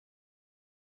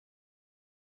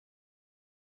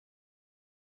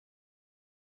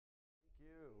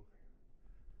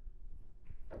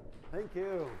Thank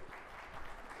you.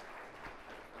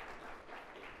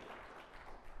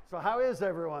 So how is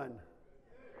everyone?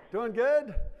 Doing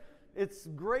good? It's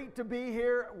great to be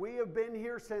here. We have been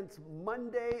here since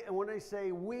Monday, and when I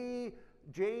say we,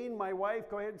 Jane, my wife,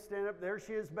 go ahead and stand up. There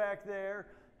she is back there,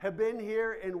 have been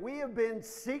here, and we have been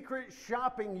secret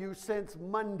shopping you since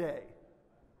Monday.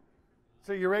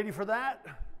 So you ready for that?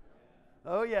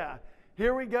 Oh yeah,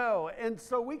 here we go. And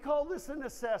so we call this an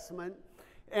assessment,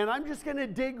 and I'm just going to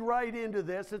dig right into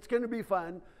this. It's going to be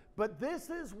fun. But this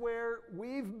is where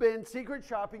we've been secret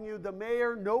shopping you. The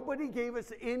mayor, nobody gave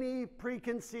us any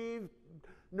preconceived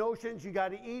notions. You got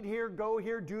to eat here, go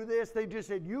here, do this. They just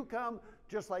said, you come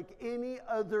just like any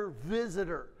other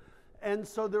visitor. And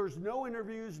so there's no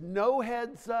interviews, no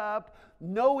heads up,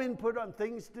 no input on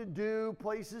things to do,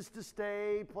 places to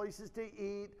stay, places to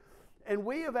eat. And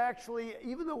we have actually,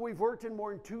 even though we've worked in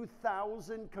more than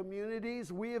 2,000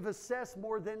 communities, we have assessed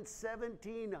more than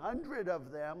 1,700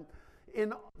 of them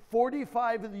in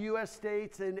 45 of the U.S.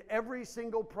 states, in every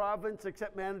single province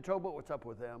except Manitoba. What's up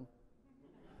with them?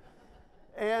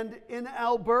 And in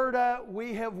Alberta,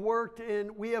 we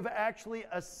have actually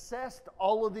assessed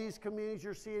all of these communities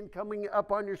you're seeing coming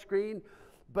up on your screen.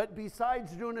 But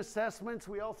besides doing assessments,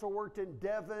 we also worked in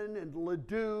Devon and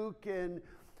Leduc and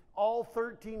all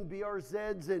 13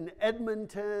 BRZs in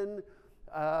Edmonton,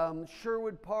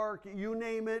 Sherwood Park, you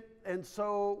name it. And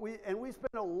so we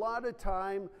spent a lot of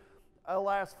time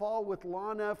last fall with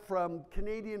Lana from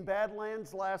Canadian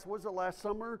Badlands. Last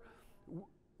summer?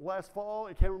 Last fall?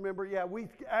 I can't remember. Yeah, we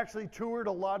actually toured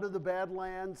a lot of the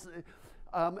Badlands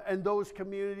and those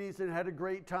communities and had a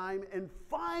great time. And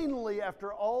finally,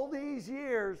 after all these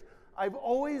years, I've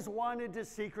always wanted to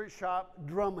secret shop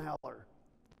Drumheller.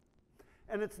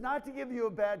 And it's not to give you a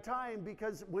bad time,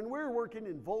 because when we're working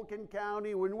in Vulcan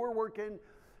County, when we're working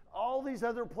all these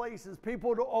other places,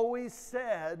 people had always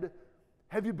said,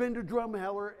 have you been to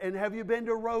Drumheller and have you been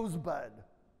to Rosebud?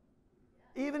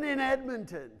 Even in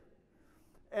Edmonton.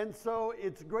 And so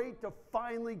it's great to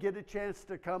finally get a chance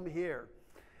to come here.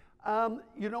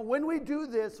 When we do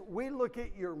this, we look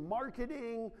at your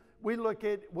marketing. We look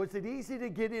at, was it easy to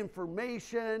get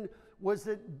information?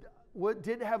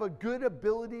 Did it have a good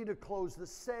ability to close the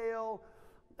sale?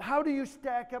 How do you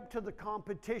stack up to the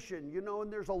competition?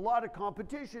 And there's a lot of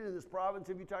competition in this province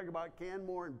if you talk about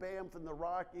Canmore and Banff and the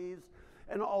Rockies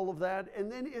and all of that.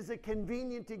 And then, is it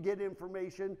convenient to get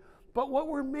information? But what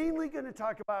we're mainly going to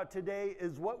talk about today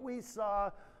is what we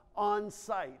saw on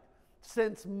site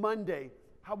since Monday.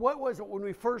 What was it when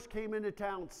we first came into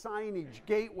town? Signage,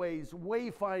 gateways,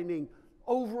 wayfinding,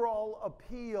 overall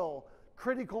appeal,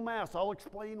 critical mass. I'll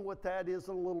explain what that is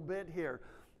in a little bit here.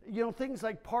 Things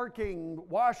like parking,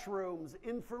 washrooms,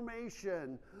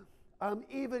 information,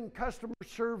 even customer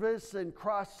service and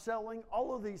cross-selling,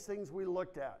 all of these things we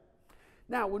looked at.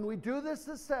 Now, when we do this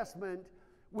assessment,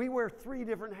 we wear 3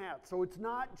 different hats. So it's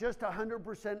not just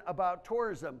 100% about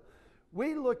tourism.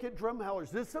 We look at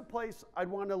Drumhellers. This is a place I'd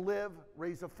want to live,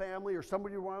 raise a family, or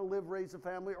somebody would want to live, raise a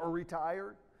family, or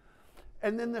retire.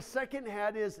 And then the second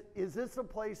hat is this a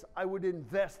place I would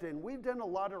invest in? We've done a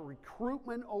lot of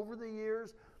recruitment over the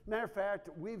years. Matter of fact,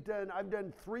 I've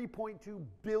done $3.2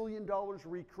 billion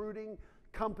recruiting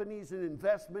companies and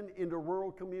investment into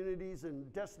rural communities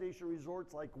and destination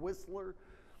resorts like Whistler.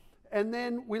 And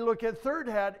then we look at third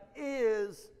hat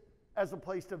is as a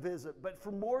place to visit, but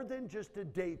for more than just a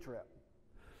day trip.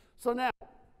 So now,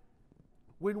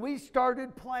 when we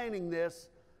started planning this,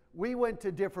 we went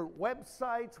to different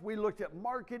websites, we looked at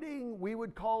marketing, we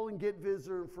would call and get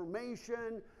visitor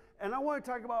information. And I want to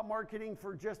talk about marketing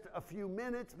for just a few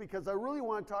minutes, because I really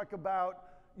want to talk about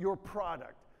your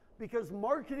product. Because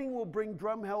marketing will bring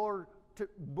people to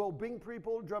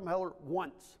Drumheller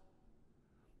once.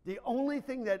 The only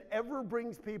thing that ever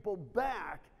brings people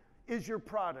back is your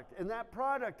product. And that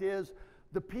product is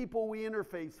the people we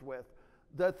interface with.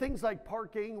 The things like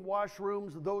parking,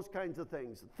 washrooms, those kinds of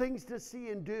things. Things to see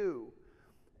and do.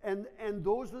 And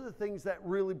those are the things that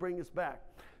really bring us back.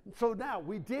 So now,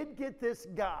 we did get this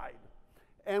guide.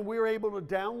 And we were able to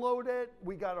download it.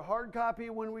 We got a hard copy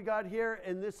when we got here.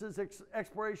 And this is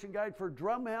Exploration Guide for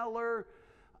Drumheller.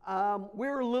 We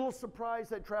were a little surprised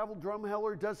that Travel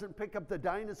Drumheller doesn't pick up the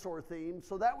dinosaur theme,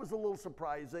 so that was a little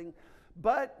surprising.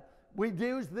 But we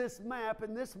used this map,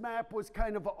 and this map was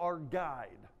kind of our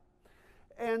guide.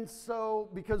 And so,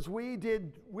 because we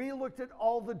looked at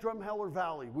all the Drumheller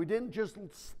Valley. We didn't just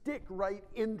stick right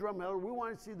in Drumheller. We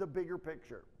wanted to see the bigger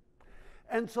picture.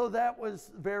 And so that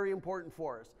was very important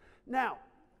for us. Now,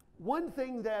 one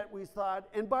thing that we thought,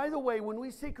 and by the way, when we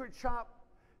secret shop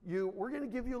we're going to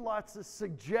give you lots of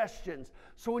suggestions.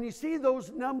 So when you see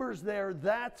those numbers there,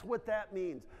 that's what that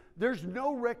means. There's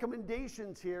no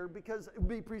recommendations here because it would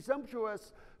be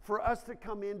presumptuous for us to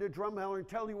come into Drumheller and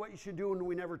tell you what you should do and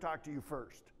we never talk to you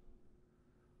first.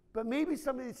 But maybe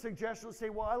some of these suggestions say,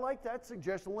 well, I like that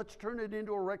suggestion. Let's turn it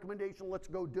into a recommendation. Let's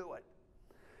go do it.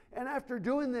 And after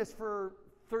doing this for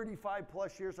 35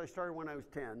 plus years, I started when I was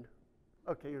 10.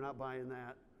 Okay, you're not buying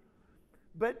that.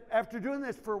 But after doing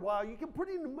this for a while, you can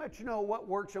pretty much know what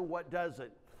works and what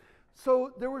doesn't.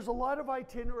 So there was a lot of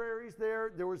itineraries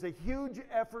there. There was a huge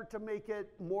effort to make it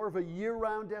more of a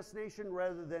year-round destination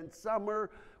rather than summer,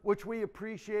 which we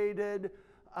appreciated.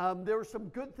 There were some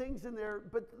good things in there,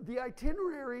 but the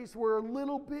itineraries were a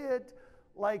little bit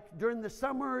like during the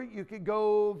summer, you could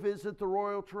go visit the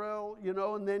Royal Trail, you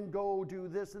know, and then go do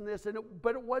this and this,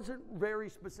 but it wasn't very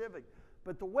specific.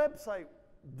 But the website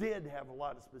did have a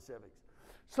lot of specifics.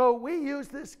 So we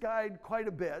used this guide quite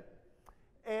a bit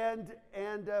and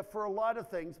for a lot of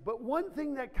things. But one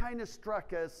thing that kind of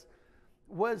struck us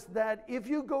was that if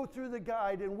you go through the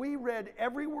guide, and we read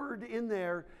every word in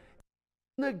there,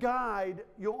 in the guide,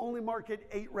 you'll only mark it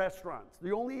 8 restaurants.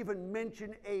 You only even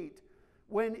mention 8.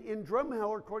 When in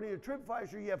Drumheller, according to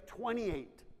TripAdvisor, you have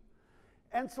 28.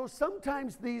 And so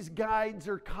sometimes these guides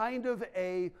are kind of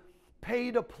a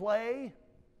pay to play,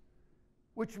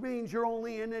 which means you're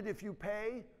only in it if you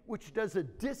pay, which does a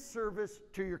disservice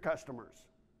to your customers.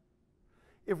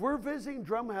 If we're visiting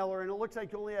Drumheller and it looks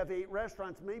like you only have 8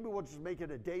 restaurants, maybe we'll just make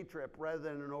it a day trip rather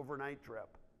than an overnight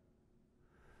trip.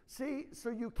 See, so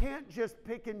you can't just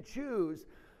pick and choose.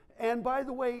 And by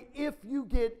the way, if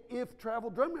Travel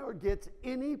Drumheller gets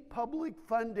any public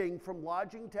funding from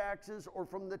lodging taxes or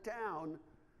from the town,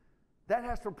 that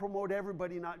has to promote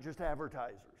everybody, not just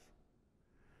advertisers.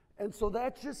 And so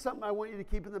that's just something I want you to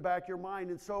keep in the back of your mind.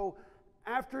 And so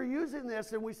after using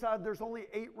this, and we saw there's only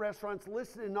 8 restaurants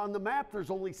listed, and on the map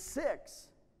there's only 6.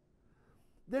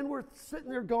 Then we're sitting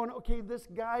there going, okay, this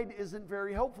guide isn't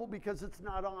very helpful because it's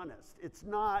not honest.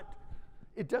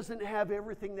 It doesn't have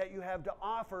everything that you have to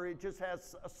offer. It just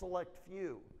has a select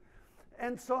few.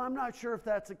 And so I'm not sure if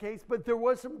that's the case, but there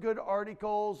was some good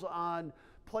articles on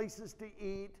places to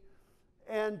eat.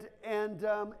 And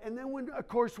then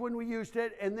when we used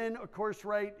it, and then of course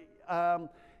right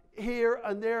here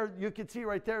and there, you can see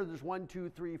right there, there's 1, 2,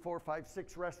 3, 4, 5,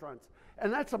 6 restaurants.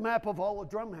 And that's a map of all of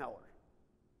Drumheller.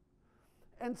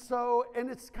 And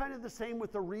it's kind of the same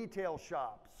with the retail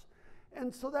shops.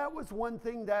 And so that was one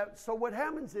thing so what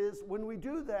happens is when we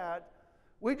do that,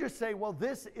 we just say, well,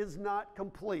 this is not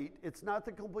complete. It's not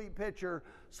the complete picture.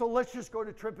 So let's just go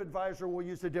to TripAdvisor and we'll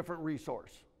use a different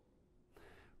resource.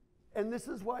 And this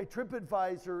is why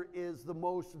TripAdvisor is the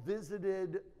most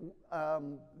visited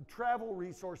travel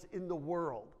resource in the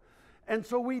world. And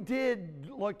so we did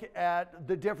look at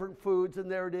the different foods,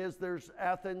 and there it is. There's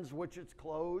Athens, which is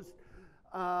closed.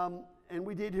 And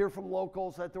we did hear from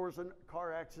locals that there was a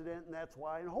car accident, and that's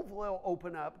why. And hopefully it'll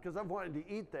open up because I've wanted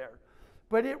to eat there.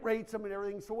 But it rates them and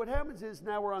everything. So what happens is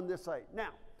now we're on this site. Now,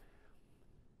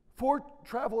 for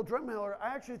Travel Drumheller,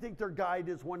 I actually think their guide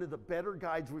is one of the better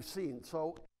guides we've seen.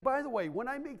 So, by the way, when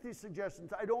I make these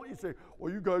suggestions, I don't want you to say,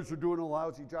 well, you guys are doing a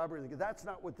lousy job or anything. That's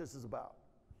not what this is about.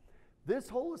 This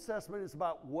whole assessment is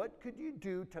about what could you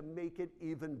do to make it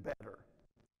even better.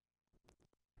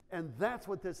 And that's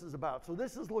what this is about. So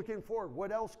this is looking forward.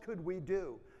 What else could we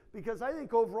do? Because I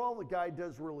think overall the guide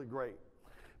does really great.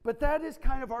 But that is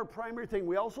kind of our primary thing.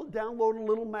 We also download a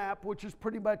little map, which is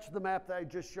pretty much the map that I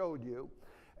just showed you.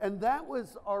 And that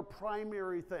was our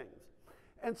primary things.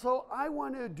 And so I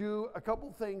want to do a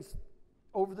couple things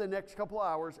over the next couple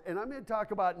hours, and I'm going to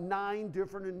talk about 9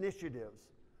 different initiatives.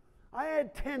 I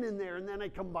had 10 in there, and then I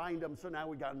combined them, so now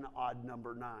we got an odd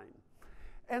number 9.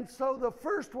 And so the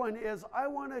first one is I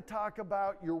want to talk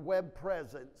about your web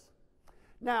presence.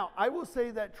 Now, I will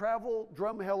say that Travel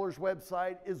Drumheller's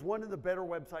website is one of the better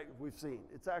websites we've seen.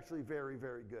 It's actually very,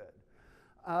 very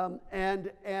good.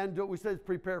 And we said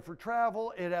prepare for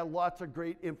travel. It had lots of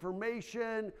great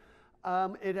information.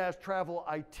 It has travel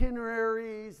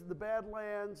itineraries, the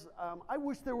Badlands. I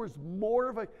wish there was more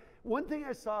of a... One thing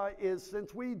I saw is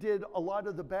since we did a lot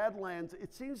of the Badlands,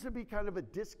 it seems to be kind of a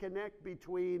disconnect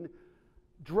between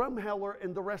Drumheller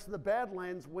and the rest of the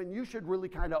Badlands when you should really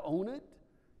kind of own it.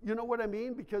 You know what I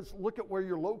mean? Because look at where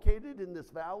you're located in this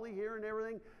valley here and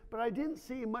everything. But I didn't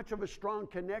see much of a strong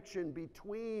connection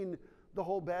between the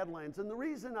whole Badlands. And the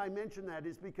reason I mention that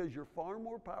is because you're far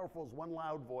more powerful as one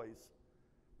loud voice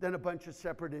than a bunch of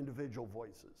separate individual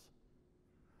voices.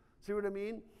 See what I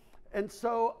mean? And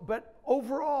so, but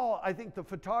overall, I think the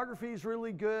photography is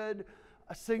really good.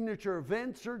 Signature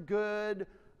events are good.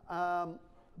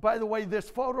 By the way, this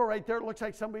photo right there, it looks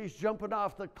like somebody's jumping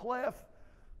off the cliff.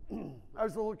 I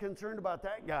was a little concerned about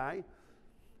that guy.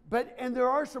 And there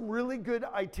are some really good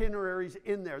itineraries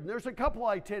in there. And there's a couple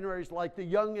itineraries like the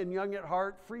Young and Young at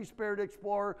Heart, Free Spirit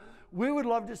Explorer. We would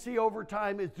love to see over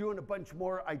time is doing a bunch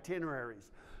more itineraries.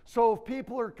 So if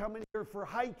people are coming here for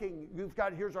hiking,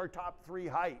 here's our top 3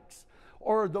 hikes.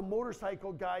 Or the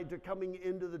motorcycle guide to coming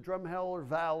into the Drumheller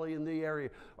Valley in the area,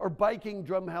 or biking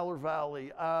Drumheller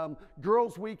Valley,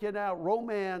 Girls Weekend Out,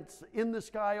 romance, in the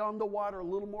sky, on the water, a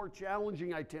little more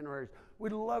challenging itineraries.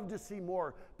 We'd love to see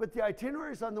more. But the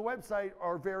itineraries on the website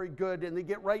are very good, and they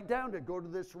get right down to go to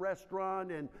this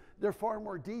restaurant, and they're far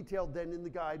more detailed than in the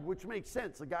guide, which makes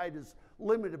sense. The guide is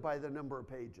limited by the number of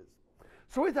pages.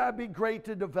 So we thought it'd be great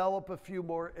to develop a few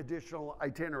more additional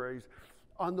itineraries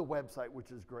on the website,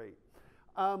 which is great.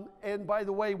 And by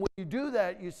the way, when you do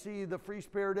that, you see the Free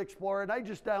Spirit Explorer. And I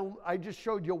just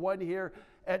showed you one here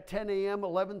at 10 a.m.,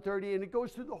 11:30, and it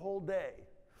goes through the whole day.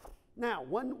 Now,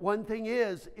 one thing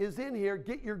is in here,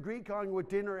 get your Greek on with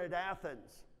dinner at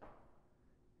Athens.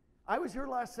 I was here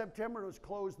last September, and it was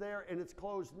closed there, and it's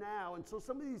closed now. And so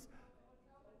some of these,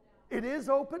 it is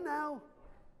open now?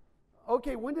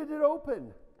 Okay, when did it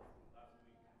open?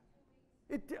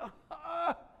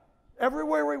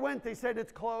 Everywhere we went, they said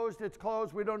it's closed,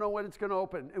 we don't know when it's going to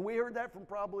open. And we heard that from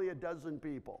probably a dozen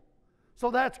people.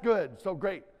 So that's good, so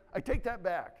great. I take that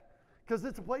back, because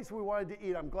it's a place we wanted to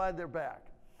eat. I'm glad they're back.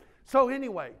 So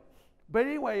anyway,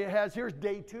 here's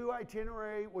day 2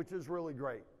 itinerary, which is really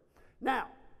great. Now,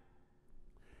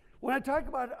 when I talk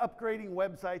about upgrading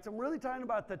websites, I'm really talking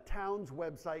about the town's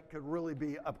website could really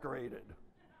be upgraded.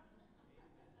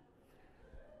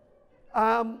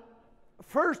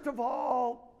 First of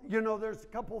all, there's a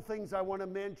couple things I want to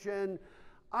mention.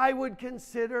 I would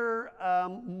consider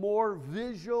more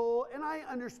visual, and I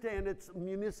understand it's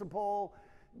municipal,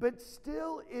 but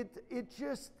still it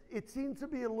seems to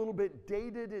be a little bit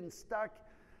dated and stuck.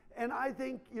 And I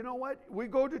think, you know what? We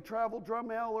go to Travel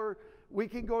Drumheller, we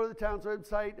can go to the town's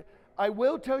website. I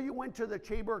will tell you, went to the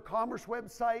Chamber of Commerce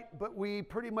website, but we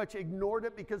pretty much ignored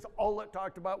it because all it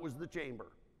talked about was the chamber.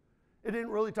 It didn't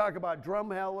really talk about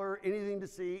Drumheller, anything to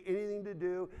see, anything to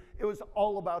do. It was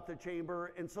all about the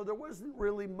chamber. And so there wasn't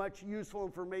really much useful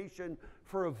information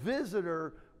for a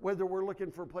visitor, whether we're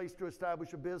looking for a place to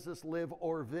establish a business, live,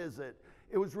 or visit.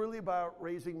 It was really about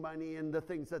raising money and the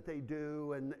things that they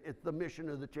do, and it's the mission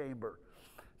of the chamber.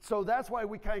 So that's why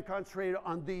we kind of concentrated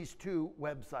on these 2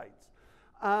 websites.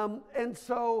 And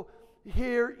so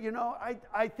here,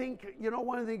 I think,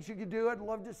 one of the things you could do, I'd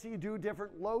love to see you do a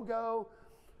different logo.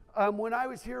 When I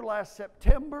was here last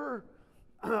September,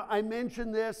 I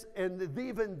mentioned this, and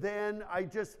even then,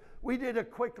 we did a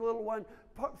quick little one.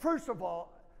 First of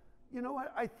all, you know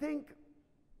what? I think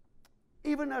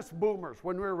even us boomers,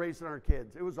 when we were raising our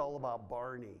kids, it was all about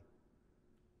Barney.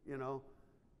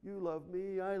 You love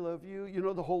me, I love you.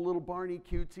 The whole little Barney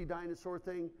cutesy dinosaur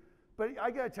thing. But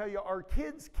I got to tell you, our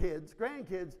kids,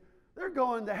 grandkids, they're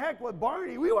going, the heck with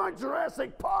Barney. We want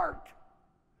Jurassic Park.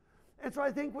 And so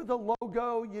I think with the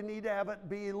logo, you need to have it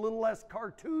be a little less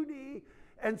cartoony.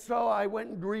 And so I went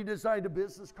and redesigned a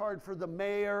business card for the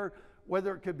mayor,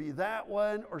 whether it could be that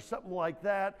one or something like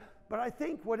that. But I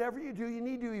think whatever you do, you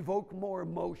need to evoke more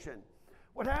emotion.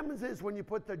 What happens is when you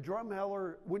put the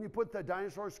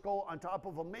dinosaur skull on top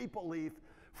of a maple leaf,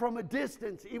 from a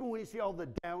distance, even when you see all the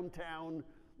downtown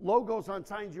logos on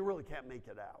signs, you really can't make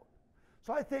it out.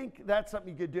 So I think that's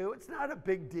something you could do. It's not a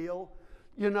big deal.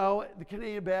 The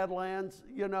Canadian Badlands,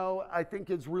 I think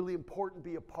it's really important to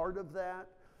be a part of that.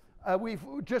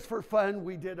 Just for fun,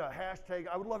 we did a hashtag.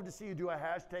 I would love to see you do a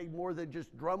hashtag more than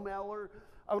just Drumheller.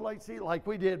 I would like to see, like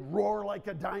we did, roar like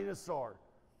a dinosaur.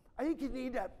 I think you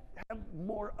need to have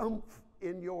more oomph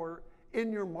in your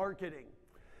marketing.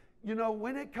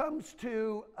 When it comes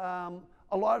to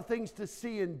a lot of things to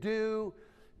see and do,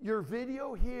 your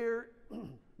video here,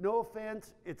 no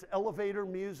offense, it's elevator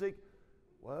music.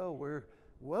 Well,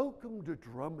 welcome to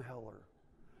Drumheller.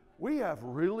 We have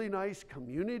really nice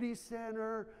community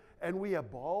center, and we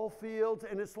have ball fields,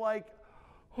 and it's like,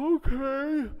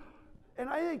 okay. And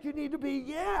I think you need to be,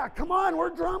 yeah, come on,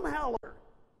 we're Drumheller.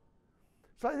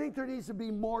 So I think there needs to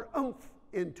be more oomph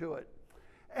into it.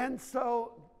 And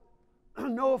so,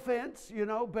 no offense,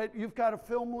 but you've got a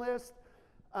film list.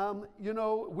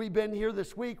 We've been here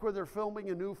this week where they're filming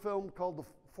a new film called The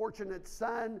Fortunate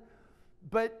Son.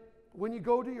 But when you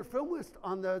go to your film list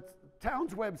on the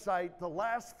town's website, the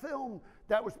last film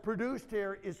that was produced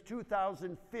here is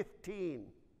 2015.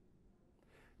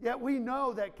 Yet we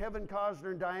know that Kevin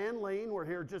Costner and Diane Lane were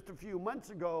here just a few months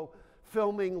ago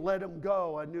filming Let 'Em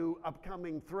Go, a new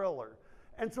upcoming thriller.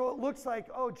 And so it looks like,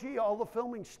 oh, gee, all the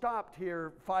filming stopped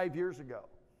here 5 years ago.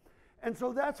 And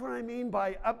so that's what I mean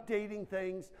by updating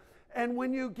things. And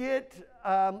when you get,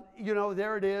 you know,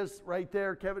 there it is right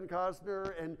there, Kevin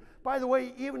Costner. And by the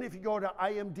way, even if you go to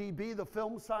IMDb, the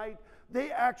film site,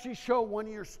 they actually show one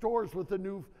of your stores with the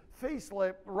new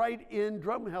facelift right in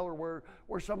Drumheller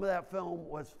where some of that film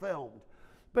was filmed.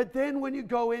 But then when you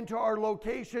go into our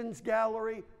locations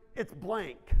gallery, it's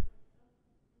blank.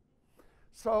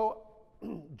 So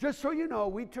just so you know,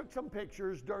 we took some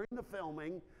pictures during the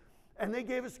filming, and they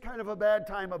gave us kind of a bad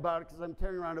time about it because I'm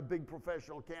carrying around a big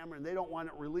professional camera and they don't want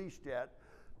it released yet.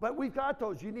 But we've got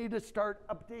those. You need to start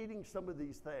updating some of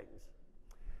these things.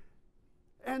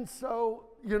 And so,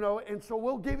 you know, and so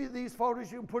we'll give you these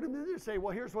photos. You can put them in there and say,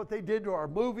 well, here's what they did to our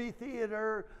movie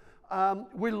theater.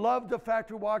 We loved the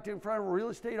fact we walked in front of a real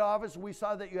estate office and we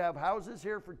saw that you have houses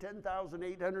here for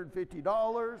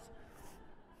 $10,850.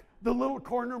 The little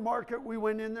corner market, we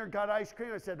went in there, got ice cream.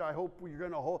 I said, I hope we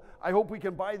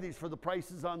can buy these for the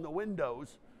prices on the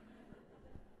windows,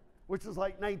 which is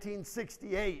like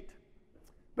 1968.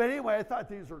 But anyway, I thought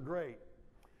these were great.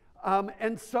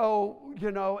 And so,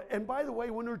 you know, and by the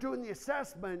way, when we're doing the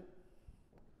assessment,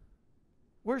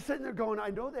 we're sitting there going, I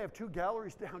know they have 2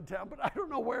 galleries downtown, but I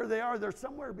don't know where they are. They're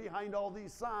somewhere behind all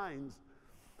these signs.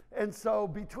 And so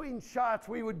between shots,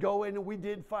 we would go in and we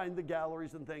did find the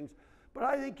galleries and things. But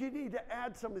I think you need to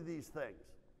add some of these things.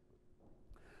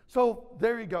 So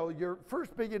there you go. Your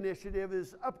first big initiative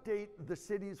is update the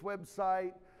city's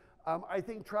website. I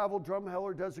think Travel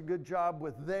Drumheller does a good job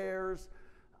with theirs.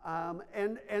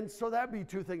 And so that'd be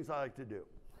 2 things I like to do.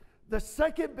 The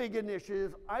second big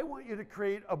initiative, I want you to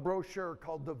create a brochure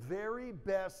called The Very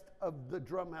Best of the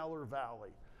Drumheller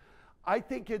Valley. I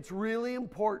think it's really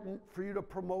important for you to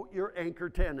promote your anchor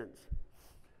tenants.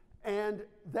 And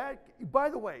that, by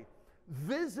the way,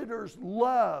 visitors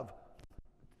love,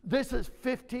 this is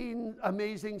 15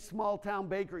 amazing small town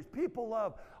bakeries. People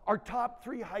love our top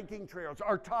 3 hiking trails,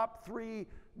 our top 3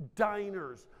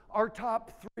 diners, our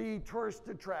top 3 tourist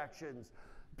attractions.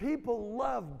 People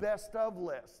love best of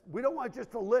lists. We don't want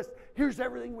just a list. Here's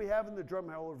everything we have in the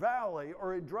Drumheller Valley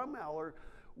or in Drumheller.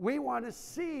 We want to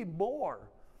see more.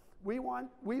 We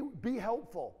be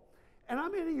helpful. And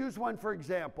I'm going to use one for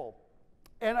example.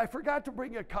 And I forgot to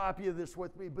bring a copy of this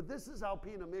with me, but this is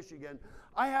Alpena, Michigan.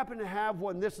 I happen to have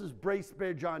one. This is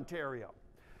Bracebridge, Ontario.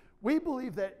 We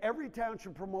believe that every town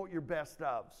should promote your best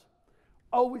ofs.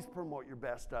 Always promote your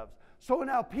best ofs. So in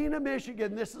Alpena,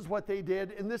 Michigan, this is what they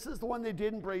did, and this is the one they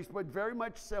did in Bracebridge, very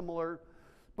much similar.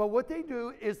 But what they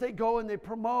do is they go and they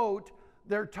promote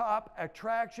their top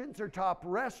attractions, their top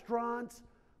restaurants,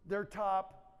 their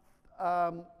top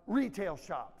retail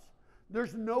shops.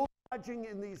 There's no lodging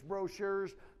in these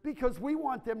brochures because we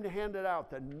want them to hand it out.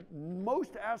 The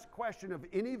most asked question of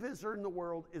any visitor in the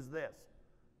world is this: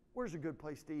 where's a good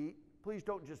place to eat? Please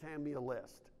don't just hand me a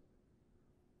list.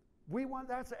 We want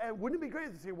that. Wouldn't it be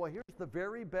great to say, well, here's the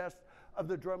very best of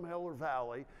the Drumheller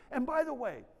Valley. And by the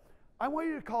way, I want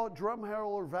you to call it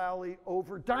Drumheller Valley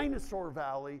over Dinosaur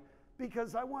Valley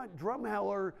because I want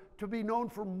Drumheller to be known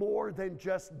for more than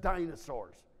just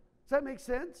dinosaurs. Does that make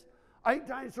sense? I think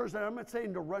dinosaurs, and I'm not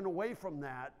saying to run away from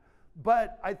that,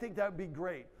 but I think that would be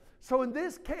great. So in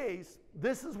this case,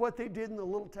 this is what they did in the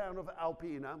little town of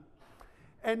Alpena.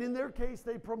 And in their case,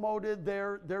 they promoted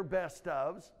their best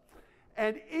ofs.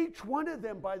 And each one of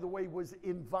them, by the way, was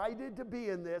invited to be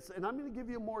in this. And I'm going to give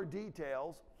you more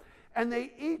details. And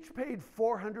they each paid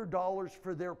 $400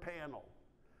 for their panel.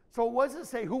 So it wasn't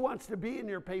say, who wants to be in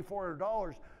here, pay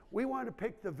 $400. We want to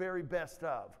pick the very best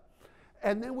of.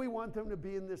 And then we want them to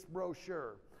be in this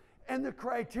brochure. And the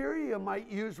criteria you might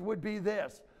use would be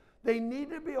this. They need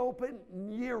to be open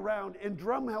year-round. In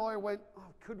Drumheller, I went,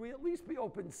 oh, could we at least be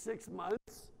open 6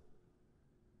 months?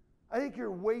 I think you're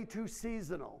way too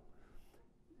seasonal.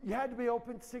 You had to be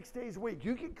open 6 days a week.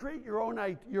 You can create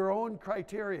your own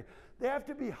criteria. They have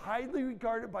to be highly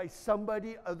regarded by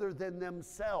somebody other than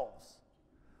themselves.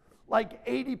 Like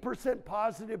 80%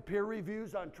 positive peer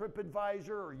reviews on TripAdvisor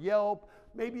or Yelp,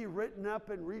 maybe written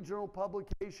up in regional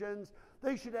publications.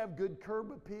 They should have good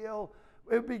curb appeal.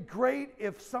 It would be great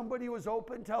if somebody was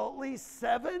open till at least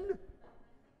 7.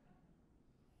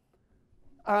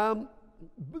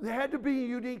 They had to be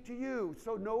unique to you.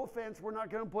 So no offense, we're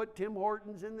not going to put Tim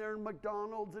Hortons in there and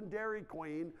McDonald's and Dairy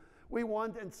Queen.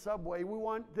 And Subway. We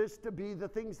want this to be the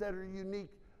things that are unique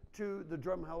to the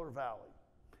Drumheller Valley.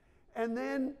 And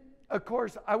then, of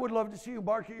course, I would love to see you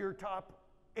market your top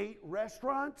 8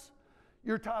 restaurants,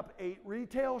 your top 8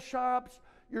 retail shops,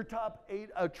 your top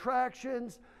 8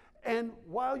 attractions. And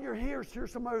while you're here,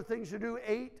 here's some other things to do.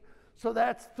 8, So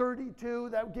that's 32.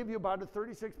 That would give you about a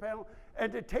 36 panel.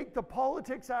 And to take the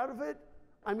politics out of it,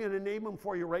 I'm going to name them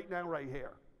for you right now, right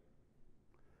here.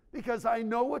 Because I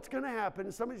know what's going to happen.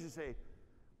 And somebody should say,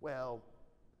 well,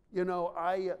 you know,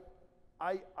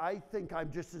 I think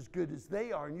I'm just as good as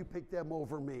they are, and you pick them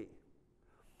over me.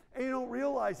 And you don't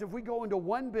realize if we go into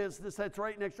one business that's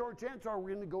right next door, chances are we're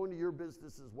going to go into your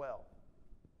business as well.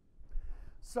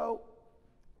 So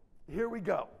here we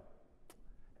go.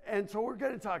 And so we're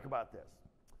going to talk about this.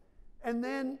 And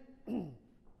then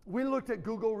we looked at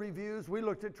Google reviews, we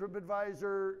looked at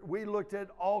TripAdvisor, we looked at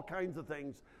all kinds of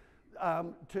things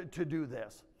to do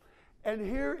this. And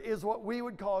here is what we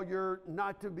would call your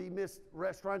not-to-be-missed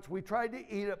restaurants. We tried to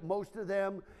eat at most of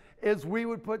them. Is we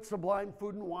would put Sublime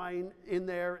Food and Wine in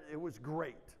there. It was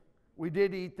great. We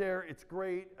did eat there. It's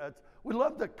great. We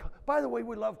love by the way,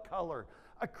 we love color.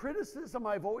 A criticism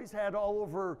I've always had all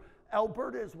over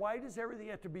Alberta is, why does everything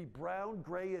have to be brown,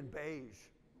 gray, and beige?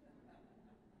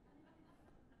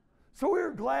 So we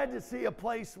were glad to see a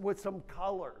place with some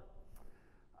color.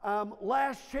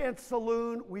 Last Chance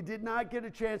Saloon, we did not get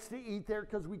a chance to eat there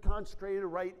because we concentrated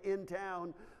right in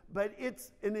town, but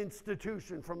it's an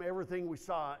institution from everything we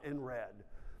saw and read,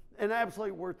 and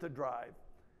absolutely worth the drive.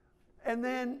 And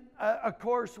then, of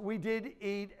course, we did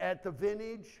eat at the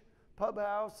Vintage Pub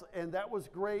House, and that was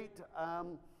great.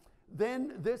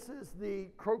 Then this is the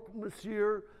Croque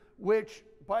Monsieur, which,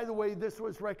 by the way, this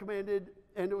was recommended,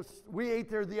 and we ate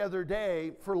there the other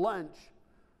day for lunch.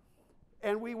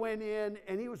 And we went in,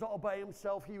 and he was all by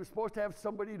himself. He was supposed to have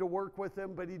somebody to work with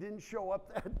him, but he didn't show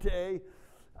up that day.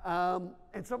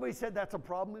 And somebody said, that's a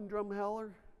problem in Drumheller.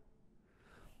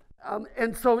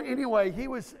 And so anyway, he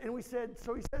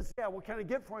says, yeah, what can I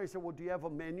get for you? I said, well, do you have a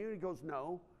menu? And he goes,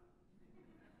 no.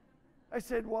 I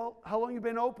said, well, how long you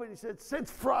been open? He said, since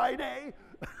Friday.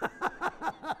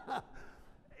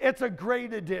 It's a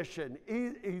great addition.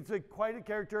 He's quite a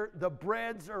character. The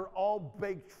breads are all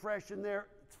baked fresh in there.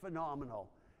 It's phenomenal.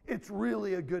 It's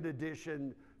really a good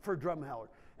addition for Drumheller.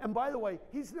 And by the way,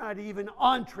 he's not even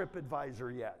on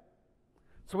TripAdvisor yet.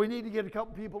 So we need to get a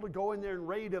couple people to go in there and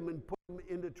rate him and put him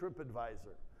into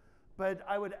TripAdvisor. But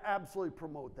I would absolutely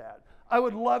promote that. I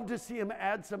would love to see him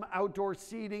add some outdoor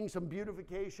seating, some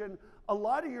beautification. A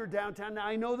lot of your downtown, now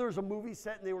I know there's a movie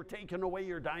set and they were taking away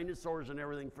your dinosaurs and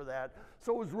everything for that.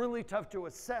 So it was really tough to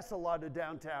assess a lot of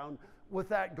downtown with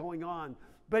that going on.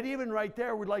 But even right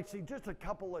there, we'd like to see just a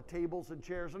couple of tables and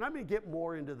chairs, and I'm going to get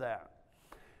more into that.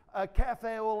 Cafe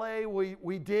Olé,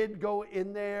 we did go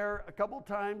in there a couple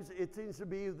times. It seems to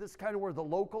be this kind of where the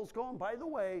locals go. And by the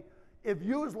way, if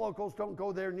you as locals don't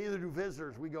go there, neither do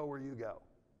visitors. We go where you go.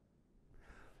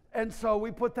 And so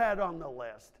we put that on the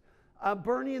list.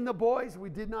 Bernie and the Boys, we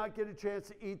did not get a chance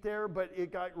to eat there, but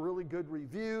it got really good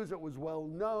reviews. It was well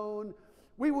known.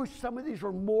 We wish some of these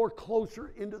were more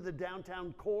closer into the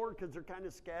downtown core because they're kind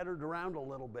of scattered around a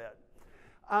little bit.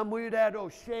 We had at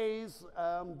O'Shea's.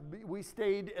 We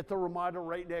stayed at the Ramada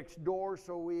right next door,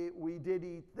 so we did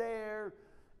eat there.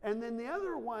 And then the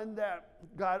other one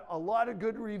that got a lot of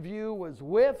good review was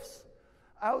Whiffs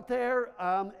out there.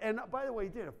 And by the way,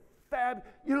 he did a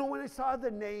you know, when I saw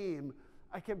the name,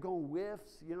 I kept going,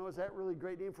 Whiffs, you know, is that really a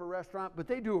great name for a restaurant? But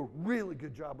they do a really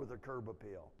good job with their curb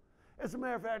appeal. As a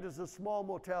matter of fact, it's a small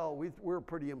motel. We're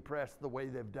pretty impressed the way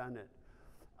they've done it.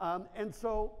 And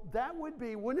so that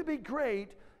wouldn't it be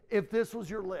great if this was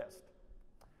your list?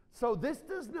 So this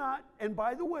does not, and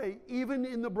by the way, even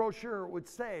in the brochure it would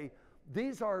say,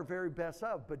 these are our very best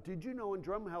of, but did you know in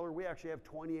Drumheller we actually have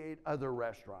 28 other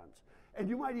restaurants? And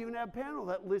you might even have a panel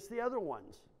that lists the other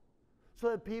ones so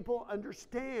that people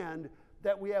understand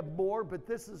that we have more, but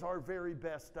this is our very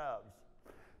best of.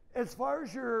 As far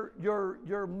as your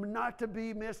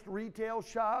not-to-be-missed retail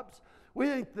shops, we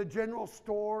think the general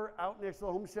store out next to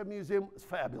the Homestead Museum is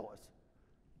fabulous.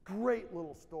 Great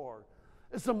little store.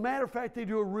 As a matter of fact, they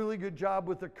do a really good job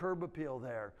with the curb appeal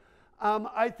there.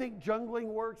 I think Jungling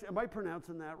Works, am I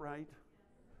pronouncing that right?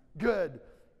 Good.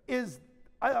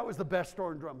 I thought it was the best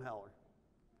store in Drumheller.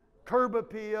 Curb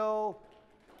appeal.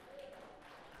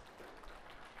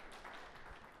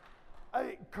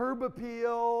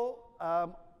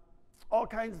 All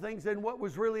kinds of things. And what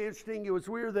was really interesting,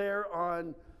 we were there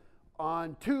on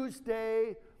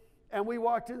Tuesday, and we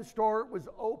walked in the store. It was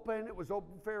open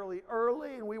fairly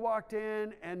early, and we walked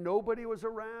in, and nobody was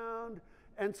around.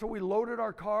 And so we loaded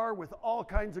our car with all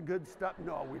kinds of good stuff.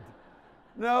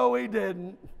 No, we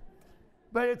didn't.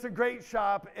 But it's a great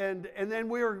shop. And then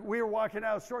we were walking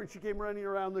out of the store, and she came running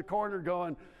around the corner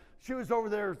going, she was over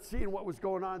there seeing what was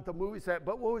going on at the movie set.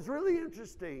 But what was really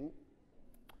interesting,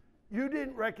 you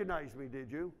didn't recognize me,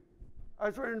 did you? I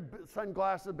was wearing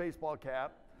sunglasses, baseball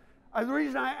cap. The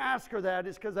reason I asked her that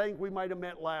is because I think we might have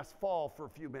met last fall for a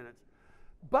few minutes.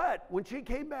 But when she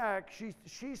came back,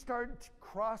 she started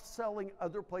cross-selling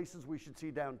other places we should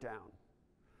see downtown.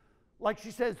 Like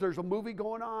she says, there's a movie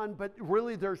going on, but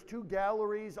really there's 2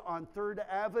 galleries on 3rd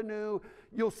Avenue.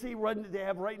 You'll see they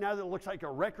have right now that looks like a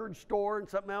record store and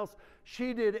something else.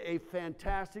 She did a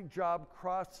fantastic job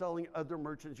cross-selling other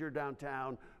merchants here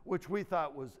downtown, which we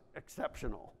thought was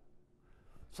exceptional.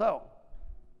 So,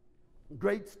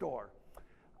 great store.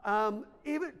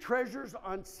 Even Treasures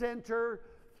on Center.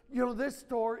 You know, this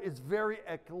store is very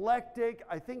eclectic.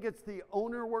 I think it's the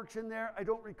owner works in there. I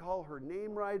don't recall her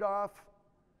name right off.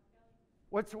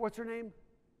 What's her name?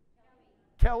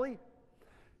 Kelly.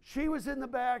 She was in the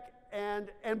back, and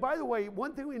by the way,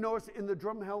 one thing we noticed in the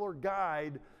Drumheller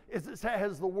guide is it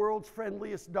has the world's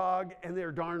friendliest dog, and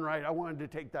they're darn right. I wanted to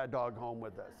take that dog home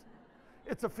with us.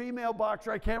 It's a female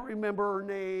boxer. I can't remember her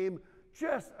name.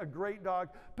 Just a great dog.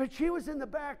 But she was in the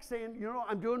back saying, you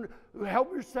know,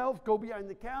 help yourself, go behind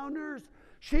the counters.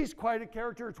 She's quite a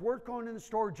character. It's worth going in the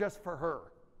store just for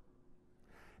her.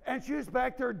 And she was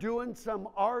back there doing some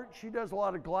art. She does a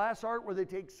lot of glass art where they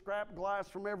take scrap glass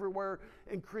from everywhere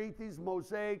and create these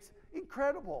mosaics.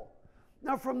 Incredible.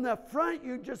 Now from the front,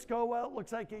 you just go, well, it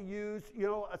looks like a used, you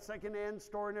know, a secondhand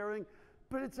store and everything,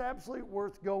 but it's absolutely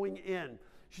worth going in.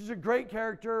 She's a great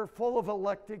character, full of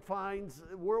eclectic finds,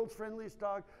 world's friendliest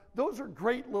dog. Those are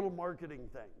great little marketing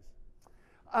things.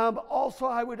 Also,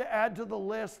 I would add to the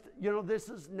list, you know, this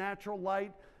is natural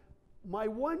light. My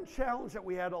one challenge that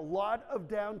we had a lot of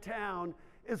downtown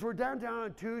is we're downtown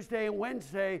on Tuesday and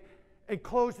Wednesday and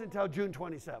closed until June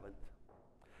 27th,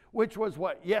 which was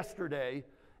what, yesterday.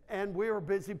 And we were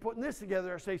busy putting this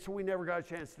together, so we never got a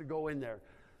chance to go in there.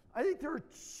 I think there are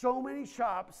so many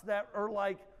shops that are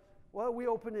like, well, we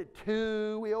open at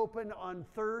 2, we open on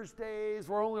Thursdays,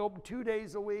 we're only open 2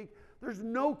 days a week. There's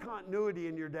no continuity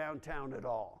in your downtown at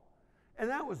all. And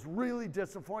that was really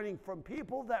disappointing from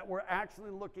people that were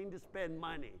actually looking to spend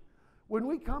money. When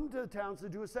we come to the towns to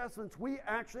do assessments, we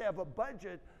actually have a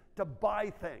budget to buy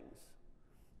things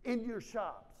in your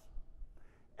shops.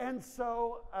 And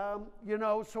so, you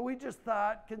know, so we just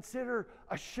thought, consider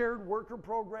a shared worker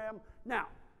program. Now,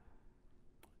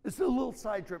 this is a little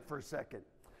side trip for a second.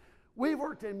 We've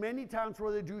worked in many towns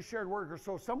where they do shared workers.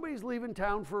 So if somebody's leaving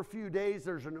town for a few days,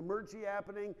 there's an emergency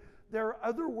happening, there are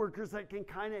other workers that can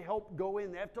kind of help go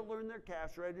in. They have to learn their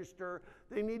cash register.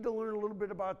 They need to learn a little bit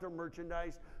about their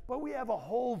merchandise. But we have a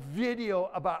whole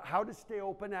video about how to stay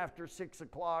open after 6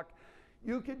 o'clock.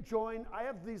 You can join, I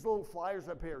have these little flyers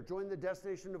up here. Join the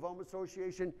Destination Development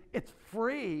Association. It's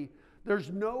free. There's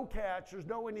no catch, there's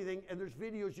no anything, and there's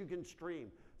videos you can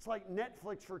stream. It's like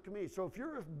Netflix for communities. So if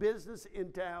you're a business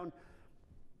in town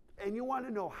and you want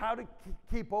to know how to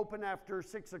keep open after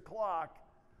 6 o'clock,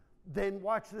 then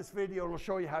watch this video and it'll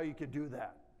show you how you could do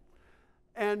that.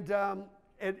 And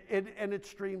it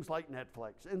streams like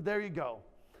Netflix. And there you go.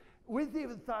 We've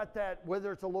even thought that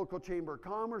whether it's a local chamber of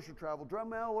commerce or Travel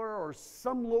Drumheller or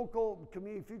some local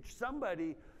community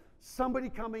future, somebody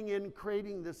coming in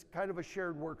creating this kind of a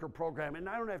shared worker program. And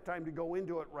I don't have time to go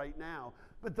into it right now,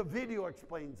 but the video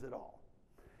explains it all.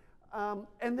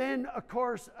 And then, of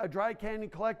course, Dry Candy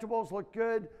Collectibles look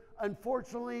good.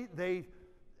 Unfortunately,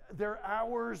 their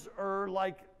hours are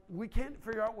like, we can't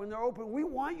figure out when they're open. We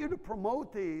want you to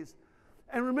promote these.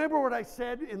 And remember what I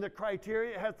said in the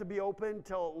criteria, it has to be open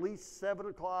till at least 7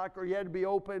 o'clock, or you had to be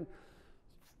open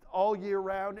all year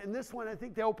round. And this one, I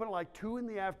think they open at like 2 in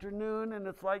the afternoon, and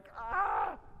it's like,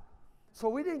 ah! So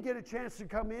we didn't get a chance to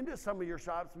come into some of your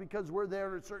shops because we're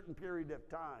there at a certain period of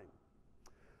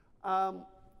time.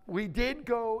 We did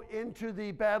go into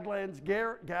the Badlands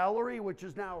Gallery, which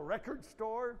is now a record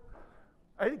store.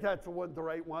 I think that's the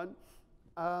right one.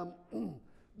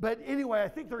 But anyway, I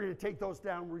think they're going to take those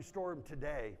down and restore them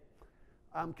today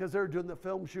because they're doing the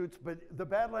film shoots. But the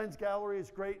Badlands Gallery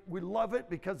is great. We love it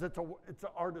because it's an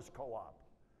artist co-op.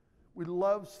 We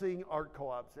love seeing art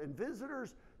co-ops. And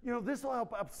visitors, you know, this will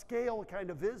help upscale kind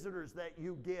of visitors that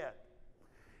you get.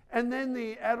 And then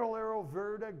the Adolero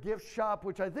Verda gift shop,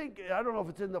 which I don't know if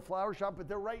it's in the flower shop, but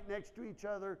they're right next to each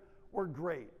other, were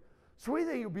great. So we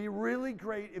think it would be really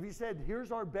great if you said,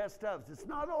 here's our best ofs. It's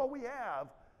not all we have,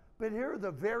 but here are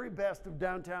the very best of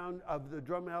downtown, of the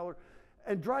Drumheller.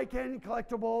 And Dry Candy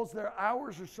Collectibles, their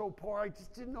hours are so poor, I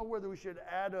just didn't know whether we should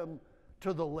add them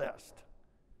to the list.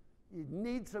 You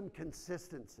need some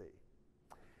consistency.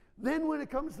 Then when it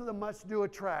comes to the must-do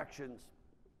attractions,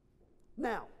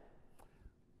 now,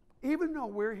 even though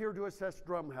we're here to assess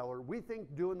Drumheller, we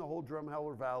think doing the whole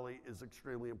Drumheller Valley is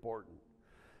extremely important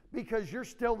because you're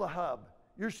still the hub.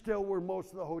 You're still where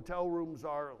most of the hotel rooms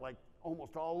are, like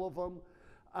almost all of them.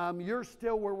 You're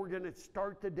still where we're going to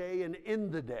start the day and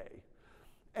end the day.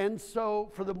 And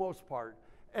so, for the most part.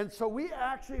 And so we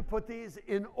actually put these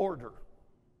in order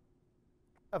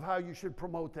of how you should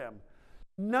promote them.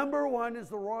 Number one is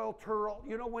the Royal Turl.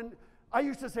 You know, when I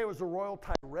used to say it was the Royal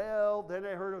Tyrrell, then I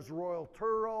heard it was Royal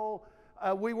Turl.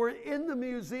 We were in the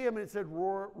museum and it said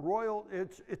Royal,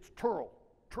 it's Turl.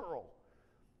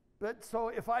 But so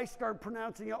if I start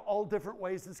pronouncing it all different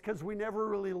ways, it's because we never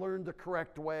really learned the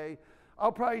correct way.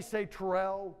 I'll probably say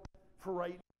Tyrrell for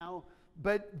right now.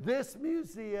 But this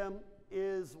museum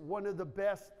is one of the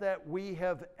best that we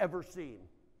have ever seen,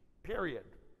 period.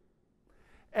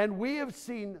 And we have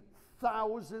seen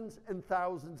thousands and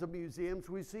thousands of museums.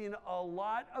 We've seen a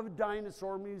lot of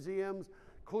dinosaur museums,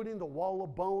 including the Wall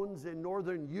of Bones in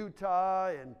northern Utah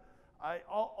and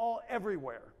all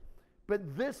everywhere.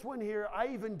 But this one here, I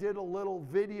even did a little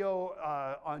video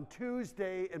on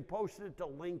Tuesday and posted it to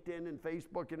LinkedIn and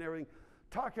Facebook and everything,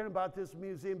 talking about this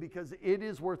museum because it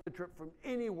is worth the trip from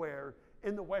anywhere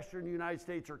in the Western United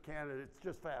States or Canada. It's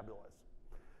just fabulous.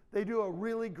 They do a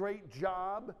really great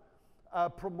job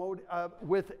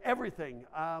with everything.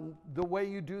 The way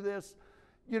you do this,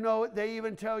 you know, they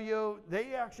even tell you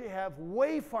they actually have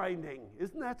wayfinding.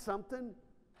 Isn't that something?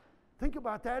 Think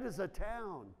about that as a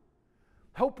town,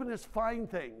 helping us find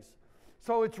things.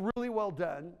 So it's really well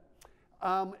done.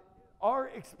 Our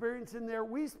experience in there,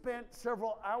 we spent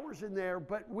several hours in there,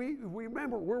 but we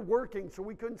remember we're working, so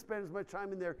we couldn't spend as much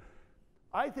time in there.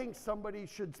 I think somebody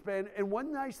should spend, and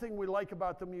one nice thing we like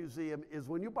about the museum is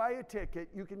when you buy a ticket,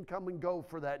 you can come and go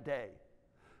for that day,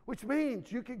 which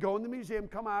means you could go in the museum,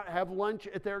 come out, have lunch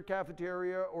at their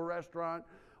cafeteria or restaurant,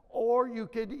 or you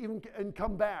could even and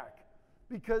come back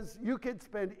because you could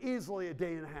spend easily a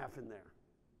day and a half in there.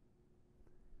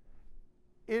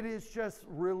 It is just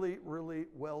really, really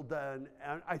well done.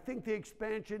 And I think the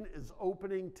expansion is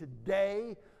opening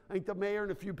today. I think the mayor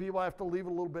and a few people have to leave a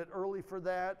little bit early for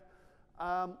that.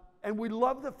 And we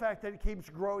love the fact that it keeps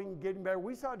growing and getting better.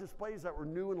 We saw displays that were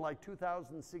new in like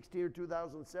 2016 or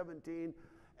 2017.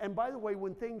 And by the way,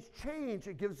 when things change,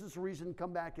 it gives us a reason to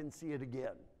come back and see it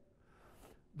again.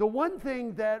 The one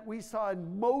thing that we saw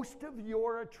in most of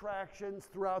your attractions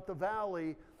throughout the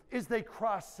valley is they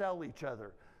cross-sell each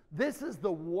other. This is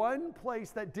the one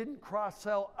place that didn't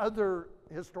cross-sell other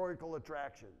historical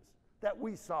attractions that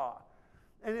we saw.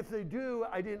 And if they do,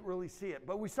 I didn't really see it.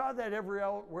 But we saw that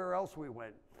everywhere else we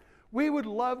went. We would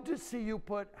love to see you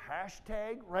put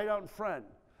hashtag right out in front.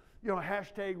 You know,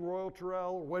 hashtag Royal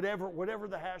Tyrrell, or whatever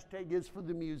the hashtag is for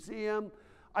the museum.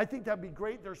 I think that'd be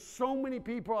great. There's so many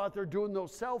people out there doing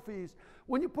those selfies.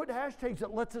 When you put hashtags,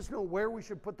 it lets us know where we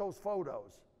should put those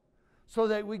photos so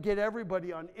that we get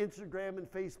everybody on Instagram and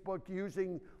Facebook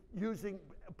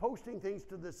posting things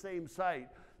to the same site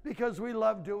because we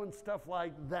love doing stuff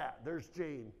like that. There's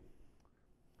Jane.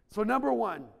 So number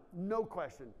one, no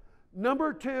question.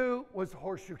 Number two was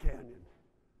Horseshoe Canyon.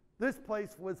 This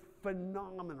place was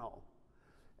phenomenal.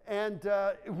 And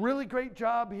really great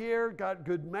job here, got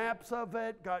good maps of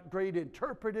it, got great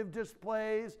interpretive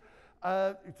displays.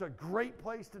 It's a great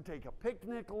place to take a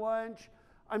picnic lunch.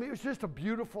 I mean, it was just a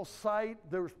beautiful site.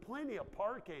 There was plenty of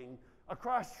parking.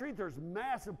 Across the street, there's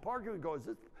massive parking. We go,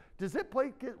 does this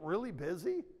place get really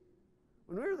busy?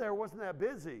 When we were there, it wasn't that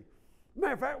busy.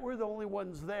 Matter of fact, we're the only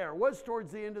ones there. It was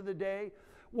towards the end of the day.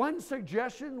 One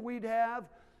suggestion we'd have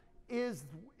is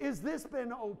this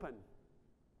been open?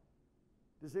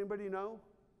 Does anybody know?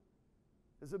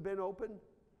 Has it been open?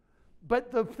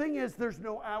 But the thing is, there's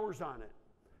no hours on it.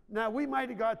 Now, we might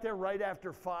have got there right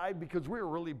after 5 because we were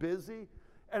really busy.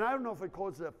 And I don't know if it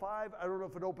closes at 5. I don't know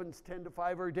if it opens 10 to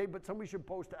 5 every day, but somebody should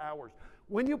post hours.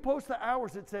 When you post the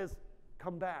hours, it says,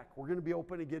 come back. We're going to be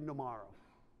open again tomorrow.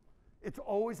 It's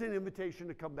always an invitation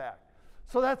to come back.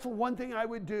 So that's one thing I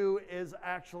would do is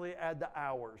actually add the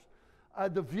hours.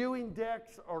 The viewing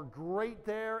decks are great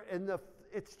there, and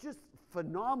it's just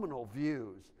phenomenal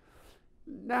views.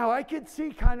 Now, I could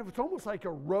see it's almost like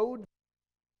a road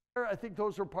there. I think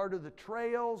those are part of the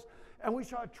trails, and we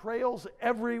saw trails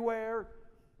everywhere,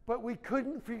 but we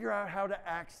couldn't figure out how to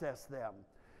access them.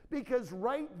 Because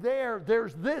right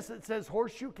there's this, it says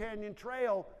Horseshoe Canyon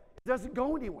Trail. It doesn't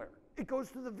go anywhere. It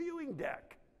goes to the viewing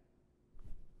deck.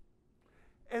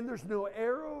 And there's no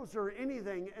arrows or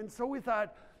anything, and so we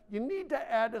thought, you need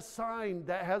to add a sign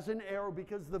that has an arrow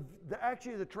because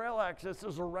actually the trail access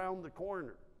is around the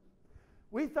corner.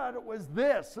 We thought it was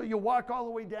this, so you walk all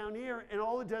the way down here and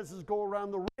all it does is go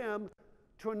around the rim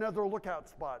to another lookout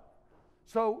spot.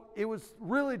 So it was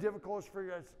really difficult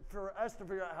for us to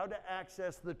figure out how to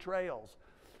access the trails.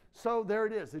 So there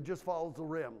it is, it just follows the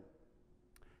rim.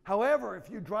 However, if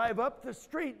you drive up the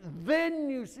street, then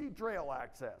you see trail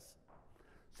access.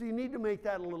 So you need to make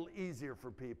that a little easier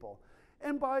for people.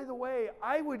 And by the way,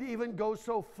 I would even go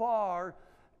so far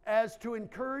as to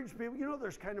encourage people, you know,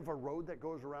 there's kind of a road that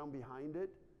goes around behind it.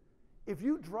 If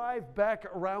you drive back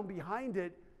around behind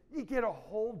it, you get a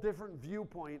whole different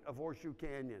viewpoint of Horseshoe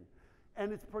Canyon.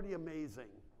 And it's pretty amazing.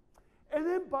 And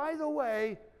then, by the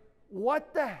way,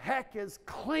 what the heck is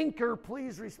clinker,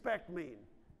 please respect mean?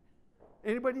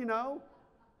 Anybody know?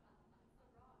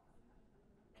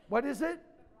 What is it?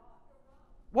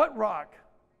 What rock?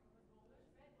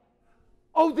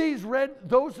 Oh, these red,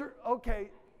 those are, okay.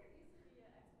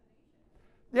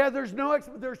 Yeah, there's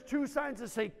two signs that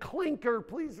say clinker,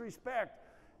 please respect.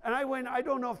 And I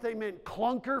don't know if they meant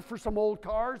clunker for some old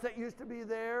cars that used to be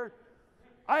there.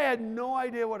 I had no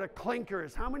idea what a clinker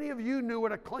is. How many of you knew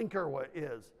what a clinker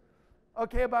is?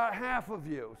 Okay, about half of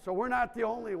you. So we're not the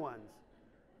only ones.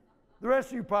 The rest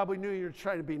of you probably knew you were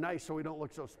trying to be nice so we don't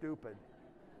look so stupid.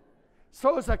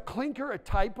 So is a clinker a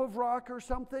type of rock or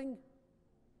something?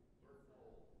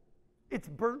 It's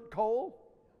burnt coal?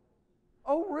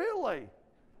 Oh, really?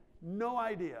 No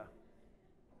idea.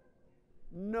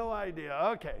 No idea.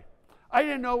 Okay. I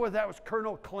didn't know whether that was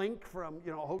Colonel Klink from,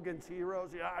 Hogan's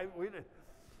Heroes. Yeah, we did.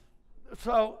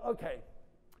 So, okay.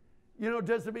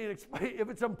 Does it mean explain? If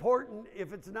it's important,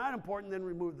 if it's not important, then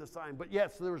remove the sign. But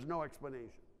yes, there was no explanation.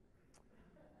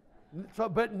 So,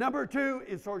 but number 2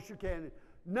 is Horseshoe Canyon.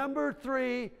 Number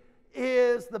 3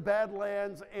 is the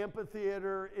Badlands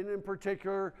Amphitheater, and in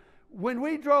particular, when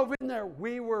we drove in there,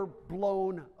 we were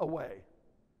blown away.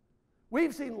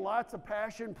 We've seen lots of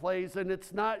passion plays, and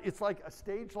it's like a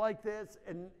stage like this,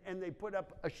 and they put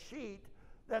up a sheet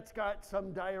that's got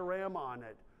some diorama on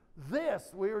it.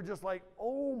 This, we were just like,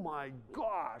 oh my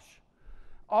gosh.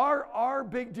 Our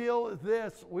big deal is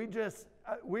this, we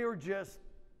were just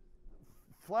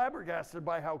flabbergasted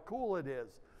by how cool it is.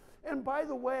 And by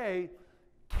the way,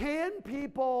 can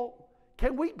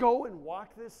we go and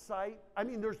walk this site? I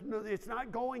mean, it's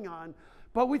not going on,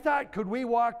 but we thought, could we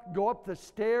go up the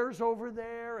stairs over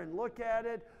there and look at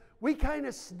it? We kind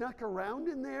of snuck around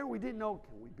in there. We didn't know,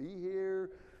 can we be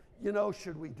here?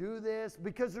 Should we do this?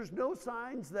 Because there's no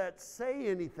signs that say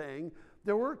anything.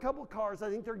 There were a couple cars.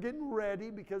 I think they're getting ready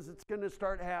because it's going to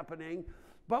start happening.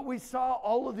 But we saw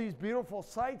all of these beautiful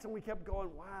sights, and we kept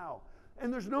going, wow.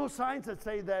 And there's no signs that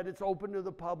say that it's open to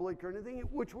the public or anything,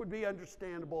 which would be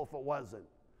understandable if it wasn't.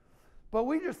 But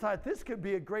we just thought this could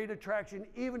be a great attraction,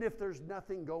 even if there's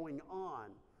nothing going on.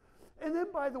 And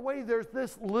then, by the way, there's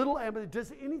this little amphitheater.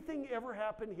 Does anything ever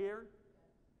happen here?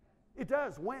 It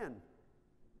does. When?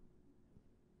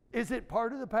 Is it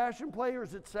part of the Passion Play, or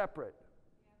is it separate?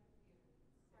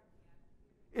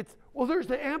 There's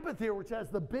the amphitheater, which has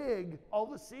all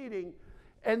the seating,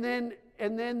 and then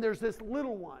there's this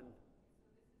little one.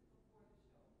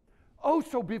 Oh,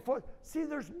 so before, see,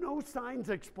 there's no signs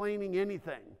explaining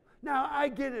anything. Now, I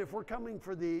get it. If we're coming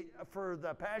for the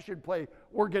Passion Play,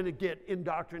 we're going to get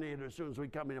indoctrinated as soon as we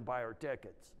come in and buy our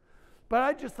tickets. But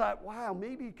I just thought, wow,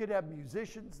 maybe you could have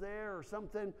musicians there or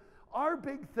something. Our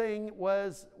big thing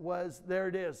was there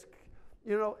it is.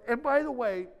 And by the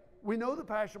way, we know the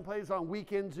Passion Play is on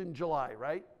weekends in July,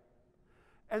 right?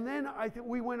 And then I think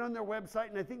we went on their website,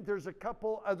 and I think there's a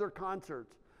couple other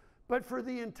concerts. But for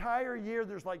the entire year,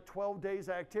 there's like 12 days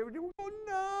activity. We go,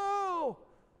 no!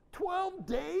 12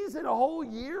 days in a whole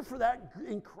year for that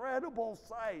incredible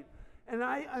site. And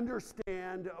I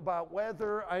understand about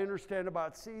weather, I understand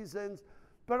about seasons,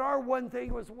 but our one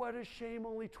thing was, what a shame,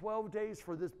 only 12 days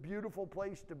for this beautiful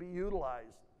place to be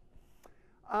utilized.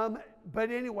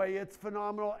 But anyway, it's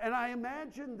phenomenal. And I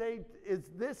imagine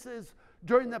this is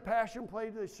during the Passion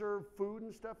Play, do they serve food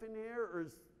and stuff in here? Or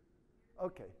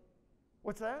okay.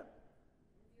 What's that?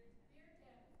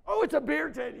 Oh, it's a beer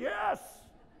tent, yes!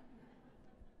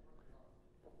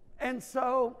 And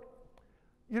so,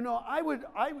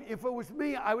 if it was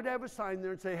me, I would have a sign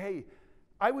there and say, hey,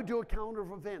 I would do a calendar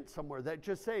of events somewhere that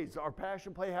just says our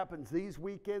Passion Play happens these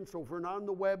weekends, so if we're not on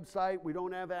the website, we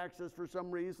don't have access for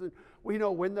some reason, we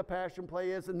know when the Passion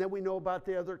Play is, and then we know about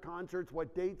the other concerts,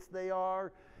 what dates they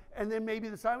are, and then maybe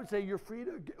the sign would say, you're free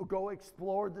to go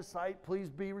explore the site, please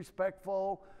be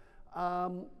respectful.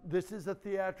 This is a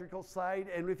theatrical site,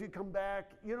 and if you come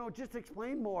back, just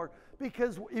explain more,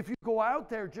 because if you go out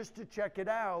there just to check it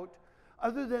out,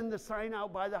 other than the sign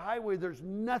out by the highway, there's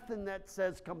nothing that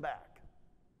says come back.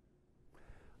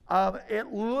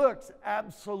 It looks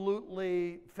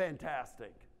absolutely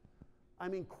fantastic. I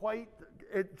mean,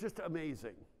 it's just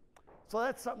amazing. So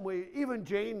that's something even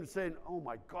Jane was saying, oh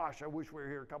my gosh, I wish we were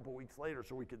here a couple weeks later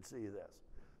so we could see this.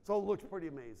 So it looks pretty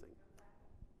amazing.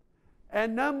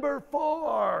 And number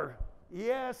 4,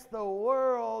 yes, the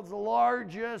world's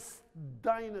largest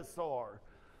dinosaur.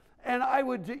 And I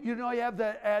would, you know, you have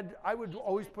the ad, I would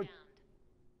always put,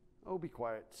 oh, be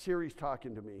quiet. Siri's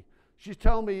talking to me. She's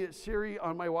telling me, Siri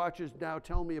on my watch is now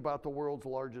telling me about the world's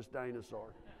largest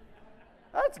dinosaur.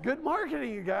 That's good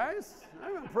marketing, you guys.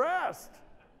 I'm impressed.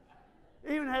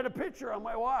 Even had a picture on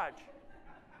my watch.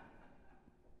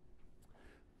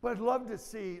 But I'd love to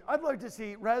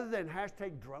see, rather than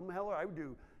hashtag Drumheller, I would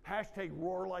do hashtag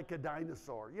roar like a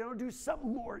dinosaur. You know, do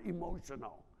something more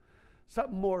emotional,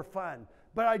 something more fun.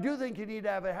 But I do think you need to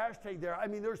have a hashtag there. I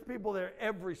mean, there's people there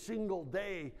every single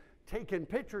day taking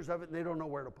pictures of it, and they don't know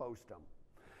where to post them.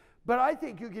 But I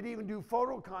think you could even do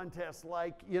photo contests,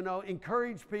 like, you know,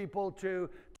 encourage people to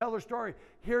tell their story.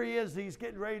 Here he is, he's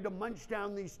getting ready to munch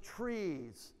down these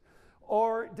trees.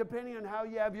 Or depending on how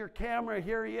you have your camera,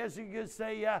 here he is, you can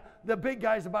say, the big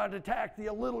guy's about to attack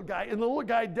the little guy, and the little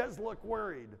guy does look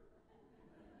worried.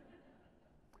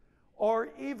 Or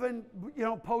even, you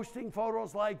know, posting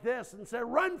photos like this and say,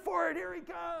 run for it, here he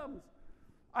comes.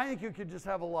 I think you could just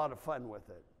have a lot of fun with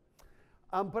it.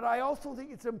 But I also think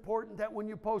it's important that when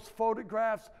you post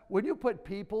photographs, when you put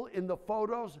people in the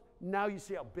photos, now you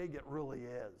see how big it really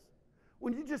is.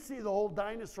 When you just see the whole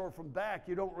dinosaur from back,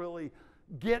 you don't really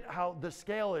get how the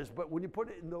scale is. But when you put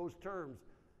it in those terms,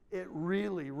 it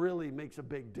really, really makes a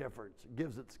big difference. It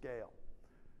gives it scale.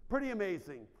 Pretty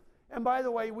amazing. And by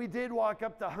the way, we did walk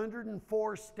up the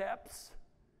 104 steps,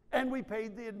 and we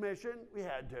paid the admission. We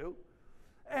had to.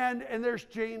 And there's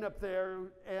Jane up there,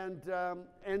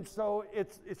 and so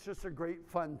it's just a great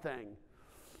fun thing.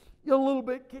 A little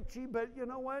bit kitschy, but you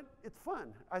know what? It's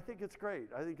fun. I think it's great.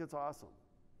 I think it's awesome.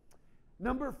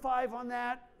 Number 5 on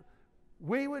that,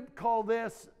 we would call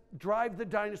this Drive the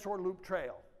Dinosaur Loop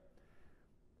Trail.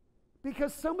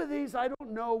 Because some of these, I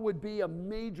don't know, would be a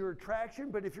major attraction,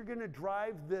 but if you're going to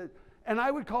drive and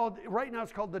I would call it, right now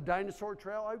it's called the Dinosaur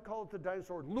Trail, I would call it the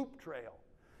Dinosaur Loop Trail.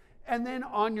 And then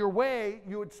on your way,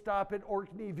 you would stop at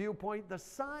Orkney Viewpoint. The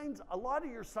signs, a lot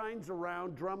of your signs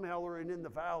around Drumheller and in the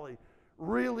valley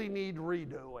really need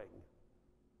redoing.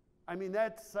 I mean,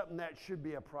 that's something that should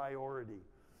be a priority.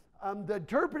 The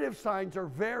interpretive signs are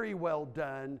very well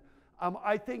done.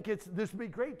 I think this would be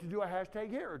great to do a hashtag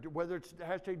here, whether it's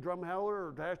hashtag Drumheller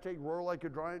or hashtag roar like a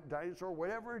dinosaur,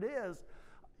 whatever it is.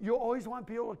 You always want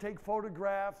people to take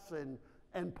photographs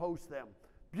and post them.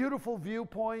 Beautiful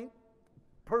viewpoint.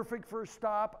 Perfect for a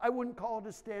stop. I wouldn't call it a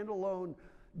standalone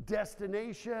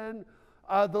destination.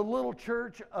 The little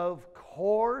church, of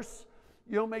course.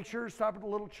 You know, make sure to stop at the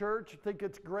little church. I think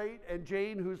it's great. And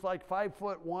Jane, who's like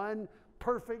 5'1",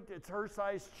 perfect. It's her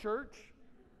size church.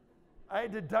 I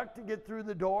had to duck to get through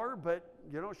the door, but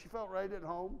you know, she felt right at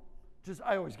home.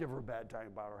 I always give her a bad time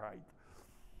about her height.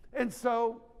 And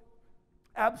so,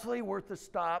 absolutely worth the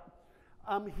stop.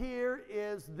 Here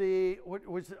is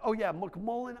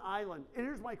McMullen Island. And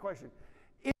here's my question.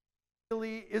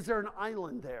 Is there an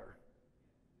island there?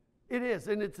 It is,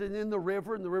 and it's in the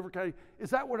river, and the river kind of, is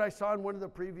that what I saw in one of the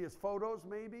previous photos,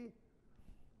 maybe?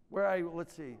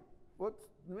 Let's see. Whoops,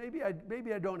 maybe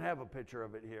I don't have a picture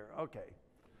of it here. Okay.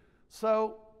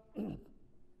 So,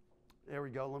 there we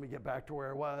go. Let me get back to where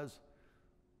I was.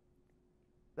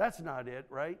 That's not it,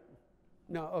 right?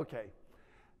 No, okay.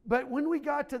 But when we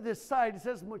got to this side, it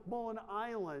says McMullen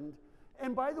Island.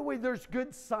 And by the way, there's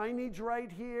good signage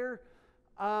right here.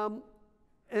 And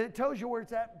it tells you where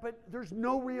it's at, but there's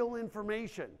no real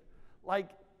information.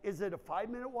 Like, is it a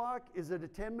 5-minute walk? Is it a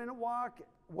 10-minute walk?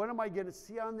 What am I going to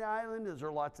see on the island? Is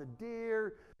there lots of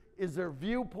deer? Is there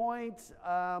viewpoints?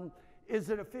 Is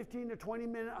it a 15 to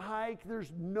 20-minute hike?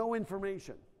 There's no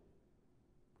information.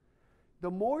 The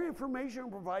more information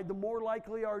we provide, the more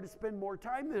likely we are to spend more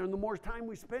time there. And the more time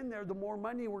we spend there, the more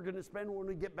money we're going to spend when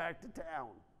we get back to town.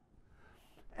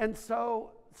 And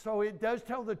so it does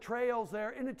tell the trails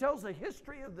there, and it tells the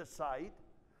history of the site,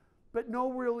 but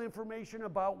no real information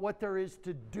about what there is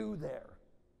to do there.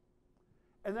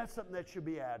 And that's something that should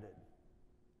be added.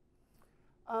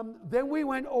 Then we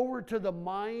went over to the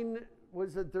mine.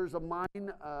 There's a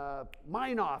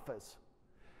mine office.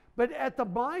 But at the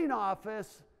mine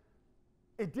office,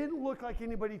 it didn't look like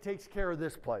anybody takes care of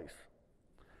this place,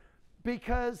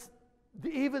 because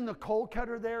even the coal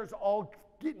cutter there is all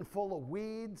getting full of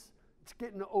weeds. It's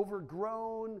getting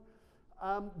overgrown.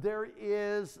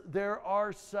 There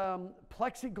are some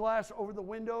plexiglass over the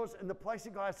windows, and the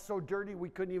plexiglass is so dirty we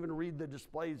couldn't even read the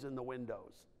displays in the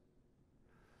windows.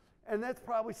 And that's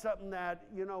probably something that,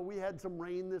 you know, we had some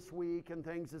rain this week and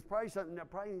things. It's probably something that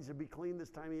probably needs to be cleaned this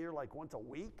time of year, like once a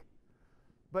week.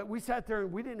 But we sat there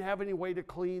and we didn't have any way to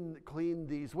clean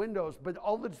these windows, but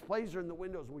all the displays are in the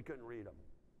windows and we couldn't read them.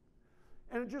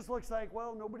 And it just looks like,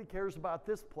 well, nobody cares about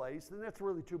this place. And that's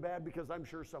really too bad because I'm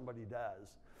sure somebody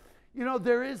does. You know,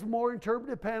 there is more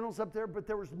interpretive panels up there, but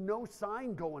there was no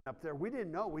sign going up there. We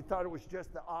didn't know. We thought it was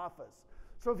just the office.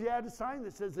 So if you had a sign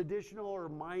that says additional or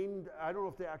mind, I don't know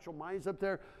if the actual mind's up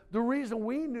there. The reason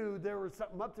we knew there was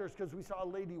something up there is because we saw a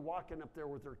lady walking up there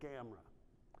with her camera.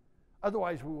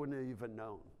 Otherwise, we wouldn't have even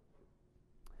known.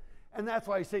 And that's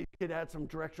why I say you could add some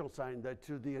directional sign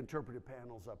to the interpretive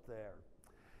panels up there.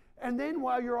 And then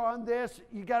while you're on this,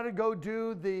 you got to go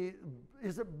do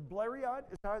is it Blériot?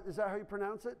 Is that how you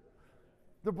pronounce it?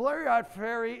 The Blériot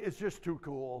ferry is just too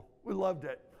cool. We loved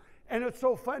it. And it's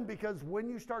so fun because when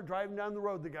you start driving down the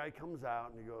road, the guy comes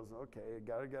out and he goes, okay,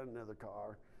 got to get another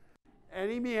car.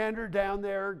 And he meandered down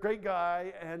there, great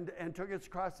guy, and took us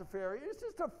across the ferry. It's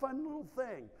just a fun little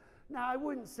thing. Now, I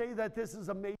wouldn't say that this is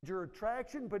a major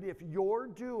attraction, but if you're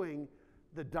doing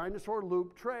the Dinosaur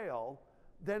Loop Trail,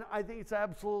 then I think it's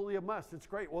absolutely a must. It's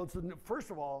great. Well,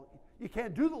 first of all, you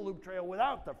can't do the Loop Trail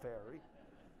without the ferry.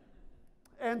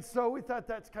 And so we thought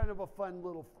that's kind of a fun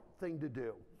little thing to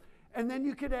do. And then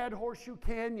you could add Horseshoe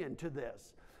Canyon to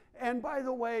this. And by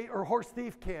the way, or Horse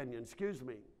Thief Canyon, excuse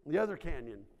me, the other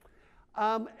canyon.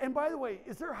 And by the way,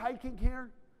 is there hiking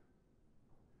here?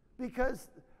 Because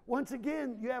once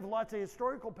again, you have lots of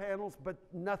historical panels, but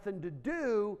nothing to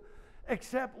do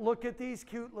except look at these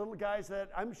cute little guys that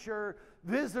I'm sure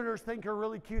visitors think are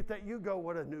really cute that you go,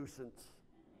 what a nuisance.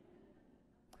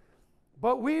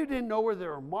 But we didn't know whether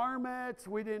they're marmots.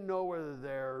 We didn't know whether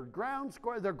they're ground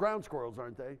squirrels. They're ground squirrels,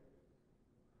 aren't they?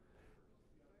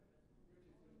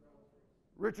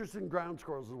 Richardson ground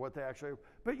squirrels is what they actually are.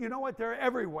 But you know what? They're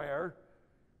everywhere,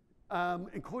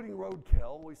 including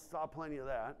roadkill. We saw plenty of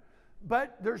that.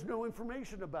 But there's no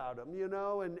information about them, you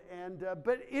know.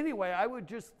 But anyway, I would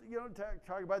just, you know,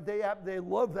 talk about they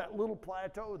love that little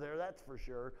plateau there, that's for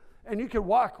sure. And you can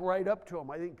walk right up to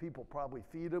them. I think people probably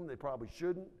feed them. They probably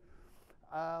shouldn't.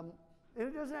 And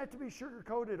it doesn't have to be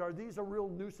sugar-coated. Are these a real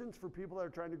nuisance for people that are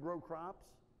trying to grow crops?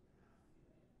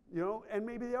 You know, and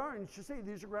maybe they are. And you should say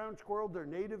these are ground squirrel. They're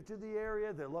native to the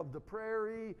area. They love the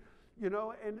prairie, you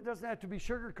know, and it doesn't have to be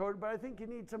sugar-coated, but I think you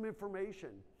need some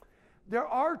information. There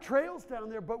are trails down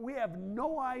there, but we have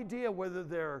no idea whether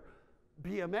they're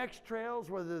BMX trails,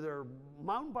 whether they're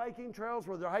mountain biking trails,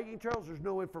 whether they're hiking trails. There's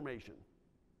no information.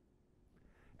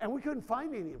 And we couldn't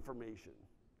find any information.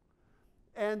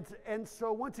 And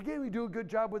so once again, we do a good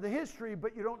job with the history,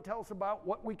 but you don't tell us about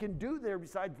what we can do there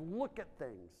besides look at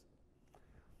things.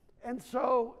 And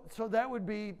so that would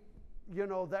be, you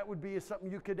know, that would be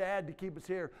something you could add to keep us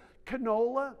here.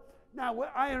 Canola. Now,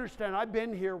 I understand. I've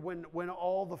been here when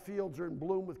all the fields are in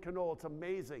bloom with canola. It's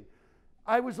amazing.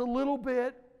 I was a little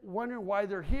bit wondering why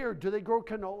they're here. Do they grow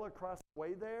canola across the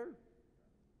way there?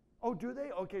 Oh, do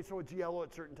they? Okay, so it's yellow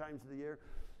at certain times of the year.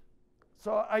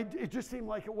 So it just seemed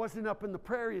like it wasn't up in the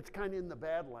prairie. It's kind of in the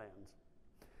Badlands.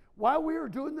 While we were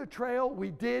doing the trail, we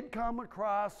did come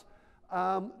across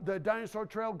the Dinosaur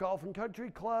Trail Golf and Country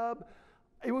Club.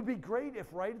 It would be great if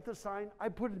right at the sign, I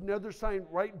put another sign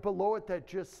right below it that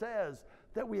just says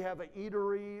that we have an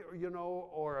eatery, or, you know,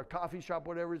 or a coffee shop,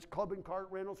 whatever. It's club and cart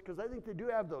rentals, because I think they do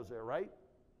have those there, right?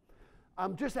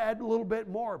 Just add a little bit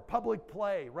more. Public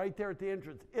play right there at the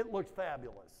entrance. It looks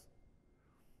fabulous.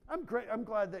 I'm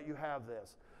glad that you have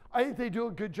this. I think they do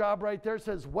a good job right there. It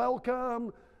says,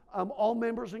 welcome, all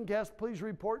members and guests, please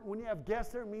report. When you have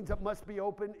guests there, it means it must be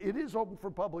open. It is open for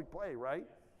public play, right?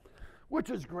 Which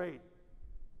is great.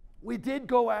 We did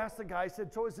go ask the guy,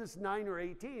 said, so is this 9 or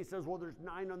 18? He says, well, there's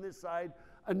 9 on this side,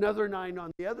 another 9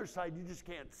 on the other side. You just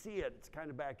can't see it. It's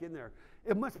kind of back in there.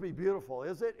 It must be beautiful,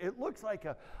 is it? It looks like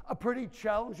a pretty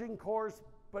challenging course,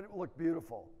 but it looked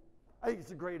beautiful. I think it's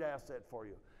a great asset for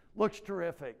you. Looks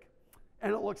terrific.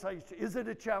 And it looks like, is it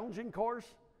a challenging course?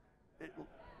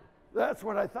 That's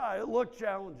what I thought. It looked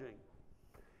challenging.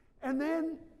 And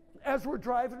then as we're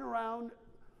driving around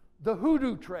the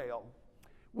Hoodoo Trail,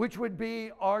 which would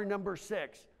be our number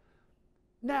 6.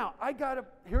 Now,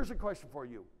 here's a question for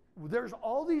you. There's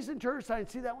all these interior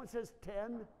signs. See that one says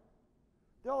 10?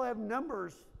 They all have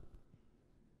numbers.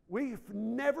 We've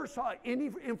never saw any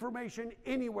information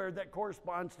anywhere that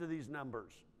corresponds to these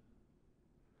numbers.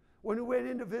 When we went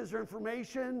into visitor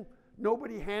information,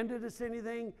 nobody handed us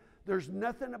anything. There's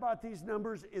nothing about these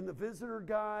numbers in the visitor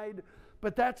guide,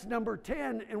 but that's number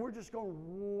 10, and we're just going,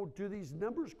 whoa, do these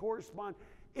numbers correspond?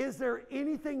 Is there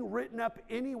anything written up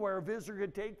anywhere a visitor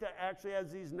could take that actually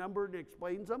has these numbered and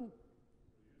explains them?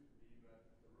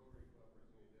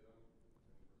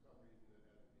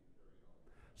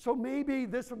 So maybe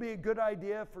this would be a good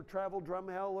idea for Travel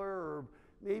Drumheller, or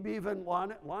maybe even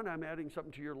Lana. Lana, I'm adding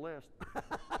something to your list.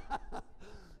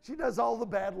 She does all the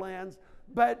Badlands.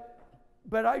 But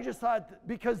I just thought,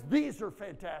 because these are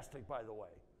fantastic, by the way.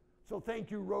 So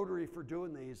thank you, Rotary, for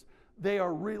doing these. They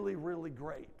are really, really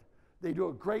great. They do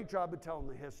a great job of telling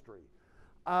the history.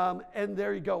 And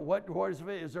there you go. What is it?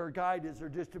 Is there a guide? Is there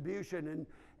distribution?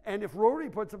 And if Rotary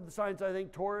puts up the signs, I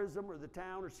think tourism or the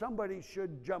town or somebody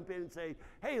should jump in and say,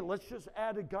 hey, let's just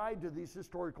add a guide to these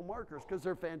historical markers because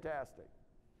they're fantastic.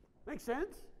 Make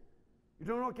sense? You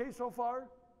doing okay so far?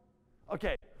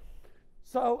 Okay.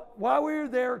 So while we were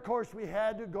there, of course, we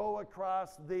had to go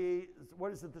across the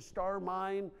Star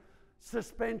Mine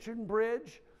suspension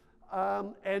bridge.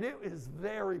 And it is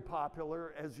very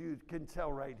popular, as you can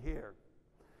tell right here.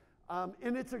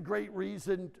 And it's a great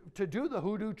reason to do the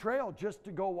Hoodoo Trail, just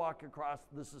to go walk across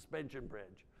the suspension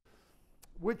bridge,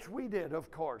 which we did, of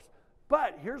course.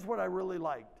 But here's what I really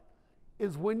liked,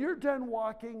 is when you're done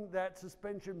walking that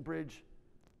suspension bridge,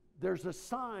 there's a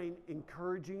sign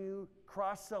encouraging you,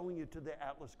 cross-selling you to the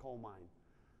Atlas coal mine.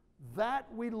 That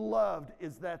we loved,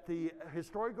 is that the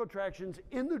historical attractions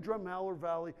in the Drumheller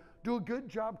Valley do a good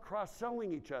job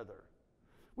cross-selling each other.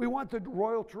 We want the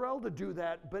Royal Trail to do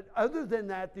that, but other than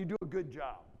that, they do a good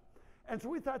job. And so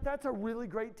we thought that's a really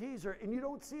great teaser, and you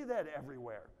don't see that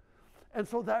everywhere. And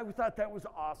so we thought that was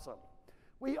awesome.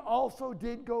 We also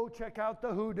did go check out the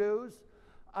Hoodoos,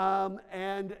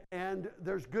 and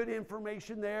there's good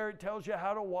information there. It tells you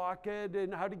how to walk it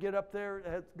and how to get up there. It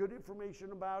has good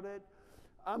information about it.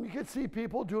 You can see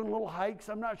people doing little hikes.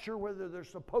 I'm not sure whether they're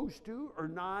supposed to or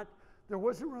not. There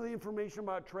wasn't really information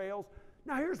about trails.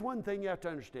 Now, here's one thing you have to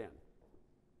understand.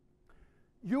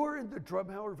 You're in the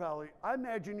Drumheller Valley. I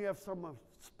imagine you have some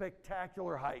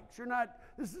spectacular hikes.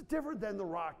 This is different than the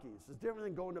Rockies. It's different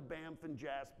than going to Banff and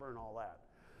Jasper and all that.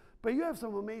 But you have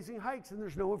some amazing hikes, and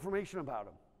there's no information about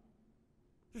them.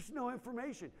 There's no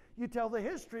information. You tell the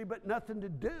history, but nothing to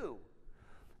do.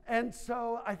 And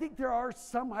so I think there are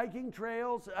some hiking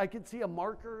trails. I can see a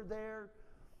marker there.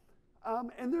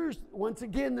 And once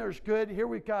again, there's good. Here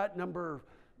we've got number,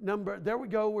 there we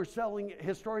go. We're selling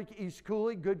historic East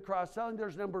Cooley, good cross-selling.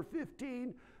 There's number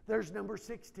 15. There's number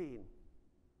 16.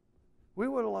 We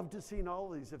would have loved to have seen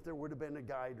all of these if there would have been a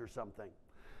guide or something.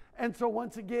 And so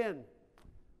once again,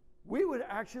 we would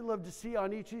actually love to see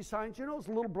on each of these signs, those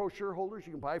little brochure holders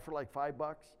you can buy for like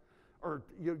 $5, or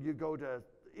you go to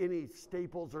any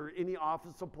Staples or any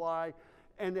office supply,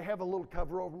 and they have a little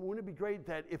cover over them. Wouldn't it be great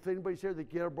that if anybody's here, they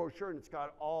get a brochure and it's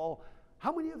got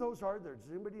how many of those are there?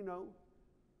 Does anybody know?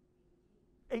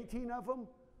 18 of them?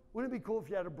 Wouldn't it be cool if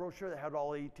you had a brochure that had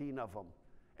all 18 of them?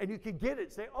 And you could get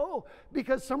it, say,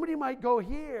 because somebody might go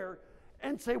here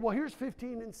and say, well, here's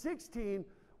 15 and 16.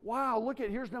 Wow,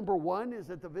 here's number 1 is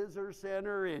at the visitor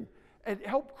center, and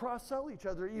help cross-sell each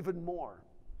other even more.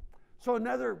 So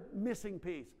another missing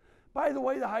piece. By the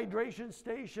way, the hydration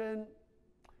station,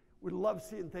 we love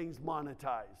seeing things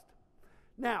monetized.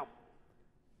 Now,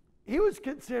 he was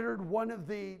considered one of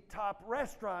the top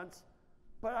restaurants,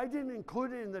 but I didn't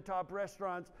include it in the top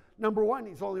restaurants. Number 1,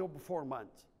 he's only open 4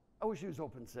 months. I wish he was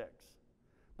open 6.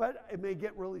 But it may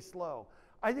get really slow.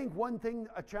 I think one thing,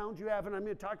 a challenge you have, and I'm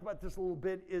going to talk about this a little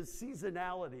bit, is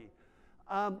seasonality.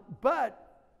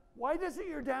 But why doesn't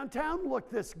your downtown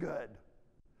look this good?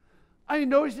 I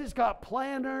notice he's got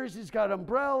planters, he's got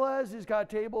umbrellas, he's got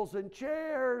tables and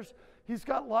chairs, he's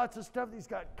got lots of stuff, he's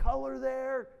got color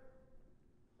there.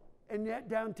 And yet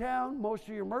downtown, most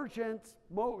of your merchants,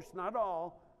 most, not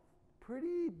all,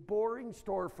 pretty boring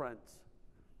storefronts.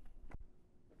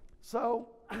 So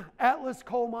Atlas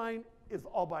Coal Mine is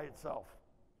all by itself.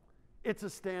 It's a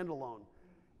standalone.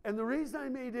 And the reason I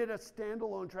made it a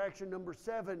standalone attraction number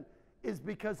 7 is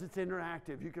because it's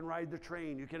interactive. You can ride the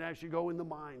train. You can actually go in the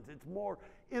mines. It's more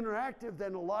interactive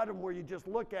than a lot of them where you just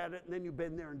look at it and then you've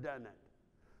been there and done it.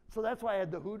 So that's why I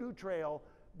had the Hoodoo Trail.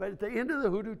 But at the end of the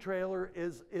Hoodoo Trailer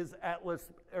is Atlas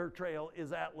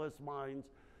Mines.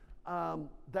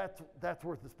 That's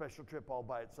worth the special trip all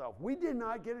by itself. We did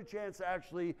not get a chance to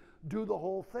actually do the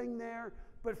whole thing there,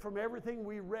 but from everything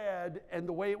we read and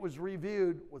the way it was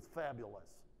reviewed was fabulous.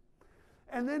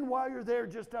 And then while you're there,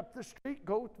 just up the street,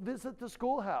 go visit the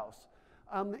schoolhouse,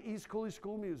 the East Cooley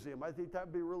School Museum. I think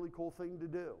that'd be a really cool thing to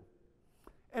do.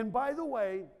 And by the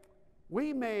way,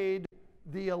 we made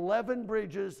the 11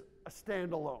 bridges a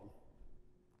standalone.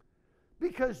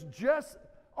 Because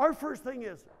our first thing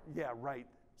is, yeah, right,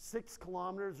 6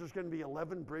 kilometers, there's going to be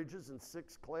 11 bridges and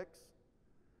 6 clicks.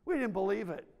 We didn't believe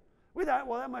it. We thought,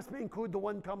 well, that must include the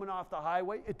one coming off the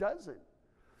highway. It doesn't.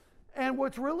 And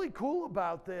what's really cool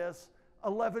about this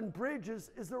 11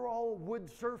 bridges is they're all wood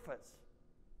surface.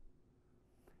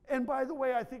 And by the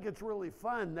way, I think it's really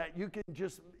fun that you can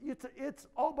just, it's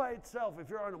all by itself. If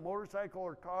you're on a motorcycle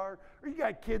or car, or you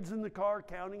got kids in the car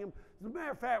counting them. As a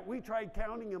matter of fact, we tried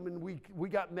counting them and we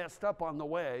got messed up on the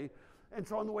way. And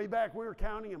so on the way back, we were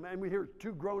counting them and we hear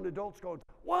two grown adults going,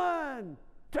 1,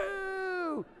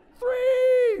 2,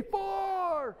 3,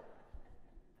 4.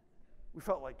 We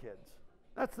felt like kids.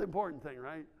 That's the important thing,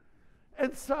 right?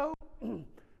 And so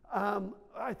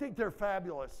I think they're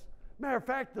fabulous. Matter of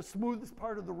fact, the smoothest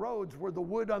part of the roads were the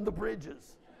wood on the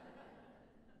bridges.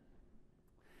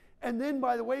 And then,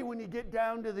 by the way, when you get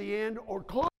down to the end or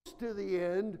close to the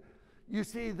end, you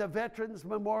see the Veterans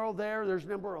Memorial there. There's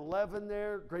number 11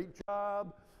 there. Great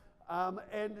job.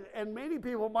 And many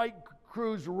people might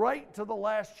cruise right to the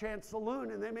Last Chance Saloon,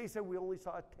 and they may say, we only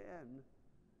saw 10,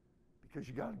 because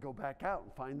you got to go back out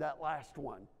and find that last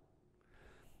one.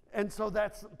 And so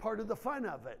that's part of the fun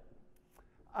of it.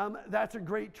 That's a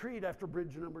great treat after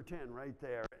bridge number 10 right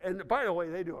there. And by the way,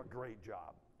 they do a great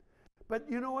job. But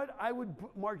you know what? I would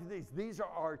mark these. These are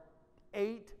our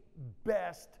 8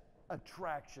 best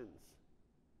attractions.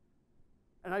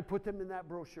 And I put them in that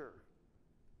brochure.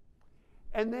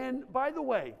 And then, by the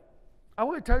way, I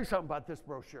want to tell you something about this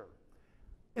brochure.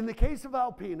 In the case of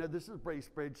Alpena, this is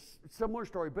Bracebridge, similar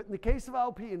story, but in the case of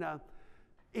Alpena,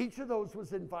 each of those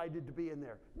was invited to be in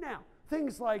there. Now,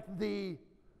 things like the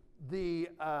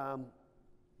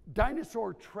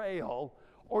Dinosaur Trail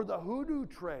or the Hoodoo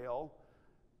Trail,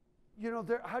 you know,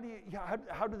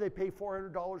 how do they pay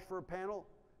 $400 for a panel?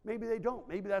 Maybe they don't.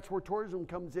 Maybe that's where tourism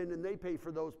comes in and they pay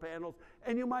for those panels.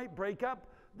 And you might break up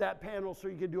that panel so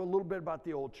you can do a little bit about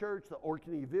the old church, the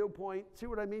Orkney viewpoint. See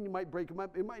what I mean? You might break them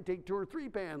up. It might take 2 or 3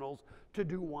 panels to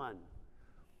do one.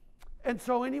 And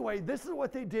so anyway, this is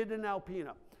what they did in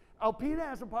Alpena. Alpena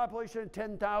has a population of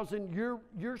 10,000.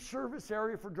 Your service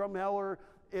area for Drumheller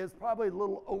is probably a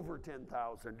little over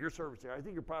 10,000, your service area. I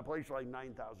think your population is like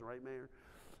 9,000, right, Mayor?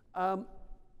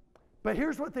 But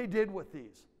here's what they did with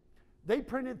these. They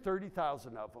printed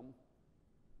 30,000 of them.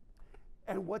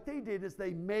 And what they did is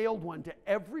they mailed one to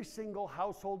every single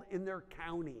household in their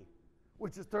county,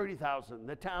 which is 30,000.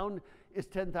 The town is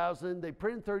 10,000. They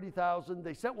printed 30,000.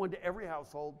 They sent one to every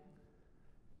household,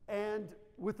 and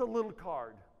with a little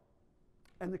card.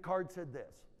 And the card said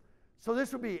this. So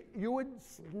this would be, you would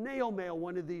snail mail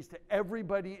one of these to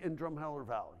everybody in Drumheller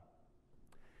Valley.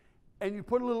 And you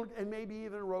put a little, and maybe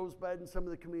even a Rosebud and some of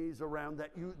the communities around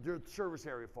that there's service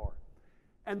area for.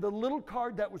 And the little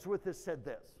card that was with this said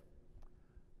this: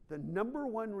 the number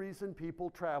one reason people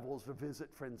travel is to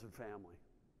visit friends and family.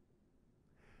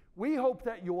 We hope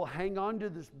that you will hang on to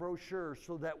this brochure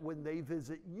so that when they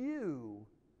visit you,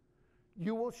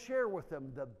 you will share with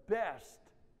them the best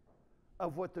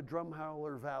of what the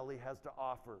Drumheller Valley has to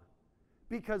offer.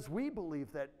 Because we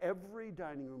believe that every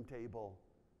dining room table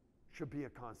should be a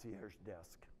concierge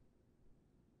desk.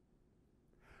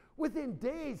 Within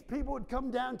days, people would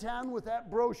come downtown with that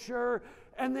brochure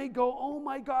and they'd go, oh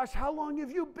my gosh, how long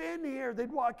have you been here?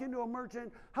 They'd walk into a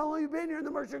merchant, how long have you been here? And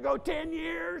the merchant would go, 10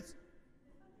 years,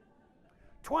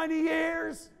 20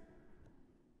 years.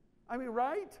 I mean,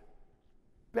 right?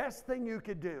 Best thing you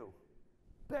could do.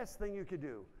 Best thing you could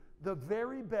do. The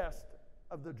very best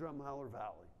of the Drumheller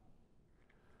Valley.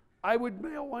 I would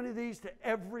mail one of these to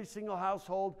every single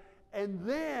household, and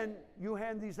then you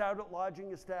hand these out at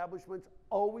lodging establishments.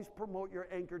 Always promote your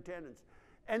anchor tenants.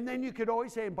 And then you could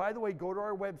always say, and by the way, go to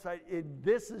our website.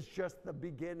 This is just the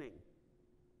beginning.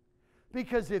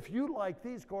 Because if you like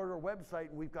these, go to our website,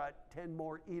 and we've got 10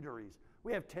 more eateries.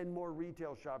 We have 10 more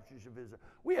retail shops you should visit.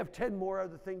 We have 10 more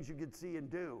other things you could see and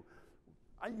do.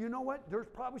 You know what? There's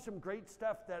probably some great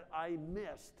stuff that I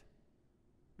missed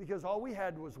because all we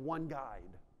had was one guide.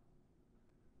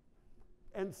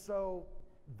 And so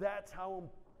that's how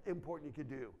important you could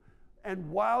do. And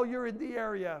while you're in the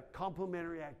area,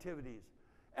 complimentary activities.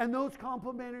 And those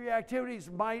complimentary activities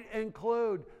might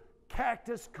include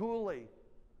cactus coulee.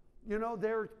 You know,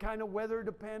 they're kind of weather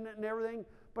dependent and everything.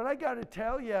 But I got to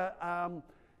tell you,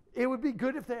 it would be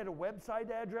good if they had a website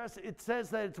address. It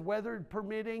says that it's weather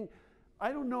permitting.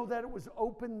 I don't know that it was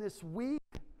open this week,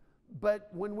 but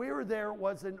when we were there, it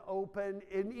wasn't open,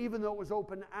 and even though it was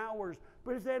open hours.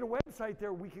 But if they had a website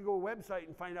there, we could go to a website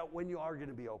and find out when you are going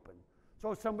to be open.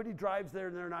 So if somebody drives there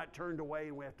and they're not turned away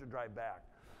and we have to drive back.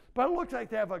 But it looks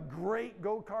like they have a great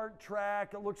go-kart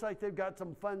track. It looks like they've got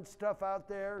some fun stuff out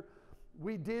there.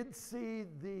 We did see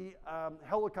the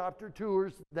helicopter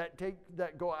tours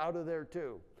that go out of there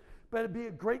too. But it'd be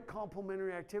a great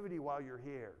complimentary activity while you're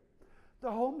here. The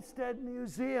Homestead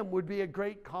Museum would be a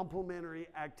great complimentary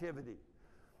activity.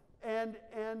 And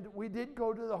we did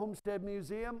go to the Homestead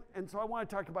Museum, and so I want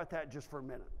to talk about that just for a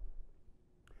minute.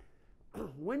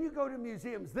 when you go to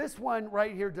museums, this one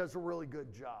right here does a really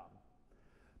good job.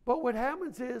 But what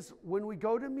happens is when we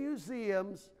go to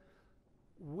museums,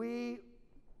 we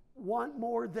want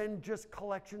more than just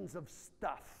collections of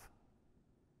stuff.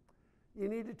 You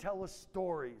need to tell us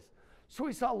stories. So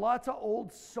we saw lots of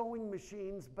old sewing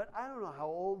machines, but I don't know how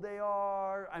old they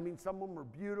are. I mean, some of them are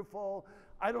beautiful.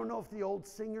 I don't know if the old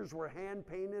singers were hand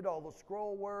painted, all the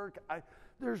scroll work.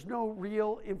 There's no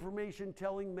real information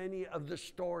telling many of the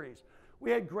stories.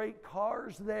 We had great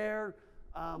cars there,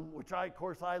 which of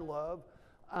course I love.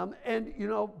 And you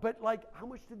know, but like, how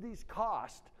much did these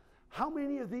cost? How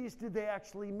many of these did they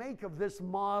actually make of this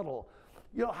model?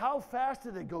 You know, how fast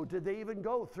did they go? Did they even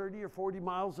go 30 or 40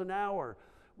 miles an hour?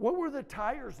 What were the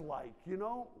tires like? You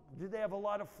know, did they have a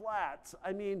lot of flats?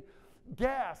 I mean,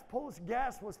 gas, Polish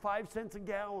gas was 5 cents a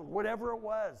gallon, whatever it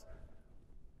was.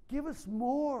 Give us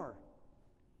more.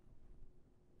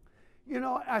 You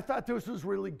know, I thought this was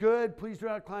really good. Please do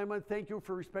not climb on. Thank you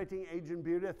for respecting age and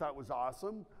beauty. I thought it was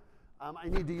awesome. I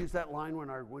need to use that line when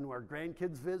our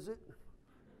grandkids visit.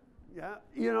 Yeah,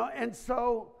 you know, and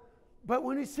so, but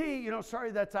when you see, you know,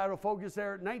 sorry that's out of focus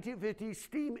there, 1950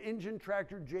 steam engine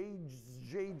tractor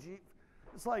JG,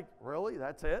 it's like, really,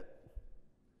 that's it?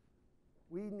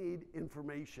 We need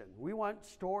information. We want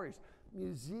stories.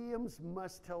 Museums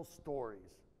must tell stories.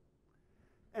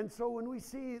 And so when we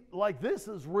see, like, this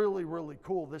is really, really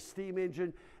cool, this steam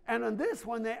engine. And on this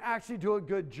one, they actually do a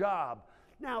good job.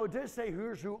 Now, it does say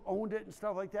here's who owned it and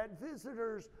stuff like that.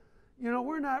 Visitors, you know,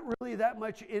 we're not really that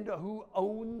much into who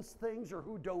owns things or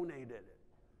who donated it.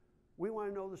 We want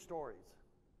to know the stories.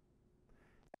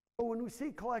 So when we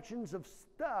see collections of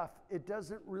stuff, it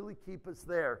doesn't really keep us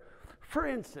there. For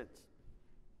instance,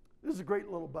 this is a great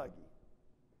little buggy.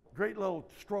 Great little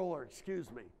stroller, excuse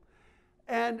me.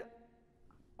 And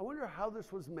I wonder how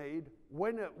this was made.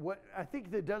 I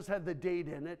think it does have the date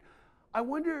in it. I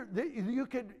wonder that you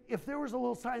could, if there was a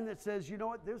little sign that says, you know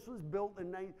what, this was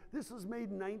this was made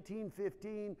in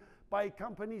 1915 by a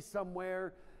company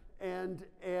somewhere, and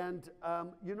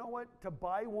you know what, to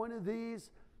buy one of these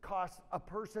costs a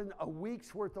person a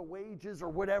week's worth of wages or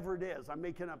whatever it is. I'm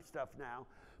making up stuff now.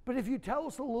 But if you tell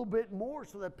us a little bit more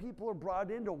so that people are brought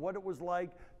into what it was like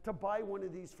to buy one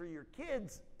of these for your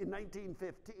kids in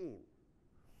 1915,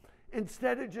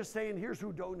 instead of just saying, here's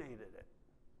who donated it.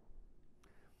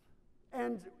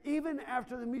 And even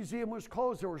after the museum was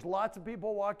closed, there was lots of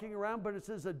people walking around, but it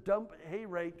says a dump hay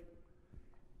rake.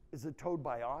 Is it towed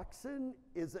by oxen?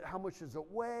 How much does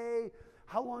it weigh?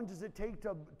 How long does it take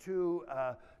to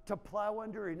plow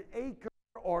under an acre?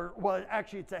 Or, well,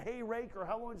 actually it's a hay rake, or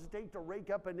how long does it take to rake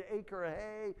up an acre of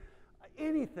hay?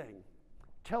 Anything.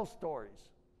 Tell stories.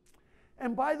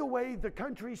 And by the way, the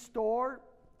country store,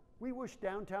 we wish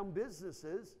downtown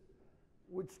businesses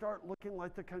would start looking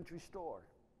like the country store.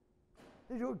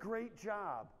 They do a great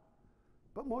job.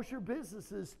 But most of your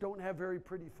businesses don't have very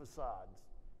pretty facades.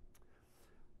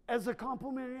 As a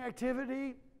complementary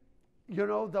activity, you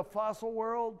know, the fossil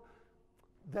world,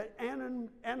 the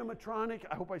animatronic,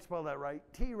 I hope I spelled that right,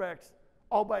 T-Rex,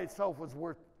 all by itself was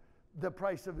worth the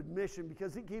price of admission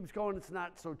because it keeps going, it's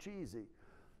not so cheesy.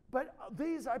 But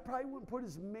these I probably wouldn't put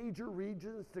as major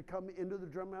regions to come into the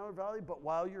Drumheller Valley, but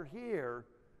while you're here,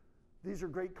 these are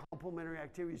great complementary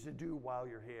activities to do while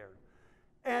you're here.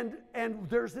 And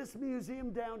there's this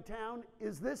museum downtown.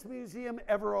 Is this museum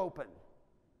ever open?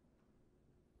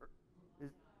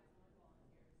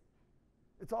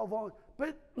 It's all volunteer.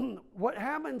 But what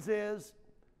happens is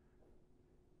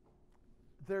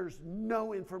there's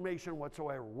no information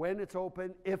whatsoever. When it's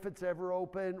open, if it's ever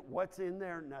open, what's in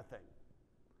there, nothing.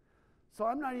 So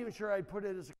I'm not even sure I'd put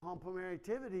it as a complementary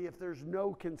activity if there's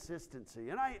no consistency.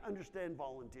 And I understand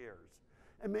volunteers.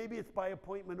 And maybe it's by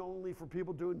appointment only for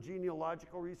people doing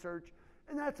genealogical research,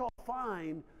 and that's all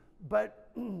fine,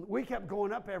 but we kept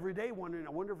going up every day wondering,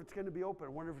 I wonder if it's going to be open, I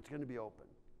wonder if it's going to be open.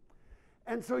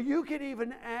 And so you could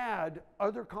even add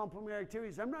other complementary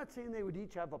activities. I'm not saying they would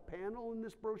each have a panel in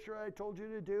this brochure I told you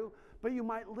to do, but you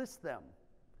might list them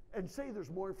and say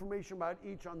there's more information about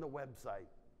each on the website.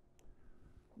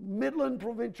 Midland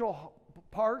Provincial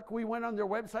Park, we went on their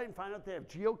website and found out they have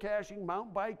geocaching,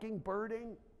 mountain biking,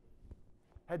 birding.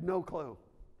 Had no clue.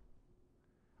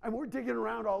 And we're digging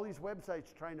around all these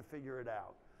websites trying to figure it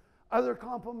out. Other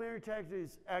complementary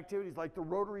activities like the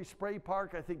Rotary Spray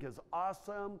Park I think is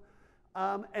awesome.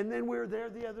 And then we were there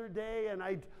the other day and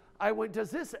I went, does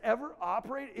this ever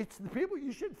operate? It's the people,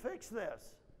 you should fix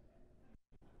this.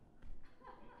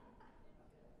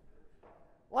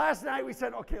 Last night we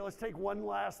said, okay, let's take one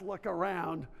last look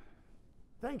around.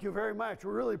 Thank you very much.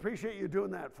 We really appreciate you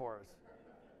doing that for us.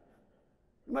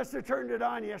 You must have turned it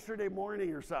on yesterday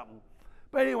morning or something.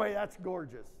 But anyway, that's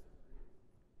gorgeous.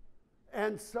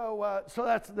 And so,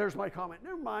 there's my comment.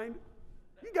 Never mind.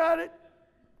 You got it.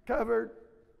 Covered.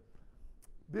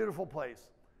 Beautiful place.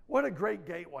 What a great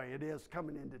gateway it is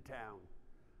coming into town.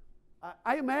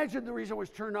 I imagine the reason it was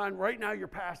turned on, right now you're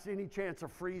past any chance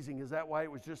of freezing. Is that why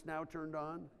it was just now turned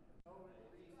on?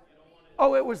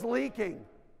 Oh, it was leaking.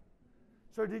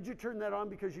 So did you turn that on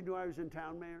because you knew I was in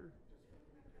town, Mayor?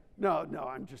 No,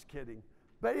 I'm just kidding.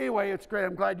 But anyway, it's great.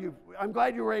 I'm glad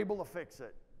you were able to fix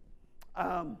it.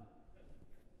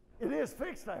 It is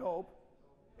fixed, I hope.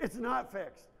 It's not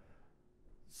fixed.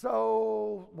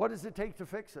 So what does it take to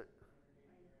fix it?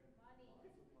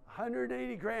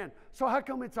 180 grand. So how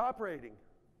come it's operating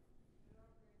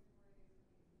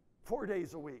 4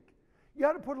 days a week? You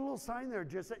ought to put a little sign there,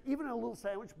 just even a little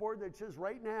sandwich board that says,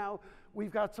 right now we've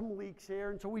got some leaks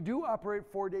here, and so we do operate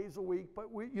 4 days a week,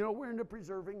 but we're into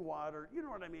preserving water. You know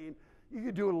what I mean? You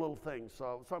could do a little thing.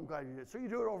 So I'm glad you did. So you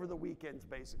do it over the weekends,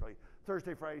 basically.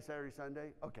 Thursday, Friday, Saturday,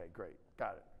 Sunday. Okay, great.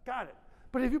 Got it.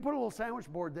 But if you put a little sandwich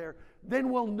board there, then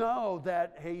we'll know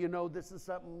that, hey, this is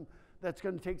something that's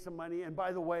going to take some money. And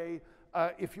by the way,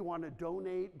 if you want to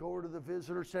donate, go over to the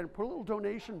visitor center, put a little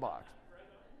donation box.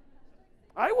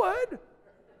 I would.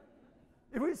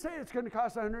 If we say it's going to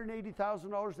cost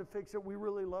 $180,000 to fix it, we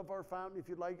really love our fountain. If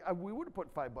you'd like, we would have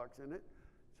put $5 in it.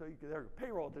 So you could, there,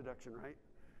 payroll deduction, right?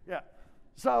 Yeah.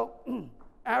 So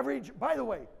average, by the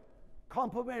way,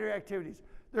 complimentary activities.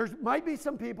 There might be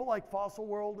some people like Fossil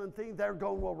World and things that are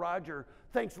going, well, Roger,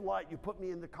 thanks a lot. You put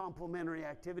me in the complimentary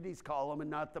activities column and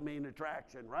not the main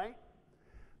attraction, right?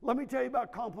 Let me tell you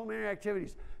about complimentary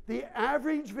activities. The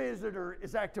average visitor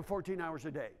is active 14 hours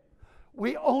a day.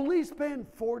 We only spend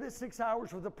 4 to 6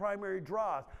 hours with the primary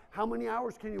draws. How many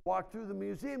hours can you walk through the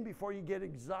museum before you get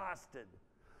exhausted?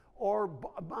 Or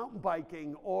mountain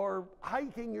biking, or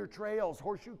hiking your trails,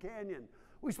 Horseshoe Canyon.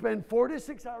 We spend 4 to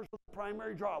 6 hours with the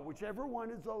primary draw, whichever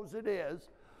one of those it is.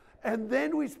 And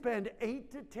then we spend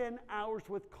 8 to 10 hours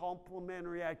with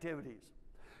complimentary activities.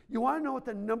 You want to know what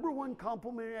the #1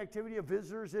 complimentary activity of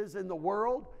visitors is in the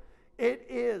world? It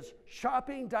is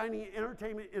shopping, dining, and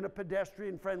entertainment in a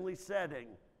pedestrian-friendly setting.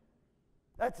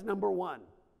 That's #1.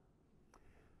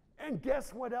 And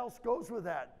guess what else goes with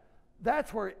that?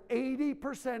 That's where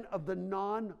 80% of the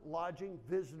non-lodging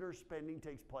visitor spending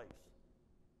takes place.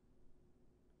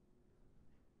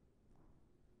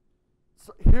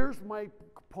 So here's my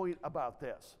point about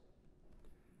this.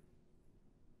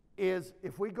 Is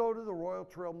if we go to the Royal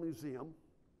Trail Museum,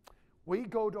 we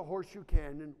go to Horseshoe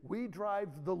Canyon, we drive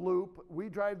the Loop, we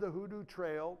drive the Hoodoo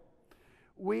Trail,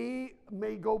 we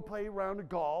may go play a round of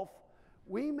golf,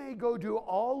 we may go do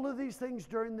all of these things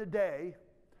during the day.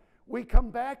 We come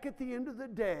back at the end of the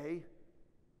day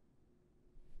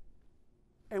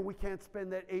and we can't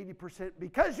spend that 80%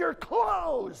 because you're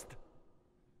closed.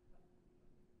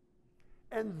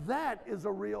 And that is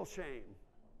a real shame.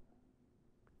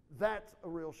 That's a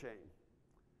real shame.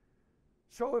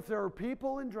 So if there are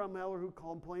people in Drumheller who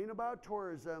complain about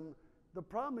tourism, the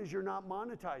problem is you're not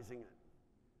monetizing it.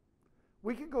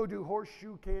 We could go do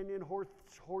Horseshoe Canyon,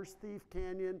 Horse Thief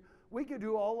Canyon. We could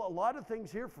do a lot of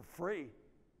things here for free.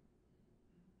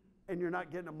 And you're not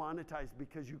getting it monetized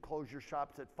because you close your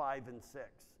shops at 5 and 6.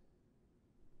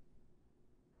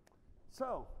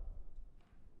 So,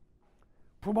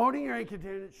 promoting your anchor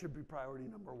tenant should be priority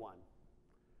 #1.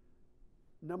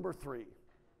 #3.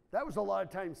 That was a lot of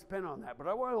time spent on that, but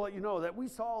I want to let you know that we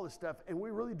saw all this stuff, and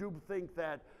we really do think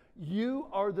that you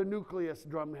are the nucleus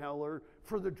Drumheller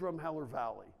for the Drumheller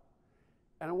Valley.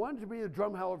 And I want it to be the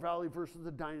Drumheller Valley versus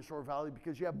the Dinosaur Valley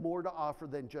because you have more to offer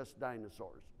than just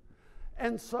dinosaurs.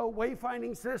 And so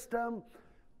wayfinding system,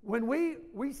 when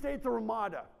we stay at the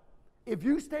Ramada, if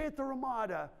you stay at the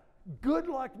Ramada, good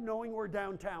luck knowing where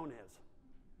downtown is.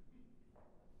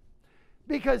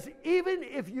 Because even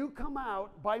if you come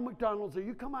out by McDonald's or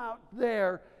you come out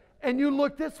there and you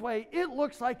look this way, it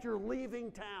looks like you're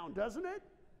leaving town, doesn't it?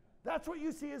 That's what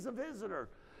you see as a visitor.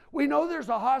 We know there's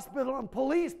a hospital and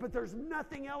police, but there's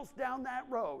nothing else down that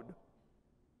road.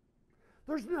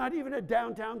 There's not even a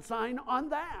downtown sign on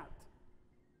that.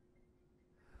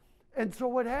 And so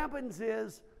what happens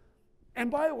is, and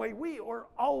by the way, we are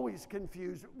always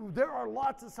confused. There are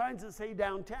lots of signs that say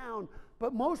downtown,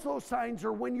 but most of those signs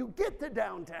are when you get to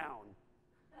downtown.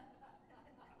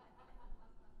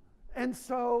 And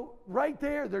so right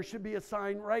there should be a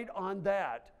sign right on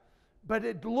that. But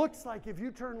it looks like if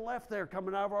you turn left there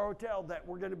coming out of our hotel that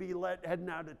we're going to be heading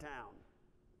out of town.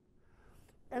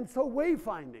 And so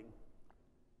wayfinding,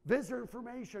 visitor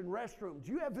information, restrooms.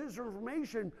 You have visitor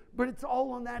information, but it's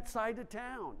all on that side of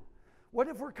town. What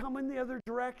if we're coming the other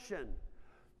direction?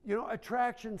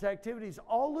 attractions, activities,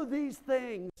 all of these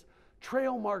things,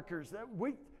 trail markers.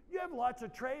 You have lots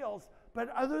of trails, but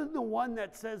other than the one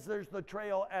that says there's the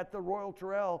trail at the Royal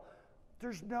Trail,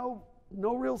 there's no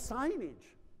real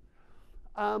signage.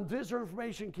 Visitor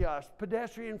information kiosks,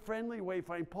 pedestrian-friendly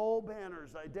wayfinding, pole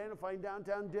banners, identifying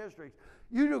downtown districts.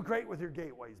 You do great with your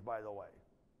gateways, by the way.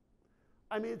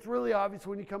 I mean, it's really obvious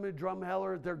when you come to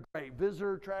Drumheller, they're great.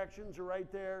 Visitor attractions are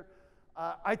right there.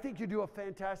 I think you do a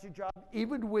fantastic job,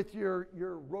 even with your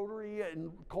Rotary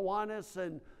and Kiwanis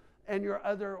and your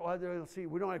other, let's see,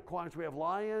 we don't have Kiwanis, we have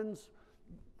Lions.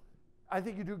 I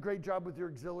think you do a great job with your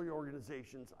auxiliary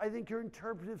organizations. I think your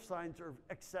interpretive signs are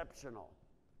exceptional.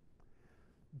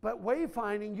 But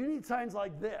wayfinding, you need signs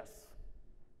like this.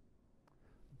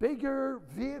 Bigger,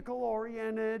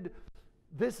 vehicle-oriented.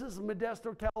 This is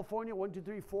Modesto, California, 1, 2,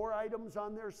 3, 4 items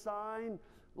on their sign.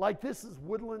 Like this is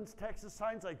Woodlands, Texas.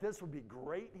 Signs like this would be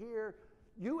great here.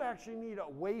 You actually need a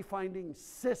wayfinding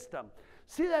system.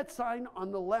 See that sign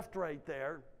on the left right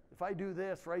there? If I do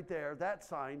this right there, that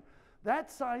sign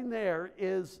there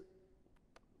is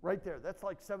right there. That's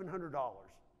like $700.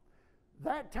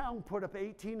 That town put up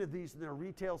 18 of these and their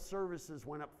retail services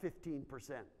went up 15%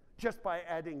 just by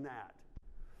adding that.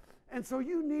 And so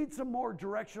you need some more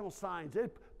directional signs.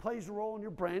 It plays a role in your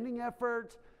branding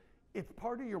efforts. It's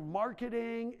part of your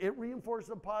marketing. It reinforces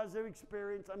a positive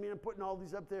experience. I mean, I'm putting all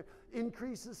these up there.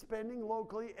 Increases spending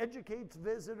locally, educates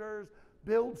visitors,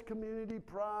 builds community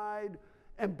pride.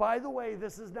 And by the way,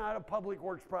 this is not a public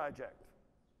works project.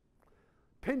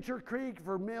 Pincher Creek,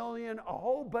 Vermilion, a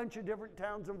whole bunch of different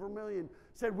towns in Vermilion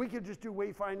said we could just do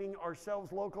wayfinding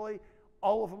ourselves locally.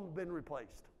 All of them have been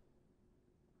replaced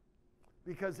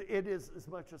because it is as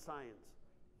much a science.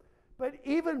 But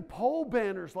even pole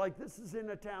banners, like this is in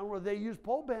a town where they use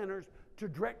pole banners to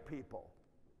direct people.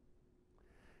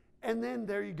 And then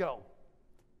there you go.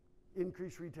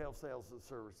 Increase retail sales and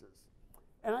services.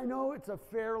 And I know it's a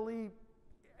fairly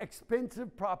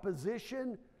expensive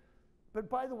proposition, but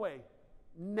by the way,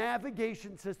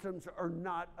 navigation systems are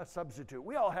not a substitute.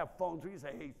 We all have phones. We can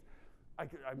say, hey, I'm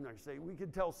not going to say, we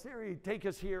can tell Siri, take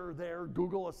us here or there,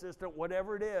 Google Assistant,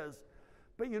 whatever it is.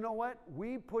 But you know what?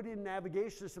 We put in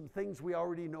navigation system things we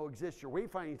already know exist. Your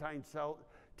wayfinding signs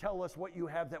tell us what you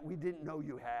have that we didn't know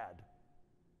you had.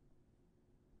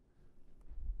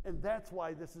 And that's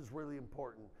why this is really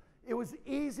important. It was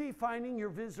easy finding your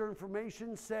visitor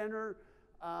information center.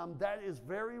 That is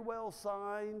very well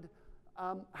signed.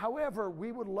 However,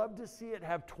 we would love to see it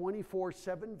have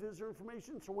 24/7 visitor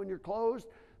information. So when you're closed,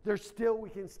 we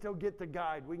can still get the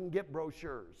guide. We can get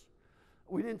brochures.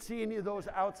 We didn't see any of those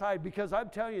outside because I'm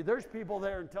telling you, there's people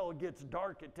there until it gets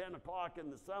dark at 10 o'clock in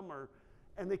the summer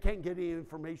and they can't get any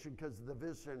information because the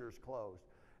visitor center is closed.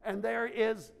 And there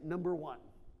is number 1.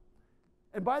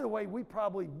 And by the way, we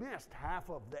probably missed half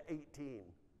of the 18.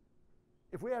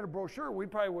 If we had a brochure, we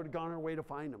probably would have gone our way to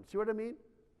find them. See what I mean?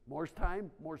 More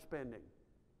time, more spending.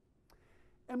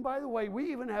 And by the way, we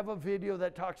even have a video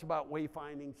that talks about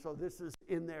wayfinding, so this is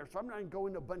in there. So I'm not going to go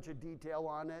into a bunch of detail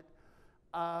on it.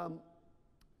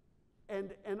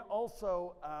 And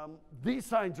also, these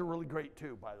signs are really great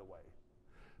too, by the way.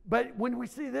 But when we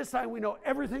see this sign, we know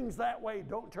everything's that way,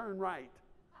 don't turn right.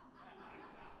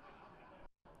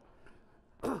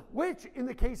 Which, in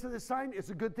the case of this sign, is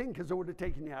a good thing because it would have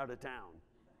taken you out of town.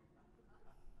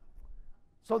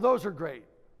 So those are great.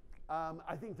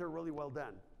 I think they're really well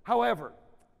done. However,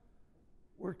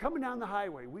 we're coming down the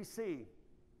highway. We see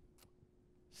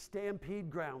Stampede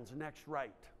Grounds next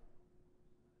right.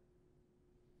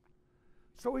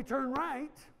 So we turn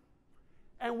right,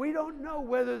 and we don't know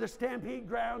whether the Stampede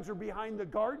Grounds are behind the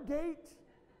guard gate.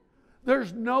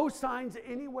 There's no signs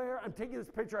anywhere. I'm taking this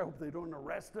picture. I hope they don't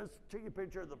arrest us. Take a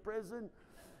picture of the prison.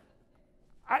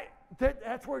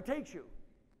 That's where it takes you.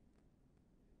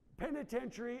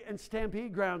 Penitentiary and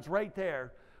Stampede Grounds right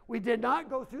there. We did not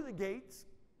go through the gates.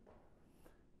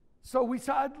 So we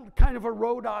saw kind of a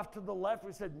road off to the left.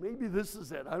 We said, maybe this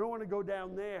is it. I don't want to go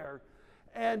down there.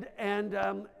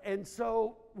 And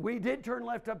so we did turn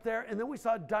left up there, and then we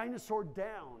saw Dinosaur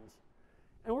Downs.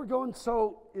 And we're going,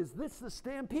 so is this the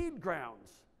Stampede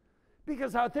Grounds?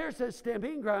 Because out there it says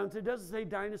Stampede Grounds, it doesn't say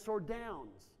Dinosaur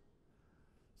Downs.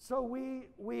 So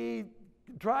we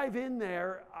drive in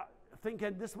there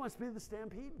thinking this must be the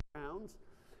Stampede Grounds.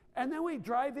 And then we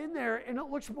drive in there, and it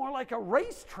looks more like a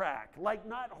racetrack, like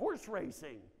not horse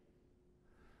racing.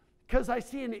 Because I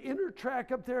see an inner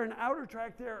track up there, an outer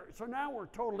track there. So now we're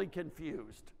totally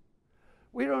confused.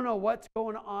 We don't know what's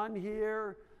going on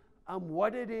here,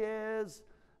 what it is.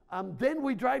 Then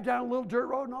we drive down a little dirt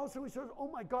road, and all of a sudden we say, oh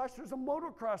my gosh, there's a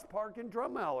motocross park in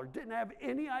Drumheller. Didn't have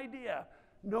any idea.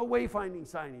 No wayfinding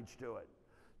signage to it.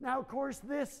 Now, of course,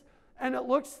 this, and it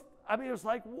looks, I mean, it was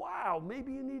like, wow,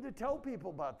 maybe you need to tell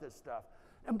people about this stuff.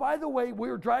 And by the way, we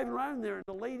were driving around there, and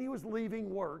the lady was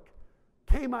leaving work,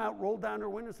 came out, rolled down her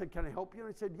window, and said, can I help you?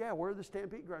 And I said, yeah, where are the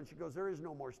Stampede grounds? She goes, there is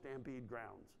no more Stampede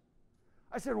grounds.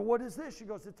 I said, well, what is this? She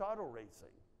goes, it's auto racing.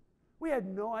 We had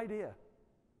no idea.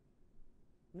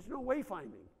 There's no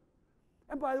wayfinding.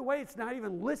 And by the way, it's not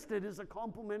even listed as a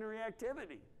complementary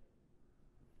activity.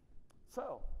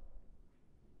 So,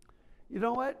 you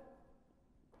know what?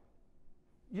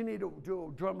 You need to do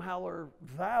a Drumheller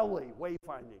Valley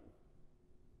wayfinding.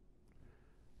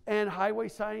 And highway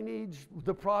signage,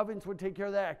 the province would take care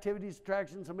of that. Activities,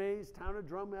 attractions, amaze, Town of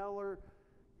Drumheller.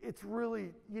 It's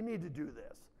really, you need to do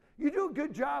this. You do a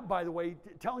good job, by the way,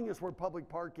 telling us where public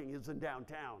parking is in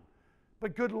downtown.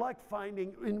 But good luck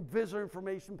finding, in visitor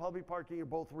information, public parking are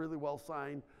both really well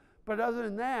signed. But other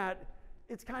than that,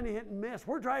 it's kind of hit and miss.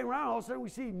 We're driving around, all of a sudden we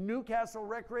see Newcastle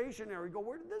Recreation Area. We go,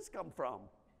 where did this come from?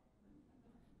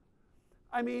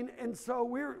 I mean, and so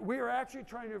we're actually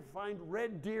trying to find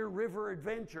Red Deer River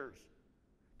Adventures,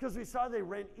 because we saw they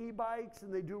rent e-bikes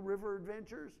and they do river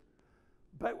adventures.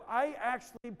 But I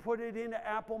actually put it into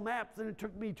Apple Maps, and it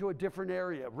took me to a different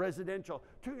area, residential,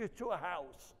 took us to a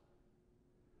house.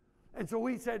 And so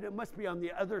we said it must be on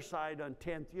the other side on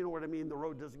 10th, you know what I mean? The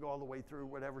road doesn't go all the way through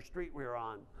whatever street we were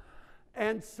on.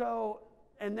 And so,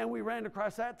 and then we ran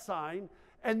across that sign,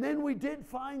 and then we did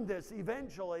find this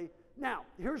eventually. Now,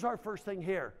 here's our first thing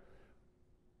here.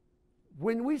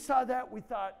 When we saw that, we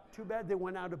thought, too bad they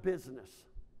went out of business.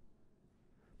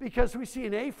 Because we see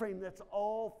an A-frame that's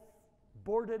all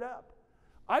boarded up.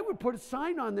 I would put a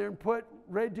sign on there and put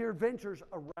Red Deer Adventures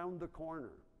around the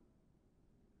corner,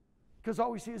 because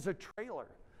all we see is a trailer.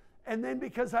 And then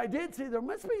because I did see there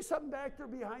must be something back there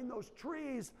behind those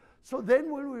trees, so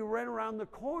then when we ran around the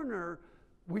corner,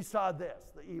 we saw this,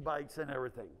 the e-bikes and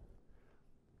everything.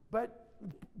 But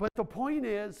the point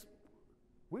is,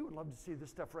 we would love to see this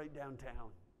stuff right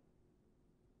downtown.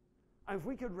 And if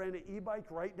we could rent an e-bike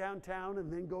right downtown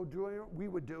and then go do it, we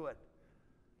would do it.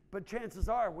 But chances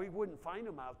are we wouldn't find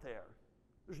them out there.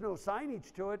 There's no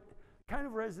signage to it, kind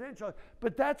of residential.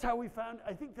 But that's how we found,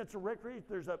 I think that's a recreation.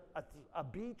 There's a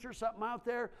beach or something out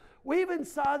there. We even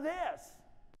saw this.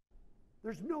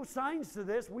 There's no signs to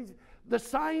this. The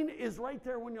sign is right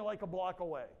there when you're like a block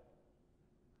away.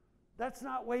 That's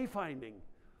not wayfinding.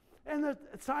 And the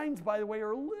signs, by the way,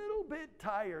 are a little bit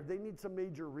tired. They need some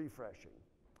major refreshing.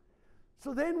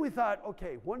 So then we thought,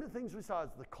 okay, one of the things we saw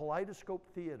is the Kaleidoscope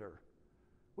Theater.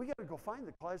 We got to go find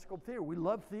the Kaleidoscope Theater. We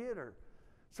love theater.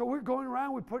 So we're going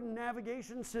around, we put in a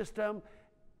navigation system,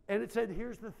 and it said,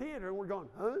 here's the theater. And we're going,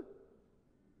 huh?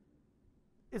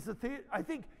 Is the theater? I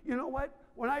think, you know what?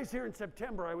 When I was here in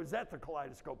September, I was at the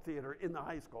Kaleidoscope Theater in the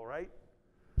high school, right?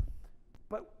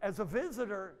 But as a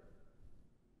visitor,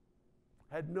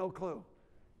 had no clue.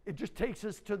 It just takes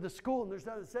us to the school, and there's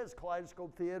nothing that says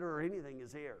Kaleidoscope Theater or anything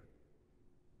is here.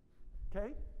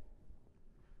 Okay?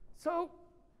 So,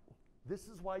 this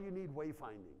is why you need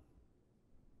wayfinding.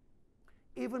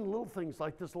 Even little things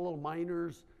like this little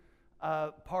miners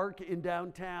park in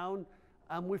downtown,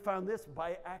 we found this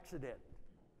by accident.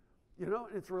 You know,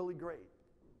 it's really great.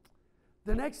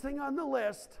 The next thing on the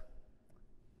list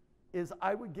is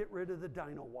I would get rid of the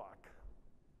Dino Walk.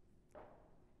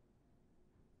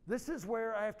 This is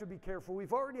where I have to be careful.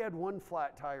 We've already had one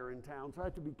flat tire in town, so I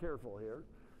have to be careful here.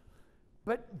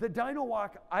 But the Dino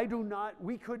Walk,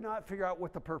 we could not figure out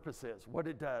what the purpose is, what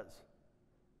it does.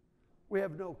 We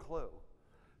have no clue.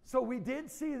 So we did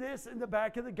see this in the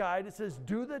back of the guide. It says,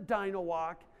 do the Dino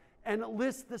Walk, and it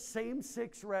lists the same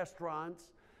 6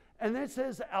 restaurants. And then it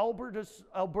says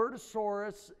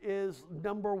Albertosaurus is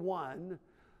number 1.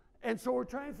 And so we're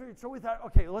trying to figure, so we thought,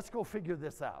 okay, let's go figure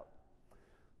this out.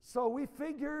 So we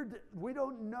figured, we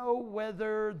don't know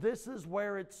whether this is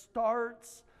where it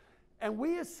starts. And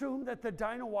we assumed that the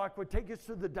Dino Walk would take us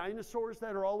to the dinosaurs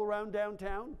that are all around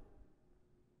downtown.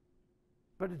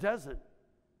 But it doesn't.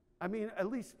 I mean, at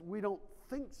least we don't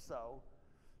think so.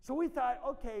 So we thought,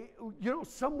 okay, you know,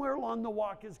 somewhere along the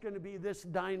walk is going to be this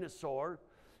dinosaur.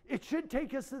 It should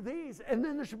take us to these. And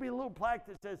then there should be a little plaque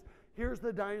that says, here's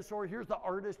the dinosaur, here's the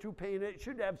artist who painted it. It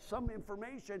should have some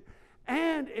information.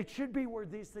 And it should be where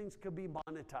these things could be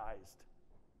monetized.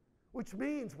 Which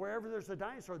means wherever there's a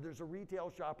dinosaur, there's a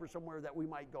retail shop or somewhere that we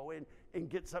might go in and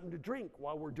get something to drink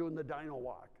while we're doing the Dino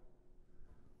Walk.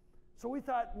 So we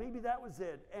thought maybe that was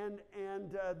it. And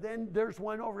then there's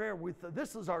one over here.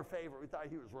 This is our favorite. We thought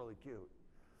he was really cute.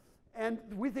 And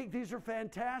we think these are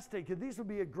fantastic. And these would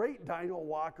be a great Dino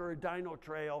Walk or a Dino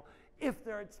Trail if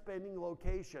they're at spending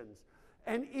locations.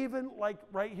 And even like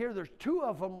right here, there's 2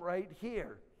 of them right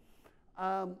here.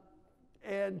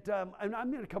 and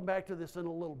I'm going to come back to this in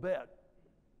a little bit.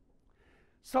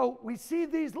 So we see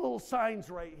these little signs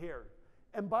right here.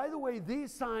 And by the way,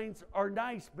 these signs are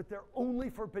nice, but they're only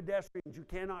for pedestrians. You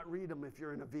cannot read them if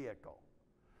you're in a vehicle.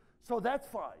 So that's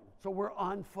fine. So we're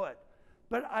on foot.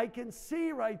 But I can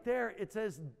see right there, it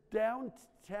says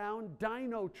Downtown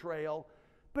Dino Trail,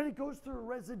 but it goes through a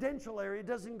residential area. It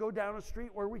doesn't go down a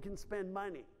street where we can spend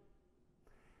money.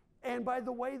 And by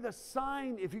the way, the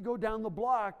sign, if you go down the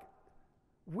block,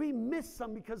 we miss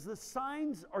some because the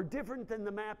signs are different than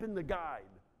the map in the guide.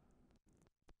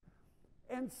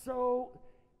 And so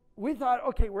we thought,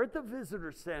 okay, we're at the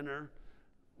visitor center.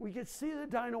 We could see the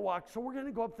Dino Walk, so we're going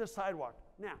to go up this sidewalk.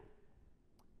 Now,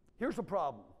 here's the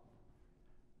problem.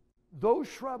 Those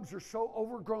shrubs are so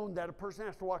overgrown that a person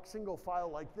has to walk single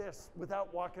file like this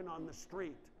without walking on the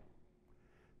street.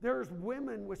 There's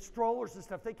women with strollers and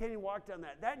stuff. They can't even walk down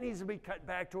that. That needs to be cut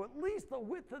back to at least the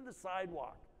width of the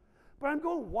sidewalk. But I'm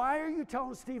going, why are you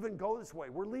telling Stephen go this way?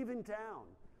 We're leaving town.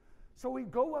 So we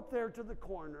go up there to the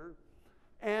corner,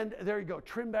 and there you go.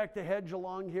 Trim back the hedge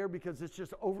along here because it's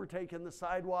just overtaking the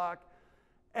sidewalk.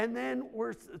 And then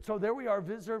so there we are,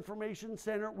 Visitor Information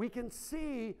Center. We can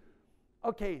see,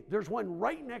 okay, there's one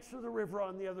right next to the river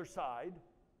on the other side.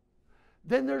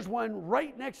 Then there's one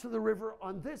right next to the river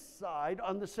on this side,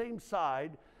 on the same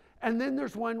side. And then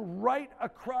there's one right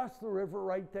across the river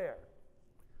right there.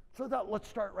 So let's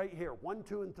start right here, 1,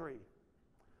 2, and 3.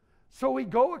 So we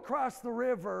go across the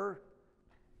river.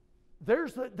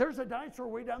 There's a dinosaur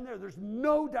way down there. There's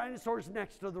no dinosaurs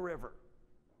next to the river.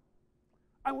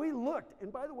 And we looked.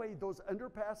 And by the way, those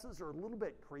underpasses are a little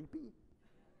bit creepy.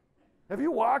 Have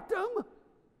you walked them?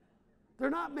 They're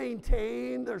not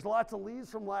maintained. There's lots of leaves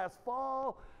from last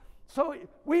fall. So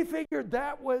we figured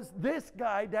that was this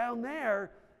guy down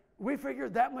there. We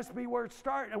figured that must be where it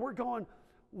started. And we're going,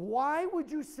 why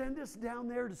would you send us down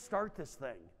there to start this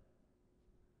thing?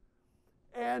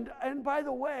 And by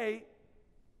the way,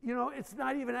 you know, it's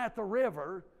not even at the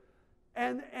river.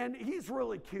 And he's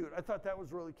really cute. I thought that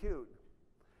was really cute.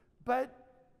 But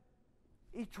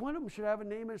each one of them should have a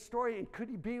name and a story. And could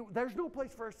he be, there's no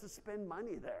place for us to spend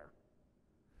money there.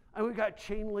 And we've got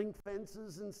chain link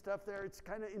fences and stuff there. It's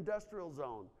kind of industrial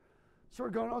zone. So we're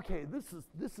going, okay,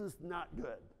 this is not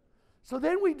good. So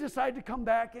then we decide to come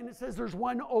back, and it says there's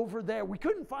one over there. We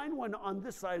couldn't find one on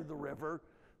this side of the river.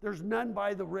 There's none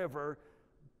by the river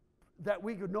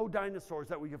no dinosaurs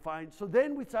that we could find. So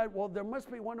then we decided, well, there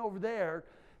must be one over there,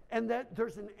 and that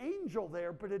there's an angel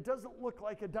there, but it doesn't look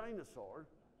like a dinosaur.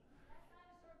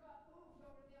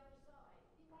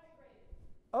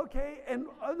 Okay, and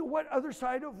on what other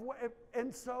side of what?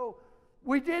 And so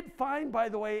we did find, by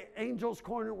the way, Angel's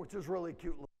Corner, which is really a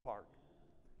cute little park.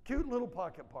 Cute little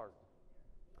pocket park.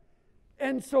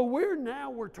 And so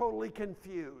we're totally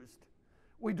confused.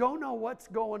 We don't know what's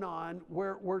going on.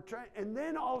 We're trying, and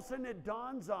then all of a sudden it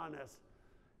dawns on us.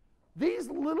 These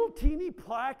little teeny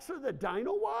plaques are the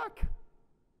Dino Walk?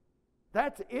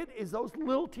 That's it, is those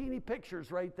little teeny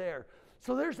pictures right there.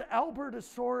 So there's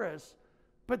Albertosaurus,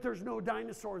 but there's no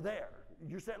dinosaur there.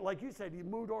 You said, like you said, you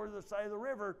moved over to the side of the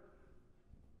river,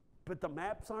 but the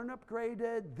maps aren't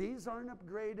upgraded. These aren't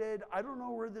upgraded. I don't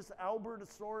know where this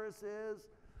Albertosaurus is.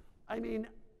 I mean,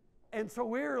 and so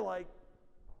we're like,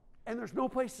 and there's no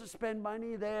place to spend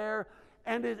money there,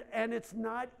 and it's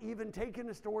not even taking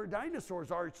us to where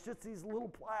dinosaurs are. It's just these little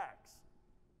plaques.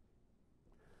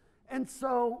 And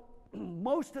so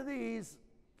most of these,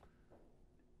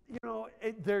 you know,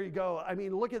 there you go. I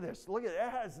mean, look at this. Look at it.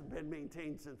 It hasn't been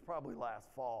maintained since probably last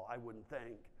fall, I wouldn't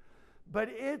think. But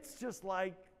it's just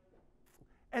like,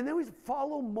 and then we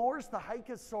follow Morse the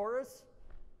Hikesaurus.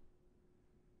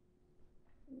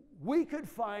 We could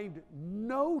find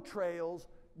no trails,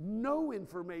 no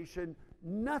information,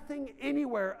 nothing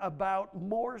anywhere about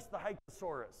Morse the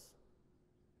Hikesaurus.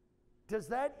 Does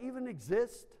that even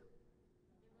exist?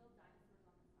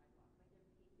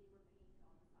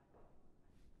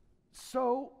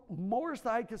 So Morse the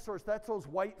Hikesaurus, that's those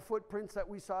white footprints that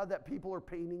we saw that people are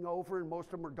painting over, and most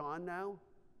of them are gone now?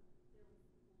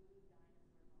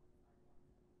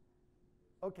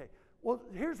 Okay. Well,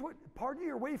 here's what part of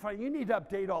your wayfinding, you need to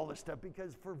update all this stuff,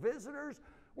 because for visitors,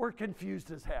 we're confused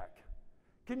as heck.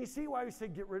 Can you see why we say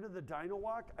get rid of the Dino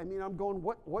Walk? I mean, I'm going,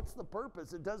 what's the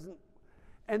purpose? It doesn't,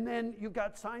 and then you've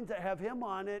got signs that have him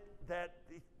on it that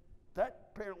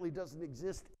apparently doesn't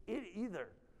exist either.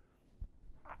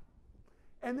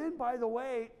 And then, by the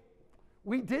way,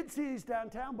 we did see these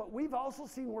downtown, but we've also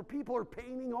seen where people are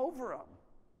painting over them.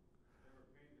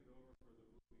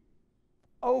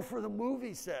 Oh, for the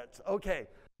movie sets. Okay.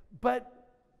 But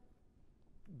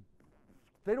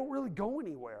They don't really go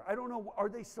anywhere. I don't know, are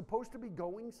they supposed to be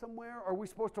going somewhere? Are we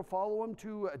supposed to follow them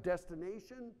to a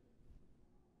destination?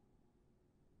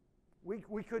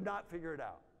 We could not figure it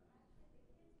out.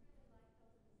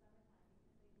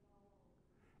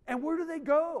 And where do they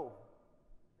go?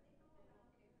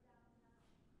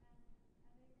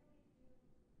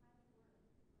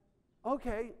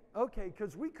 Okay,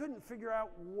 because we couldn't figure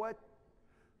out what.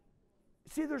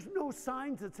 See, there's no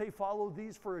signs that say follow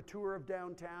these for a tour of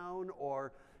downtown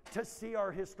or to see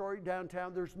our historic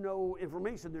downtown. There's no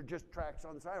information. They're just tracks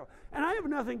on the sidewalk. And I have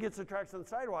nothing against the tracks on the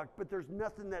sidewalk, but there's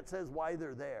nothing that says why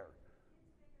they're there.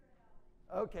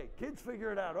 Okay, kids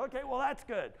figure it out. Okay, well, that's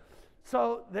good.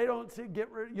 So they don't see,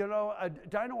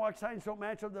 dino walk signs don't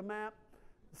match up the map.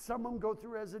 Some of them go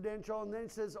through residential, and then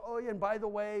it says, oh, yeah, and by the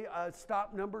way,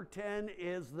 stop number 10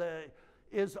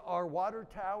 is our water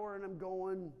tower, and I'm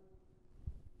going,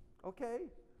 okay.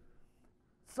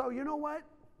 So you know what?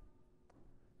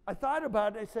 I thought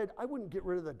about it. I said, I wouldn't get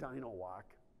rid of the dino walk.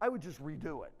 I would just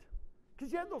redo it.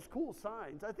 Because you have those cool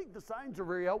signs. I think the signs are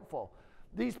very helpful.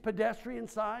 These pedestrian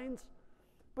signs,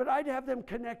 but I'd have them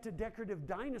connect to decorative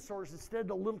dinosaurs instead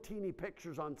of little teeny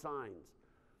pictures on signs.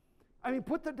 I mean,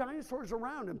 put the dinosaurs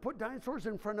around and put dinosaurs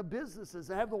in front of businesses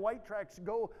and have the white tracks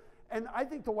go. And I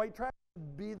think the white track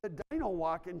should be the dino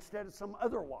walk instead of some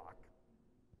other walk.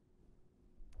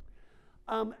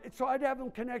 So I'd have them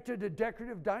connected to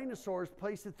decorative dinosaurs,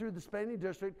 place it through the spending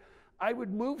district. I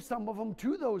would move some of them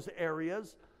to those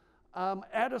areas,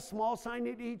 add a small sign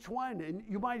at each one. And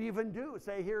you might even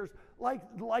say, here's like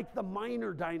the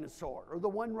miner dinosaur or the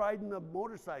one riding the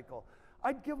motorcycle.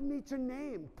 I'd give them each a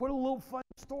name, put a little fun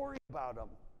story about them.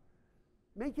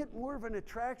 Make it more of an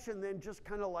attraction than just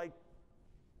kind of like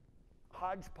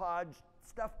hodgepodge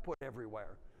stuff put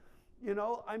everywhere.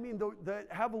 I mean,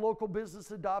 have a local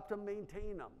business adopt them,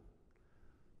 maintain them.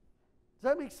 Does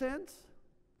that make sense?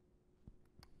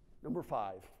 Number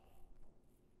 5,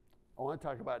 I want to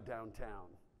talk about downtown.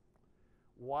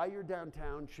 Why your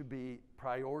downtown should be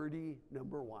priority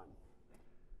number 1.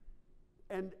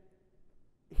 And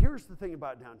here's the thing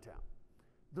about downtown.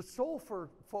 The sole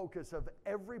focus of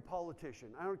every politician,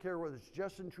 I don't care whether it's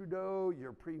Justin Trudeau,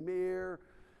 your premier,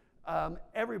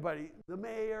 everybody, the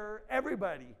mayor,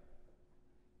 everybody,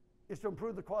 is to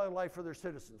improve the quality of life for their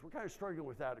citizens. We're kind of struggling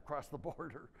with that across the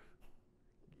border,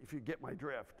 if you get my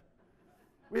drift.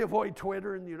 We avoid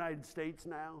Twitter in the United States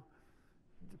now.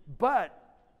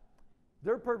 But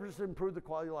their purpose is to improve the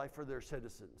quality of life for their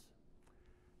citizens.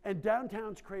 And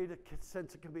downtowns create a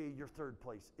sense of community, your third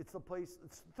place. It's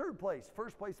third place.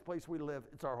 First place, the place we live,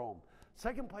 it's our home.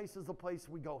 Second place is the place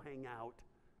we go hang out,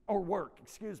 or work,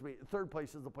 excuse me. Third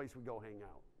place is the place we go hang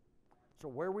out. So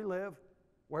where we live,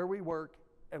 where we work,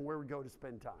 and where we go to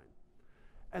spend time.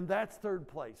 And that's third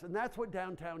place. And that's what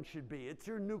downtown should be. It's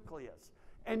your nucleus.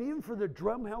 And even for the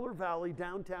Drumheller Valley,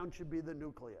 downtown should be the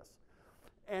nucleus.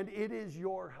 And it is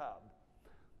your hub.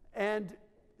 And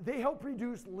they help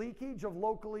reduce leakage of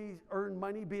locally earned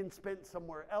money being spent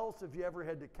somewhere else. If you ever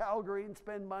head to Calgary and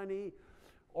spend money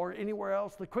or anywhere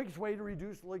else, the quickest way to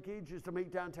reduce leakage is to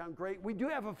make downtown great. We do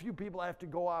have a few people that have to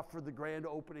go off for the grand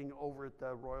opening over at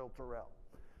the Royal Terrell.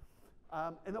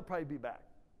 And they'll probably be back.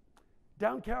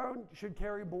 Downtown should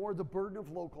carry more the burden of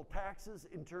local taxes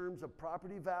in terms of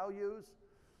property values.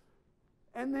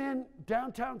 And then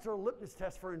downtowns are a litmus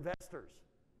test for investors.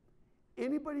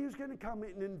 Anybody who's going to come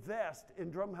in and invest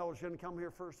in Drumheller is going to come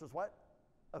here first as what?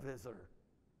 A visitor.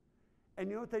 And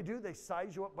you know what they do? They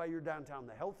size you up by your downtown.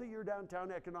 The health of your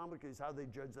downtown economically is how they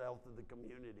judge the health of the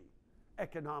community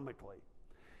economically.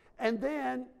 And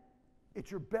then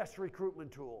it's your best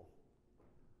recruitment tool.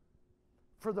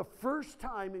 For the first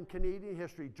time in Canadian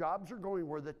history, jobs are going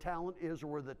where the talent is or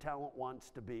where the talent wants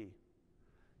to be.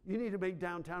 You need to make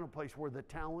downtown a place where the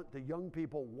talent, the young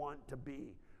people want to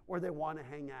be, where they want to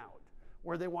hang out,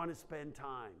 where they want to spend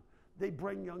time. They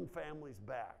bring young families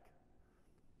back.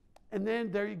 And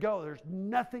then there you go. There's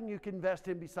nothing you can invest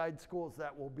in besides schools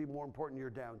that will be more important to your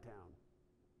downtown.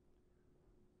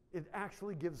 It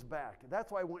actually gives back.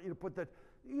 That's why I want you to put that,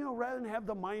 rather than have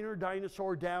the miner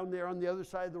dinosaur down there on the other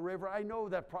side of the river. I know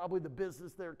that probably the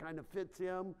business there kind of fits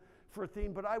him for a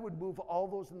theme, but I would move all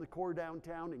those in the core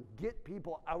downtown and get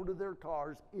people out of their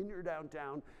cars in your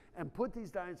downtown and put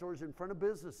these dinosaurs in front of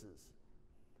businesses.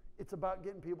 It's about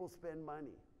getting people to spend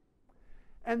money.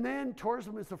 And then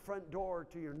tourism is the front door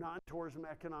to your non-tourism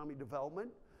economic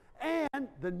development. And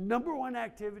the number one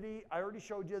activity, I already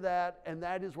showed you that, and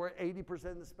that is where 80%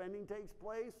 of the spending takes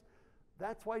place.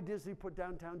 That's why Disney put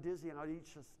Downtown Disney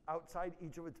outside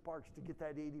each of its parks to get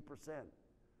that 80%.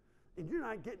 And you're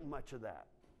not getting much of that.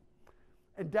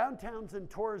 And downtowns and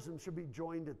tourism should be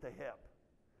joined at the hip.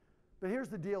 But here's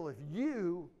the deal. If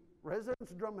you,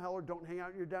 residents of Drumheller, don't hang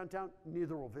out in your downtown,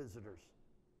 neither will visitors.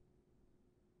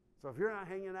 So if you're not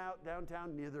hanging out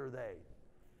downtown, neither are they.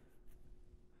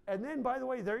 And then, by the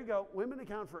way, there you go. Women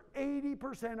account for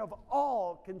 80% of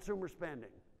all consumer spending.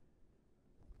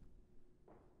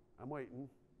 I'm waiting.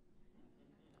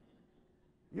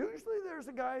 Usually there's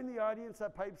a guy in the audience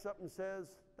that pipes up and says,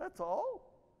 that's all?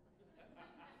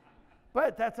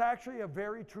 But that's actually a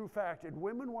very true fact. And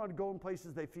women want to go in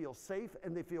places they feel safe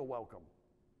and they feel welcome.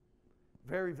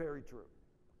 Very, very true.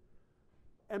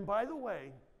 And by the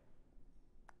way,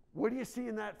 what do you see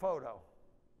in that photo?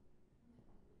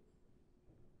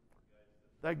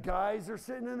 The guys are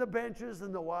sitting in the benches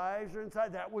and the wives are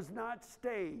inside. That was not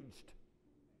staged.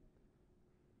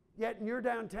 Yet in your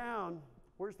downtown,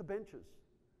 where's the benches?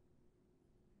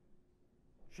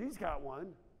 She's got one.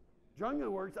 Jungle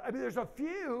works. I mean, there's a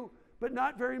few, but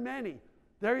not very many.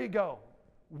 There you go.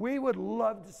 We would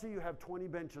love to see you have 20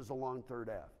 benches along 3rd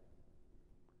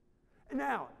Ave.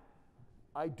 Now,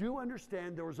 I do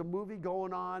understand there was a movie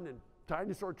going on and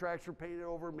dinosaur tracks were painted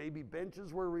over, maybe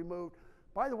benches were removed.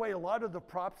 By the way, a lot of the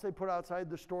props they put outside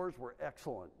the stores were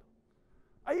excellent.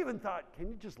 I even thought, can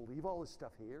you just leave all this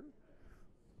stuff here?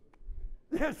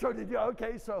 Yeah, so did you.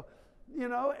 Okay, so, you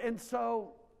know, and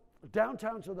so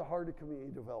downtowns are the heart of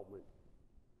community development.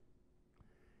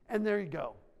 And there you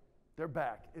go. They're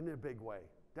back in a big way.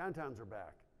 Downtowns are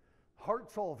back.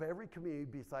 Heart, soul of every community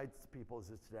besides the people is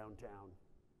its downtown.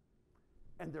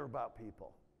 And they're about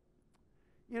people.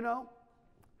 You know,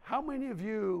 how many of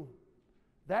you,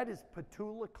 that is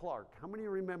Petula Clark. How many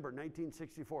remember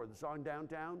 1964, the song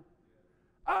Downtown?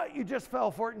 Oh, you just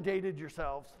fell for it and dated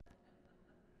yourselves.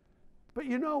 But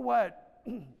you know what?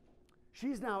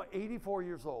 She's now 84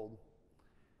 years old,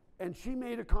 and she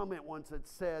made a comment once that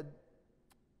said,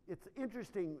 it's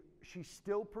interesting, she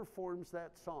still performs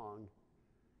that song,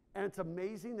 and it's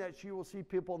amazing that she will see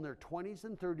people in their 20s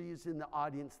and 30s in the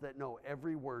audience that know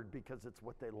every word because it's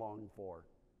what they long for.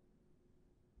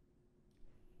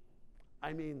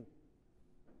 I mean,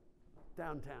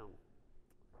 downtown.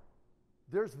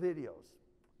 There's videos.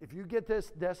 If you get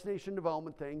this destination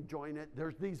development thing, join it.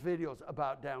 There's these videos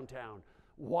about downtown.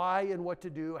 Why and what to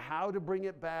do, how to bring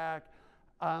it back,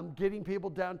 getting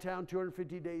people downtown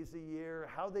 250 days a year,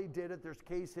 how they did it. There's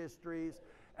case histories.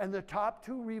 And the top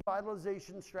 2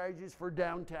 revitalization strategies for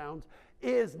downtowns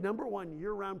is, number 1,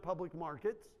 year-round public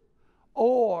markets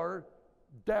or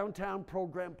downtown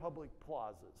program public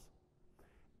plazas.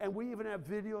 And we even have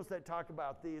videos that talk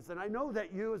about these. And I know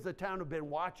that you as a town have been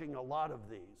watching a lot of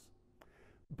these.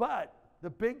 But the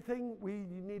big thing we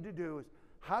need to do is,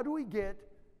 how do we get,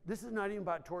 this is not even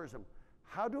about tourism,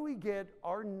 how do we get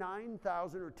our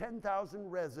 9,000 or 10,000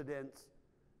 residents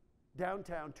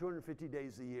downtown 250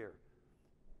 days a year?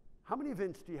 How many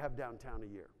events do you have downtown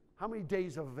a year? How many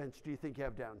days of events do you think you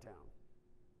have downtown?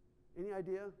 Any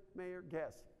idea, Mayor?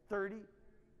 Guess. 30?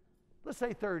 Let's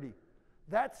say 30.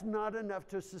 That's not enough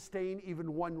to sustain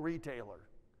even one retailer.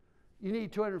 You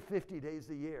need 250 days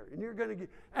a year. And you're going to get,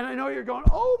 and I know you're going,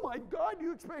 oh my God,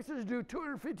 you expect us to do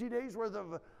 250 days worth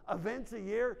of events a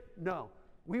year? No.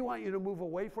 We want you to move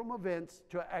away from events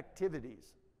to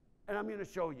activities. And I'm going to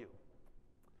show you.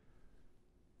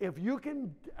 If you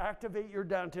can activate your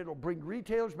downtown, it'll bring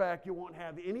retailers back. You won't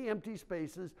have any empty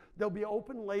spaces. They'll be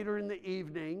open later in the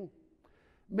evening.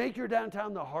 Make your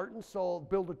downtown the heart and soul.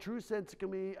 Build a true sense of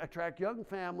community. Attract young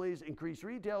families. Increase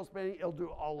retail spending. It'll do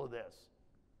all of this.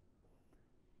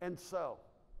 And so,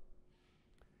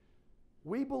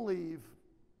 we believe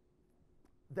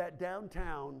that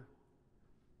downtown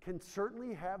can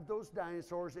certainly have those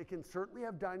dinosaurs. It can certainly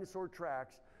have dinosaur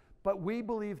tracks. But we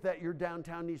believe that your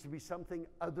downtown needs to be something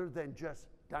other than just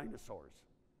dinosaurs.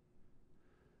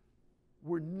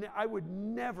 I would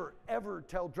never, ever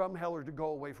tell Drumheller to go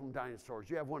away from dinosaurs.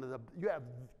 You have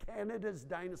Canada's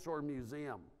Dinosaur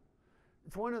Museum.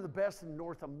 It's one of the best in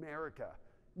North America.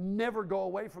 Never go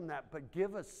away from that, but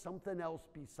give us something else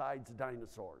besides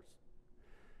dinosaurs.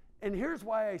 And here's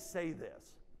why I say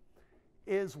this,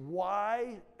 is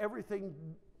why everything,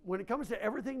 when it comes to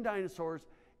everything dinosaurs,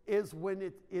 is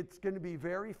when it's going to be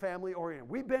very family oriented.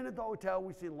 We've been at the hotel,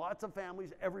 we've seen lots of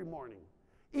families every morning,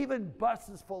 even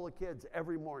buses full of kids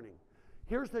every morning.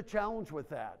 Here's the challenge with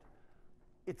that.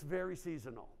 It's very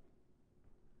seasonal.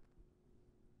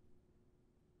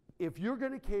 If you're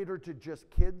going to cater to just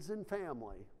kids and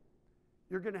family,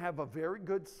 you're going to have a very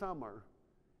good summer,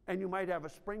 and you might have a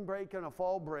spring break and a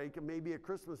fall break and maybe a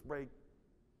Christmas break.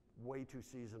 Way too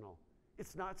seasonal.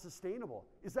 It's not sustainable.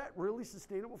 Is that really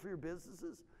sustainable for your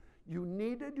businesses? You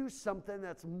need to do something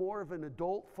that's more of an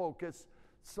adult focus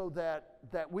so that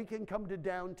we can come to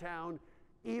downtown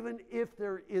even if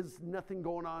there is nothing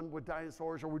going on with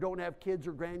dinosaurs or we don't have kids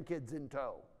or grandkids in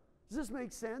tow. Does this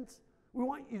make sense? We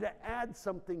want you to add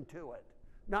something to it,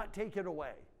 not take it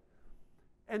away.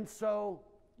 And so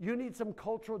you need some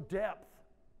cultural depth.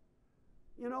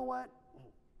 You know what?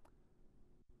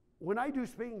 When I do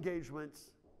speaking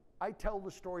engagements, I tell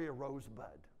the story of Rosebud,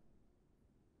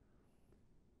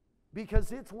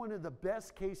 because it's one of the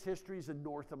best case histories in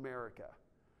North America.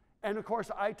 And of course,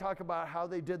 I talk about how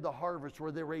they did the harvest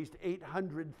where they raised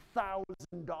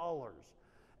 $800,000.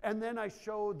 And then I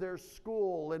show their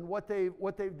school and what they've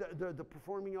the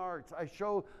performing arts. I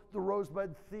show the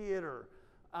Rosebud Theater,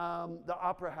 the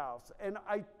Opera House. And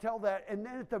I tell that. And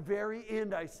then at the very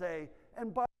end, I say,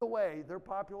 and by the way, their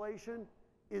population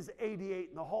is 88.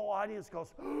 And the whole audience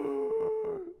goes,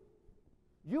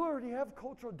 you already have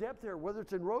cultural depth there, whether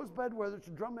it's in Rosebud, whether it's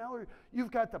in Drumheller.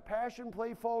 You've got the Passion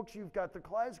Play folks. You've got the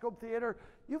Kaleidoscope Theater.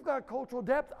 You've got cultural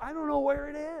depth. I don't know where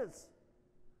it is.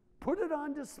 Put it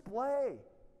on display.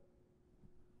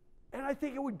 And I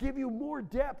think it would give you more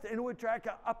depth, and it would attract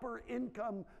an upper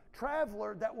income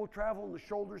traveler that will travel in the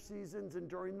shoulder seasons and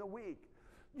during the week.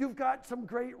 You've got some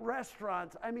great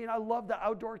restaurants. I mean, I love the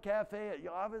outdoor cafe at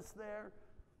Yavis there.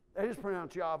 That is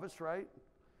pronounced Yavis, right?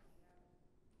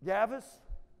 Yavis.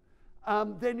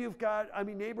 Then you've got, I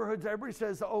mean, neighborhoods. Everybody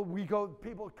says, oh, we go,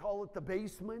 people call it the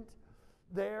basement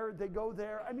there. They go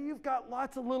there. I mean, you've got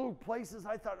lots of little places.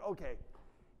 I thought, okay,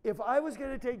 if I was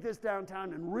going to take this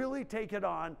downtown and really take it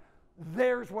on,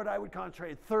 there's what I would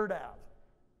concentrate, 3rd Ave.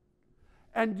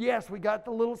 And yes, we got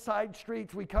the little side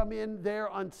streets. We come in there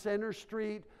on Center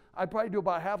Street. I'd probably do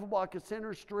about half a block of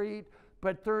Center Street,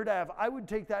 but 3rd Ave, I would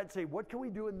take that and say, what can we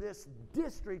do in this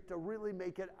district to really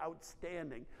make it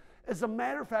outstanding? As a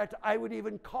matter of fact, I would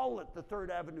even call it the 3rd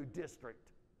Avenue District.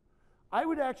 I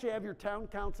would actually have your town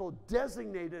council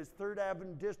designate as 3rd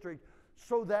Avenue District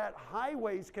so that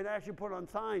highways can actually put on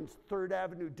signs, 3rd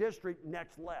Avenue District,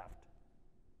 next left.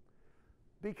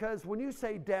 Because when you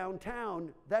say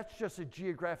downtown, that's just a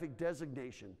geographic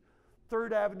designation.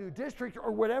 3rd Avenue District,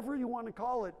 or whatever you want to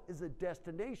call it, is a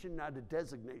destination, not a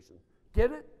designation.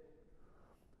 Get it?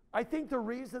 I think the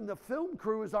reason the film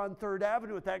crew is on 3rd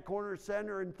Avenue at that corner,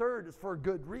 Center, and 3rd is for a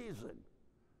good reason.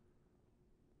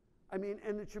 I mean,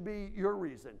 and it should be your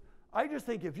reason. I just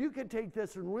think if you could take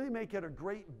this and really make it a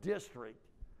great district,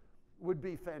 would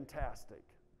be fantastic.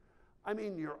 I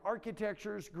mean, your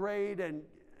architecture is great, and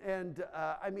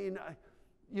I mean,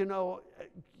 you know,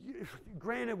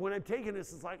 granted, when I'm taking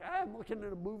this, it's like, I'm looking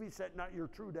at a movie set, not your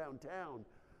true downtown.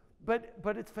 But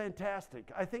it's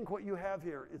fantastic. I think what you have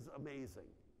here is amazing.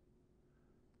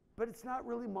 But it's not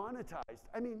really monetized.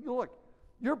 I mean, look,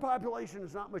 your population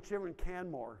is not much different than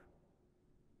Canmore.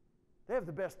 They have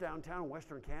the best downtown in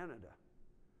Western Canada.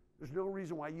 There's no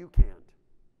reason why you can't.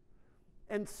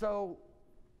 And so,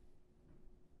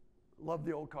 love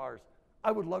the old cars.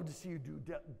 I would love to see you do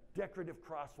decorative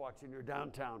crosswalks in your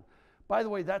downtown. By the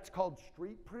way, that's called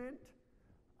street print.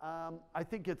 I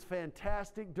think it's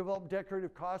fantastic. Develop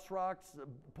decorative crosswalks,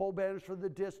 pole banners for the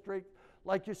district,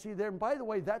 like you see there. And by the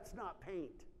way, that's not paint.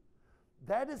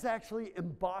 That is actually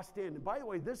embossed in. And by the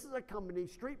way, this is a company,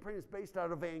 Street Print is based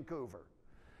out of Vancouver.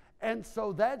 And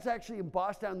so that's actually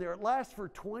embossed down there. It lasts for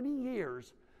 20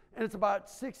 years, and it's about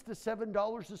 $6 to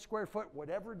 $7 a square foot,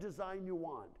 whatever design you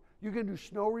want. You can do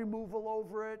snow removal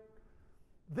over it.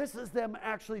 This is them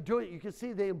actually doing it. You can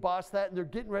see they emboss that, and they're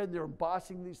getting ready, and they're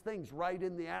embossing these things right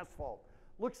in the asphalt.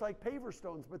 Looks like paver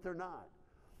stones, but they're not.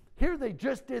 Here they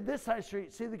just did this side of the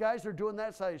street. See, the guys are doing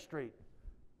that side of the street.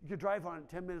 You could drive on it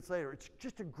 10 minutes later. It's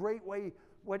just a great way,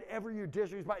 whatever your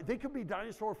district is by. They could be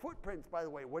dinosaur footprints, by the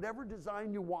way, whatever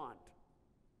design you want.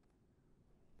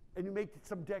 And you make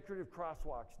some decorative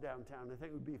crosswalks downtown. I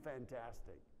think it would be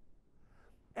fantastic.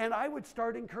 And I would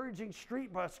start encouraging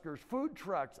street buskers, food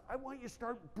trucks. I want you to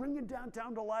start bringing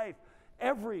downtown to life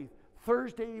every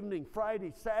Thursday evening,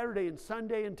 Friday, Saturday, and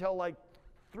Sunday until like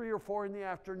 3 or 4 in the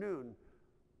afternoon.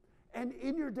 And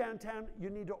in your downtown, you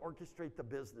need to orchestrate the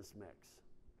business mix.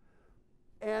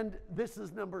 And this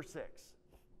is number 6.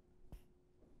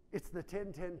 It's the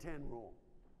 10-10-10 rule.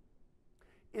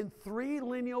 In 3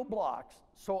 lineal blocks,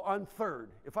 so on 3rd,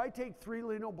 if I take 3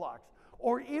 lineal blocks,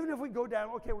 or even if we go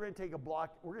down, okay, we're going to take a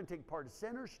block, we're going to take part of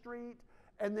Center Street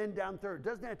and then down 3rd. It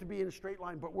doesn't have to be in a straight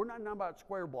line, but we're not talking about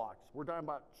square blocks. We're talking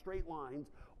about straight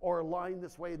lines, or a line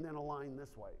this way and then a line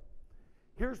this way.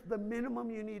 Here's the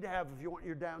minimum you need to have if you want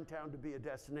your downtown to be a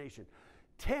destination.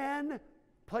 10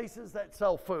 places that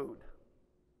sell food.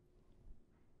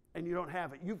 And you don't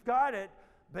have it. You've got it,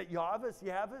 but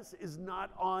Yavis is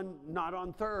not on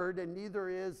 3rd, and neither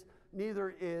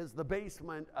is the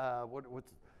basement.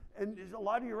 And a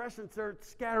lot of your restaurants are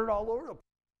scattered all over the place.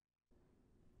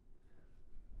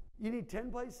 You need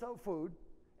 10 places to sell food.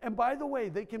 And by the way,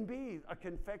 they can be a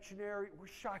confectionery. We're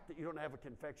shocked that you don't have a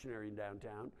confectionery in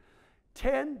downtown.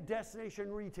 10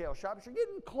 destination retail shops. You're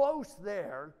getting close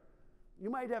there. You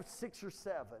might have 6 or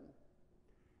 7.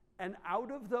 And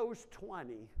out of those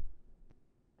 20,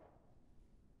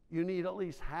 you need at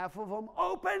least half of them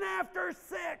open after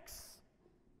 6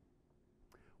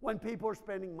 when people are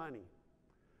spending money.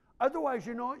 Otherwise,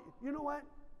 you know what?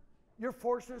 You're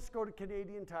forcing us to go to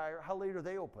Canadian Tire. How late are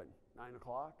they open? 9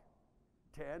 o'clock?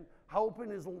 10? How open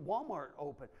is Walmart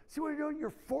open? See what you're doing? You're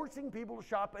forcing people to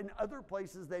shop in other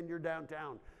places than your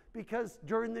downtown. Because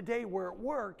during the day we're at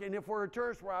work, and if we're a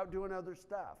tourist, we're out doing other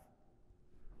stuff.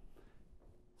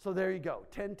 So there you go,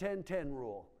 10-10-10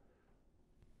 rule.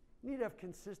 You need to have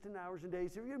consistent hours and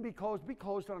days. If you're going to be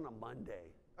closed on a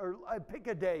Monday. Or pick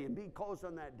a day and be closed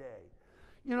on that day.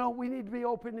 You know, we need to be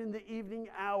open in the evening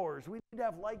hours. We need to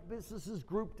have like businesses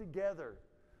grouped together.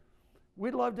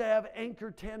 We'd love to have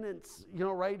anchor tenants, you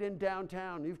know, right in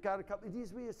downtown. You've got a couple, it needs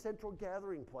to be a central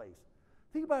gathering place.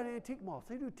 Think about antique malls.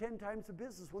 They do 10 times the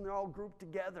business when they're all grouped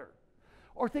together.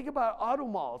 Or think about auto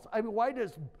malls. I mean, why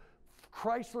does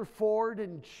Chrysler, Ford,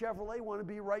 and Chevrolet want to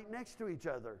be right next to each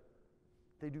other?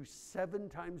 They do 7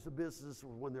 times the business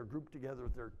when they're grouped together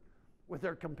with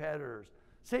their competitors.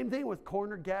 Same thing with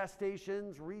corner gas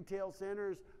stations, retail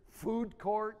centers, food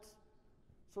courts.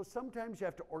 So sometimes you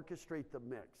have to orchestrate the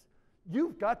mix.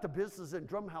 You've got the business in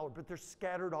Drumheller, but they're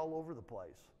scattered all over the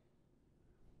place.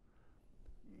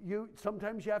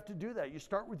 Sometimes you have to do that. You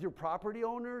start with your property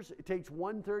owners. It takes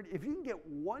 1/3. If you can get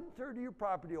 1/3 of your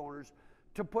property owners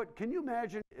to put, can you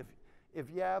imagine if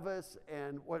Yavis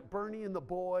and Bernie and the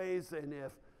boys, and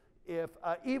if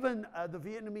even the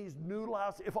Vietnamese noodle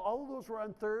house, if all of those were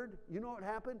on third, you know what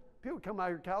happened? People would come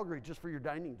out of Calgary just for your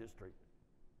dining district.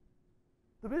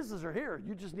 The businesses are here.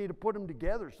 You just need to put them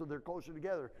together so they're closer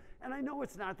together. And I know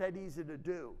it's not that easy to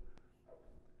do.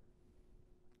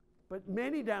 But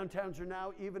many downtowns are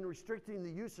now even restricting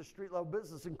the use of street-level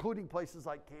business, including places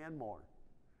like Canmore.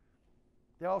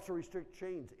 They also restrict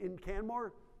chains. In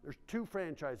Canmore, there's 2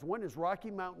 franchises. One is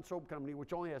Rocky Mountain Soap Company,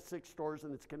 which only has 6 stores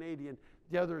and it's Canadian.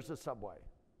 The other is a Subway.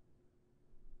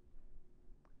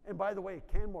 And by the way,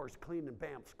 Canmore is cleaning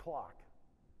Banff's clock.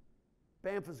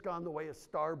 Banff has gone the way of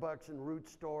Starbucks and root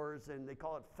stores, and they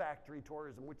call it factory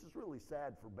tourism, which is really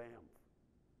sad for Banff.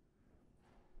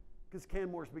 Because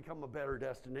Canmore's become a better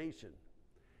destination.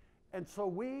 And so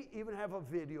we even have a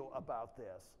video about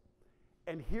this.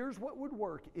 And here's what would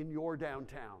work in your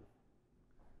downtown.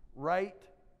 Right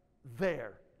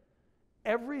there.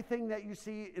 Everything that you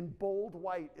see in bold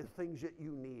white is things that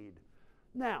you need.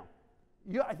 Now,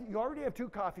 you already have 2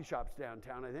 coffee shops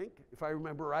downtown, I think, if I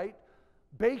remember right.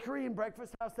 Bakery and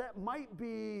breakfast house, that might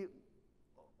be,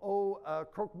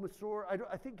 Croque Monsieur.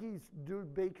 I think he's doing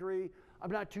bakery.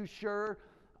 I'm not too sure.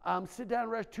 Sit down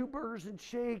rest, 2 burgers and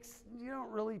shakes. You don't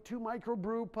really, 2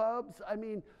 microbrew pubs. I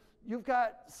mean, you've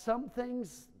got some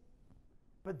things,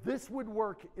 but this would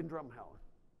work in Drumheller.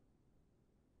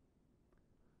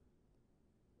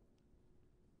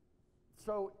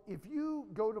 So if you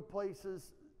go to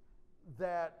places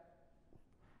that,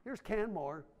 here's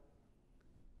Canmore.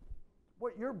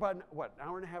 You're about, an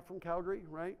hour and a half from Calgary,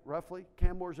 right? Roughly.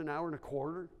 Canmore's an hour and a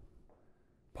quarter.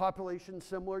 Population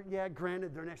similar. Yeah,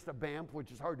 granted, they're next to Banff,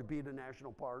 which is hard to beat a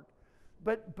national park.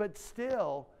 But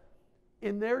still,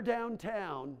 in their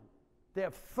downtown, they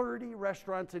have 30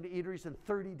 restaurants and eateries and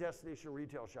 30 destination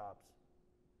retail shops.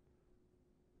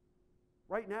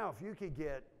 Right now, if you could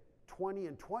get 20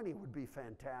 and 20 would be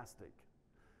fantastic.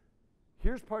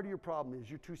 Here's part of your problem is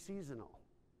you're too seasonal.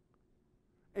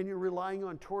 And you're relying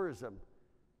on tourism.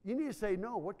 You need to say,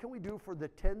 no, what can we do for the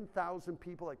 10,000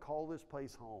 people that call this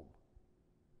place home?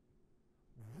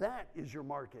 That is your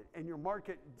market, and your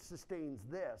market sustains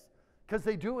this. Because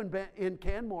they do in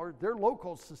Canmore, their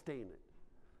locals sustain it.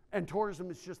 And tourism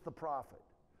is just the profit.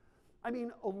 I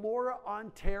mean, Elora,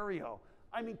 Ontario.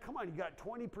 I mean, come on, you got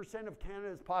 20% of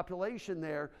Canada's population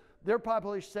there. Their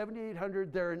population,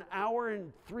 7,800. They're an hour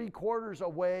and 3/4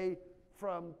 away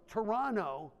from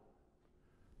Toronto.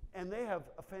 And they have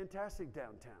a fantastic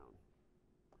downtown.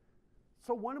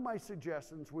 So one of my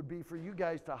suggestions would be for you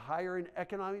guys to hire an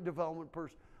economic development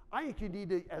person. I think you need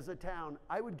to, as a town,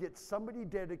 I would get somebody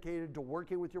dedicated to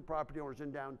working with your property owners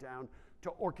in downtown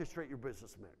to orchestrate your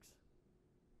business mix.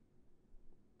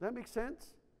 Does that make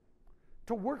sense?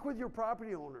 To work with your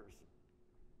property owners.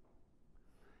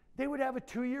 They would have a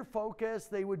 2-year focus.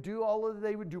 They would do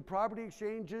they would do property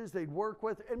exchanges. They'd work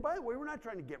with, and by the way, we're not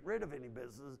trying to get rid of any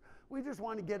business. We just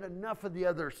want to get enough of the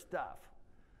other stuff.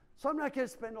 So I'm not going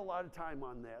to spend a lot of time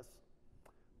on this,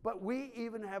 but we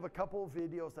even have a couple of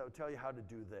videos that will tell you how to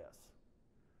do this.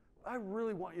 I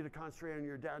really want you to concentrate on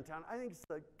your downtown. I think it's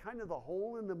the kind of the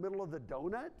hole in the middle of the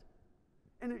donut,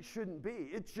 and it shouldn't be.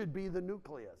 It should be the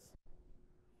nucleus.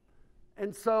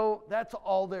 And so that's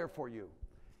all there for you.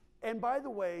 And by the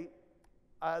way,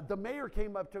 the mayor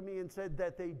came up to me and said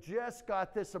that they just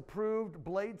got this approved,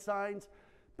 blade signs.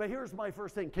 But here's my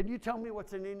first thing. Can you tell me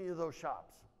what's in any of those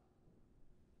shops?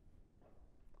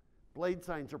 Blade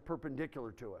signs are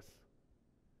perpendicular to us.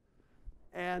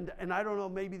 And I don't know,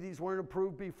 maybe these weren't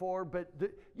approved before, but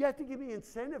you have to give me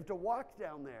incentive to walk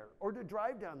down there or to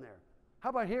drive down there. How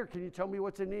about here? Can you tell me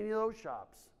what's in any of those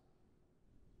shops?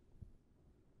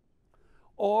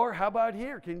 Or how about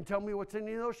here? Can you tell me what's in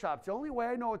any of those shops? The only way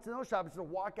I know what's in those shops is to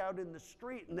walk out in the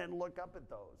street and then look up at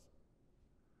those.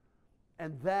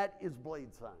 And that is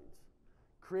blade signs.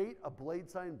 Create a blade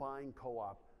sign buying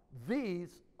co-op.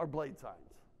 These are blade signs.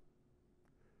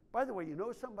 By the way, you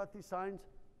know something about these signs?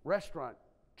 Restaurant,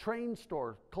 train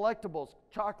store, collectibles,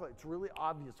 chocolate. It's really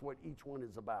obvious what each one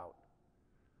is about.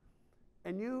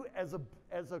 And you, as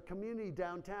a community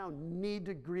downtown, need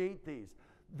to create these.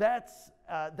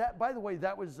 By the way,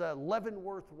 that was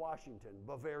Leavenworth, Washington,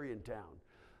 Bavarian town.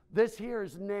 This here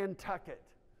is Nantucket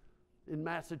in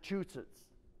Massachusetts.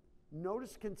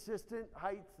 Notice consistent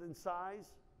heights and size.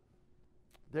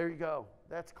 There you go.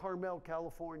 That's Carmel,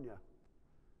 California.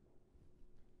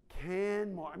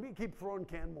 Canmore. I'm going to keep throwing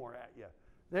Canmore at you.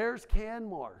 There's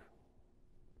Canmore.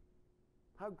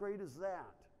 How great is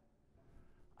that?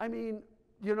 I mean,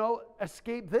 you know,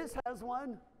 Escape This has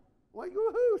one. Like,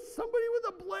 woohoo, somebody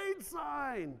with a blade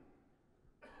sign.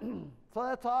 So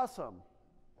that's awesome.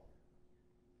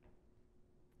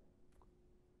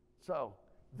 So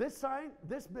this sign,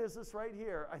 this business right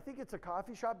here, I think it's a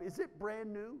coffee shop. Is it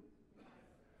brand new?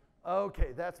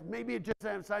 Okay, maybe it just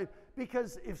had a sign.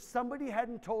 Because if somebody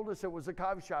hadn't told us it was a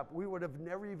coffee shop, we would have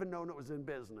never even known it was in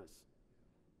business.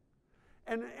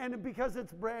 And because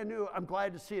it's brand new, I'm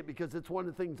glad to see it because it's one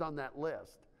of the things on that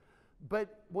list.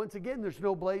 But once again, there's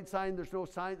no blade sign, there's no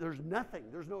sign, there's nothing,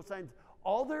 there's no signs.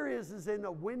 All there is in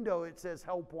a window, it says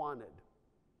help wanted.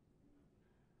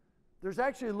 There's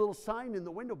actually a little sign in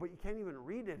the window, but you can't even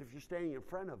read it if you're standing in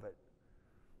front of it.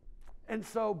 And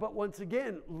so, but once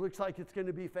again, looks like it's going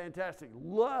to be fantastic.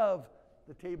 Love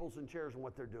the tables and chairs and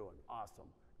what they're doing. Awesome.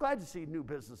 Glad to see new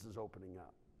businesses opening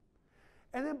up.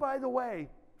 And then, by the way,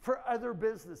 for other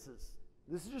businesses,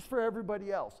 this is just for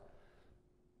everybody else.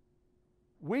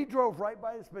 We drove right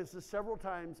by this business several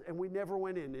times and we never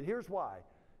went in. And here's why.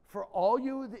 For all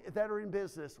you that are in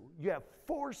business, you have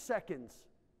 4 seconds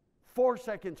for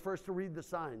us to read the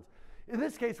signs. In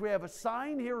this case, we have a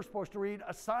sign here we're supposed to read,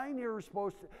 a sign here we're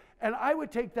supposed to, and I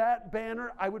would take that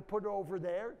banner, I would put it over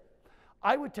there.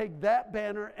 I would take that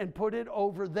banner and put it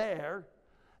over there.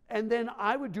 And then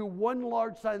I would do one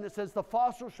large sign that says the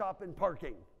fossil shop and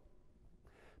parking.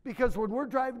 Because when we're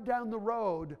driving down the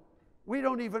road, we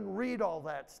don't even read all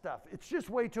that stuff. It's just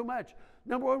way too much.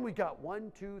 Number one, we got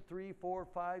 1, 2, 3, 4,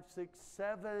 5, 6,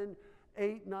 7,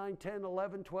 8, 9, 10,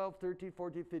 11, 12, 13,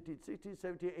 14, 15, 16,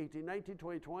 17, 18, 19,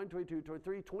 20, 21, 22,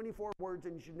 23, 24 words,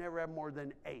 and you should never have more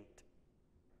than 8.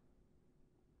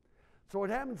 So what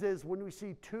happens is when we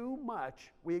see too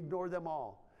much, we ignore them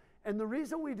all. And the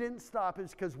reason we didn't stop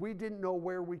is because we didn't know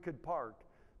where we could park,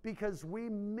 because we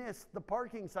missed the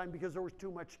parking sign because there was too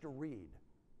much to read.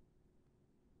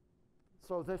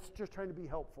 So that's just trying to be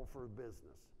helpful for a business.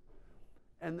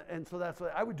 And so that's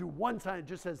what I would do. One sign that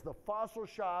just says the fossil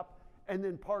shop and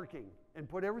then parking and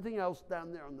put everything else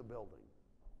down there on the building.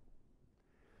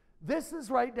 This is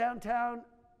right downtown.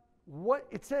 What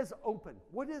it says open.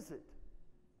 What is it?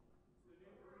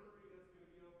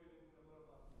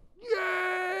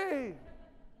 Yay!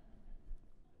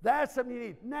 That's something you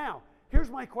need. Now, here's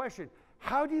my question.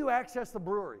 How do you access the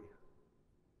brewery?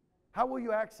 How will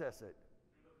you access it?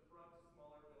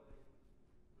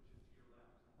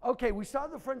 Okay, we saw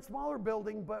the front smaller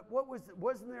building, but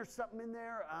wasn't there something in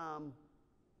there? It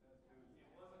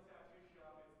was a tattoo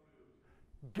shop,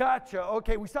 it's moved. Gotcha.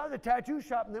 Okay, we saw the tattoo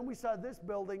shop, and then we saw this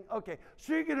building. Okay,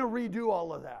 so you're going to redo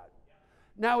all of that.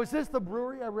 Yeah. Now, is this the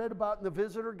brewery I read about in the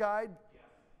visitor guide? Yes.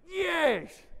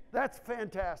 Yes! That's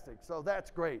fantastic. So that's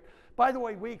great. By the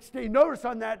way, notice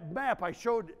on that map I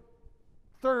showed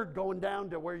 3rd going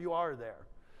down to where you are there.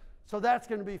 So that's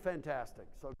going to be fantastic.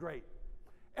 So great.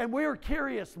 And we were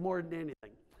curious more than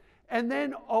anything. And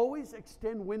then always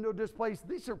extend window displays.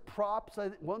 These are props.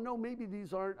 Well, no, maybe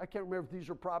these aren't. I can't remember if these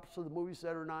are props for the movie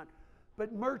set or not.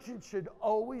 But merchants should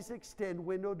always extend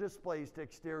window displays to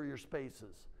exterior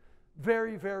spaces.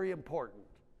 Very, very important.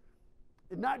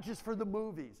 And not just for the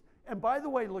movies. And by the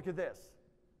way, look at this.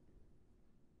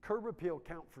 Curb appeal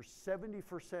count for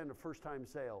 70% of first-time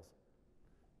sales.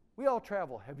 We all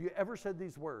travel. Have you ever said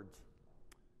these words?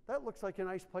 That looks like a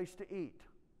nice place to eat.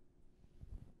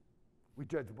 We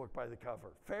judge a book by the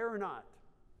cover. Fair or not?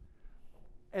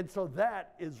 And so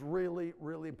that is really,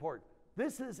 really important.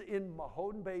 This is in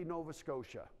Mahone Bay, Nova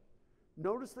Scotia.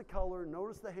 Notice the color,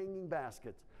 notice the hanging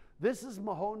baskets. This is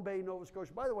Mahone Bay, Nova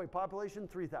Scotia. By the way, population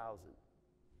 3,000.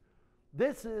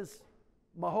 This is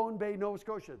Mahone Bay, Nova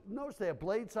Scotia. Notice they have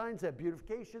blade signs, they have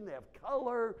beautification, they have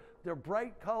color, they're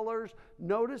bright colors.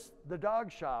 Notice the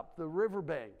dog shop, the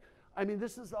riverbank. I mean,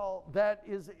 this is all, that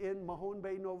is in Mahone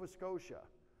Bay, Nova Scotia.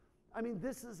 I mean,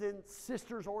 this is in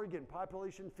Sisters, Oregon,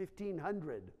 population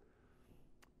 1,500.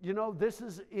 You know, this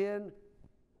is in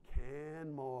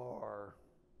Canmore.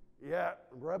 Yeah,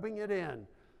 rubbing it in.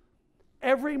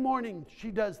 Every morning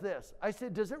she does this. I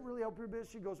said, does it really help your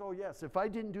business? She goes, oh yes. If I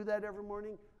didn't do that every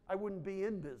morning, I wouldn't be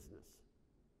in business.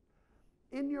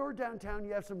 In your downtown,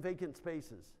 you have some vacant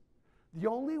spaces. The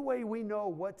only way we know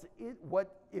what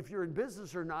if you're in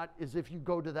business or not is if you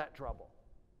go to that trouble.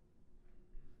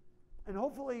 And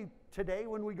hopefully today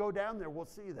when we go down there, we'll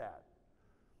see that.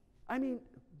 I mean,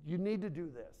 you need to do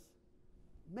this.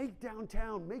 Make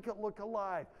downtown, make it look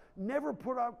alive. Never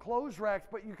put out clothes racks,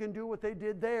 but you can do what they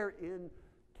did there in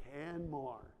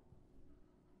Canmore.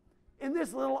 In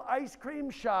this little ice cream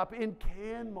shop in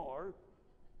Canmore,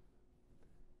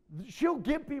 she'll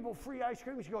give people free ice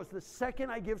cream. She goes, the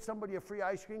second I give somebody a free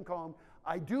ice cream cone,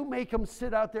 I do make them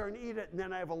sit out there and eat it, and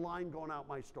then I have a line going out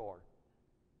my store.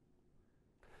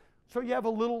 So you have a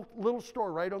little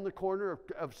store right on the corner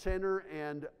of Center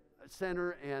and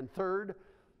 3rd,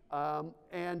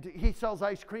 and he sells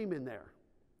ice cream in there.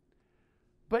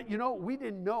 But you know, we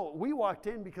didn't know. We walked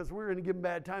in because we were going to give him a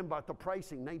bad time about the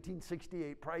pricing,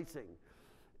 1968 pricing.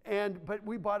 But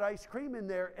we bought ice cream in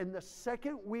there, and the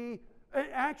second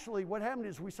actually what happened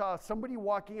is we saw somebody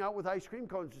walking out with ice cream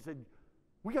cones. We said,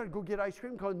 we got to go get ice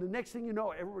cream cones. The next thing you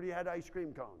know, everybody had ice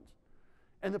cream cones.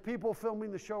 And the people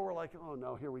filming the show were like, oh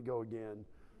no, here we go again.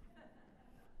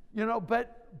 You know,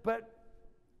 but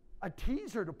a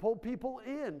teaser to pull people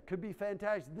in could be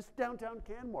fantastic. This is downtown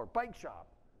Canmore, bike shop.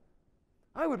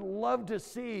 I would love to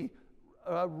see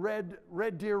Red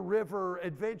Deer River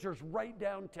Adventures right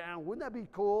downtown. Wouldn't that be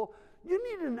cool? You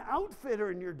need an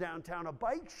outfitter in your downtown, a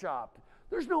bike shop.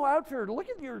 There's no outfitter. Look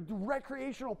at your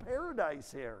recreational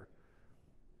paradise here.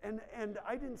 And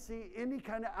I didn't see any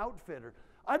kind of outfitter.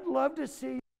 I'd love to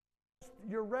see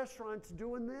your restaurants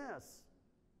doing this.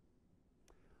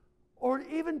 Or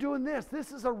even doing this.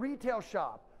 This is a retail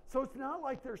shop. So it's not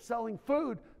like they're selling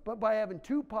food, but by having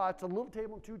 2 pots, a little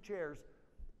table, and 2 chairs,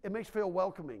 it makes it feel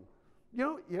welcoming. You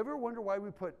know, you ever wonder why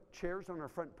we put chairs on our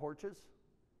front porches?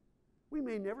 We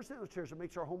may never sit in those chairs. It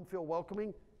makes our home feel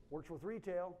welcoming. Works with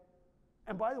retail.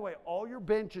 And by the way, all your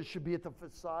benches should be at the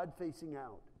facade facing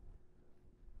out.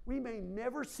 We may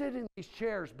never sit in these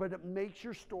chairs, but it makes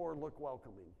your store look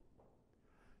welcoming.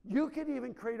 You could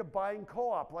even create a buying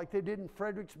co-op like they did in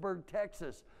Fredericksburg,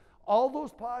 Texas. All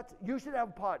those pots, you should have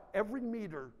a pot every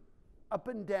meter up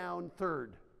and down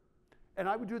 3rd. And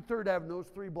I would do 3rd Avenue, those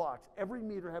 3 blocks. Every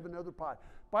meter have another pot.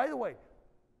 By the way,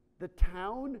 the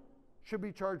town should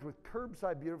be charged with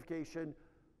curbside beautification.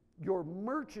 Your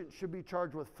merchant should be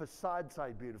charged with facade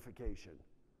side beautification.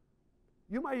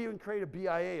 You might even create a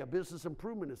BIA, a Business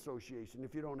Improvement Association,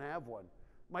 if you don't have one.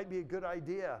 Might be a good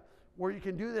idea where you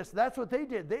can do this. That's what they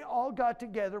did. They all got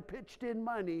together, pitched in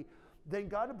money, then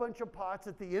got a bunch of pots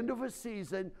at the end of a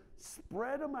season,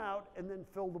 spread them out, and then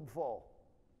filled them full.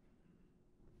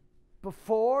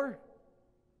 Before,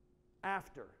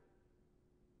 after.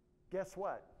 Guess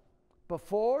what?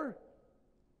 Before,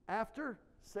 after,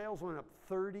 sales went up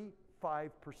 35%.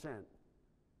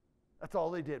 That's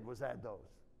all they did was add those.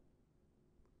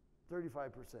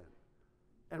 35%.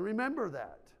 And remember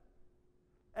that.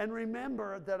 And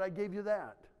remember that I gave you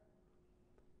that.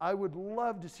 I would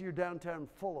love to see your downtown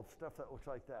full of stuff that looks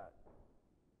like that.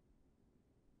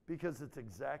 Because it's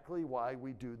exactly why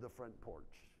we do the front porch.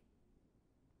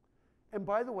 And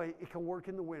by the way, it can work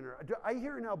in the winter. I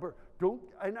hear in Alberta,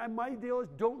 my deal is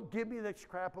don't give me this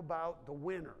crap about the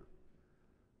winter.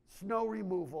 Snow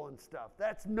removal and stuff.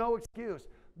 That's no excuse.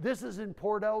 This is in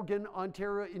Port Elgin,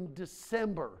 Ontario in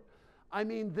December. I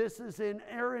mean, this is in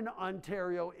Erin,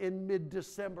 Ontario in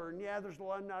mid-December. And yeah, there's a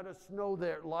lot of snow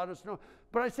there, a lot of snow.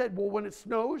 But I said, well, when it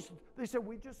snows, they said,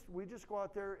 we just go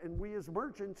out there and we as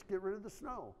merchants get rid of the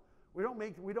snow. We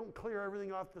don't clear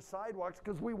everything off the sidewalks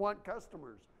because we want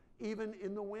customers, even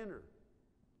in the winter.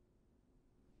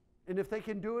 And if they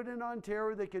can do it in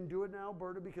Ontario, they can do it in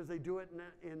Alberta because they do it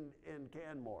in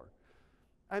Canmore.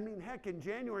 I mean, heck, in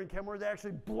January in Canmore, they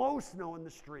actually blow snow in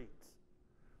the streets.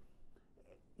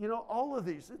 You know, all of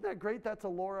these, isn't that great? That's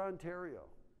Elora, Ontario.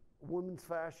 women's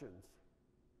fashions.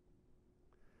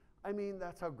 I mean,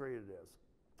 that's how great it is.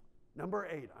 Number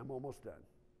 8, I'm almost done.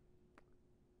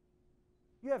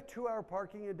 You have 2-hour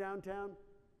parking in downtown.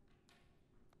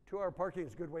 2-hour parking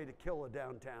is a good way to kill a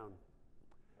downtown.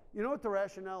 You know what the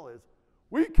rationale is?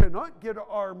 We cannot get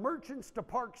our merchants to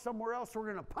park somewhere else, so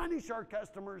we're going to punish our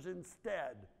customers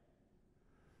instead.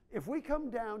 If we come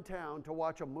downtown to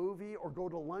watch a movie or go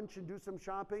to lunch and do some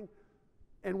shopping,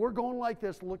 and we're going like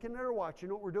this, looking at our watch, you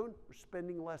know what we're doing? We're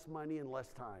spending less money and less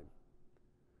time.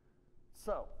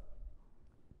 So,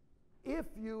 if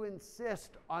you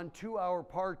insist on 2-hour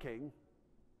parking,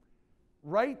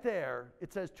 right there,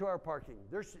 it says 2-hour parking.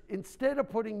 Instead of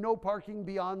putting no parking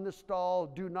beyond the stall,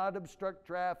 do not obstruct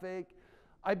traffic,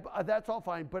 that's all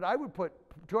fine, but I would put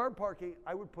 2-hour parking,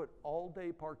 I would put all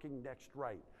day parking next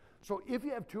right. So if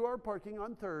you have 2-hour parking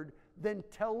on 3rd, then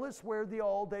tell us where the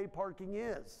all day parking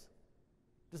is.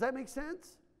 Does that make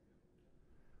sense?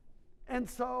 And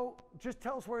so just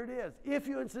tell us where it is. If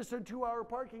you insist on 2-hour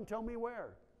parking, tell me where.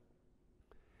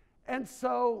 And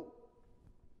so,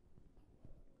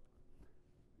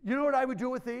 you know what I would do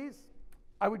with these?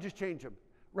 I would just change them.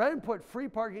 Rather than put free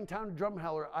parking Town of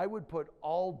Drumheller, I would put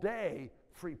all day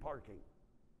free parking.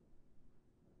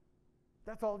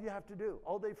 That's all you have to do,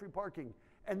 all day free parking.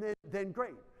 And then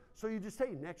great. So you just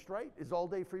say next right is all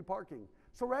day free parking.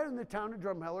 So rather than the Town of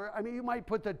Drumheller, I mean, you might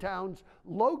put the town's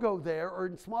logo there or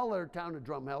in smaller Town of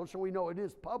Drumheller so we know it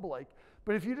is public.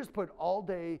 But if you just put all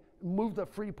day, move the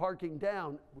free parking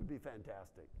down, it would be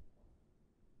fantastic.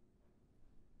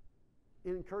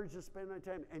 It encourages us to spend our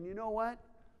time. And you know what?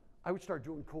 I would start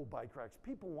doing cool bike racks.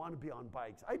 People want to be on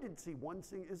bikes. I didn't see one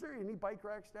thing. Is there any bike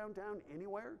racks downtown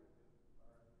anywhere?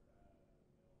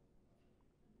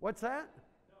 What's that?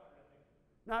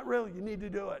 Not really. You need to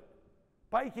do it.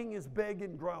 Biking is big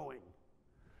and growing.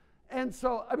 And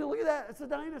so, I mean, look at that. It's a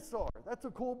dinosaur. That's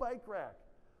a cool bike rack.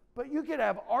 But you could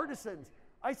have artisans.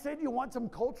 I said you want some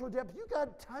cultural depth. You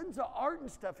got tons of art and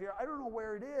stuff here. I don't know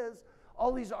where it is.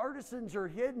 All these artisans are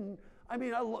hidden. I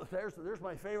mean, there's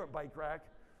my favorite bike rack.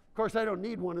 Of course, I don't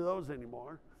need one of those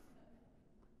anymore.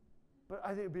 But I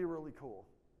think it'd be really cool.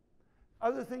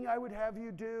 Other thing I would have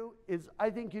you do is, I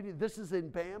think this is in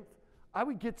Banff. I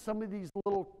would get some of these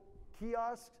little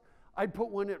kiosks. I'd put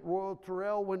one at Royal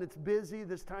Terrell when it's busy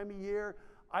this time of year.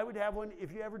 I would have one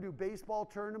if you ever do baseball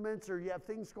tournaments or you have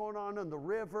things going on the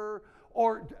river,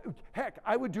 or heck,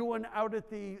 I would do one out at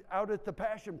the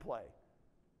Passion Play.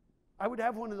 I would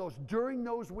have one of those during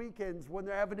those weekends when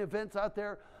they're having events out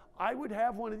there. I would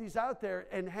have one of these out there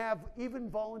and have even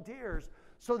volunteers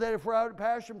so that if we're out at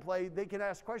Passion Play, they can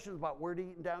ask questions about where to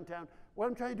eat in downtown. What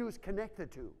I'm trying to do is connect the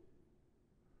two,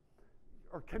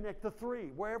 or connect the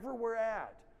three, wherever we're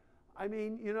at. I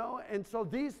mean, you know, and so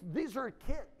these are a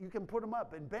kit. You can put them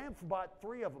up. And Banff bought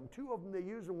 3 of them. 2 of them they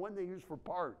use and 1 they use for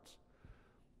parts.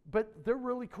 But they're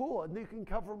really cool, and you can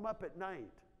cover them up at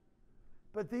night.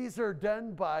 But these are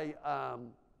done by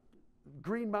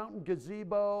Green Mountain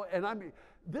Gazebo, and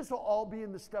this will all be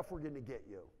in the stuff we're going to get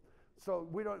you. So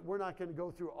we're not going to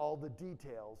go through all the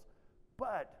details,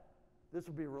 but this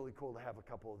would be really cool to have a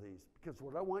couple of these, because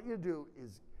what I want you to do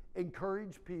is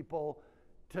encourage people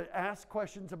to ask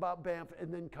questions about Banff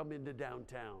and then come into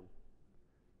downtown.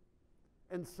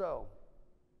 And so,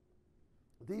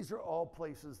 these are all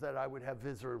places that I would have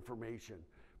visitor information.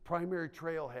 Primary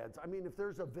trailheads. I mean, if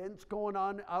there's events going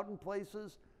on out in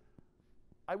places,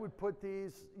 I would put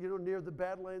these, you know, near the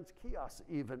Badlands kiosks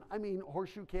even. I mean,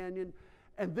 Horseshoe Canyon.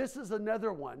 And this is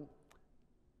another one.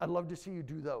 I'd love to see you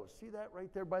do those. See that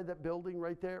right there by that building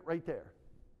right there? Right there.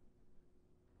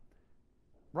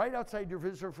 Right outside your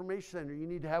visitor information center, you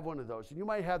need to have one of those. And you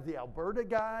might have the Alberta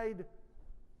Guide.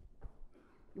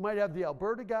 You might have the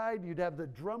Alberta Guide. You'd have the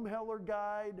Drumheller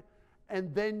Guide.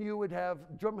 And then you would have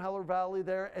Drumheller Valley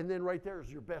there. And then right there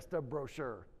is your best of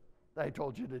brochure that I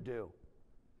told you to do.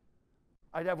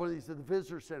 I'd have one of these at the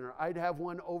visitor center. I'd have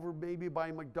one over maybe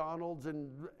by McDonald's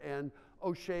and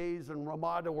O'Shea's and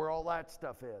Ramada, where all that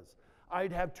stuff is.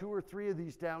 I'd have 2 or 3 of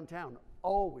these downtown.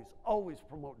 Always, always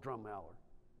promote Drumheller.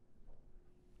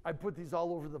 I put these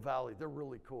all over the valley. They're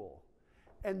really cool.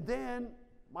 And then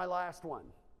my last one,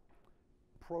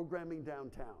 programming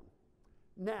downtown.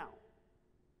 Now,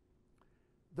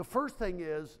 the first thing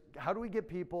is, how do we get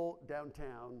people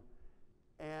downtown?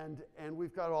 And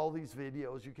we've got all these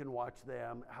videos. You can watch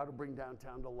them, how to bring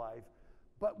downtown to life.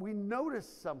 But we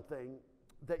noticed something,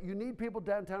 that you need people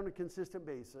downtown on a consistent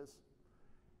basis.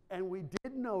 And we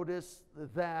did notice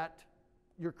that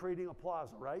you're creating a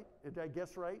plaza, right? Did I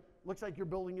guess right? Looks like you're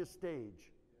building a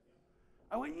stage.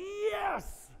 I went,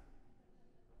 yes!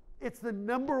 It's the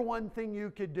 #1 thing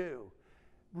you could do.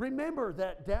 Remember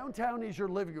that downtown is your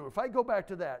living room. If I go back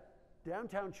to that,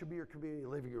 downtown should be your community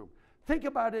living room. Think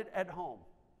about it at home.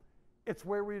 It's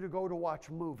where we're to go to watch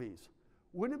movies.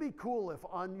 Wouldn't it be cool if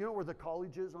on, you know where the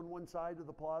college is on one side of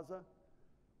the plaza?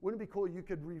 Wouldn't it be cool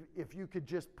if you could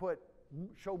just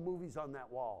show movies on that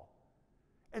wall?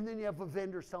 And then you have a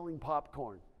vendor selling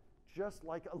popcorn, just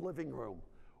like a living room.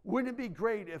 Wouldn't it be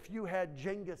great if you had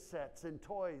Jenga sets and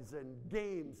toys and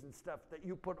games and stuff that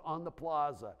you put on the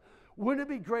plaza? Wouldn't it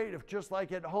be great if just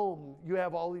like at home, you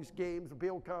have all these games and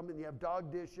people come and you have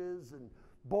dog dishes and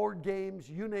board games,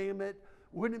 you name it.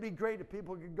 Wouldn't it be great if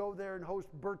people could go there and host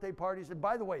birthday parties? And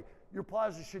by the way, your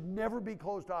plaza should never be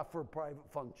closed off for a private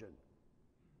function.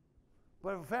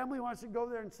 But if a family wants to go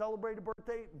there and celebrate a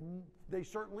birthday, they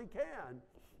certainly can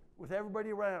with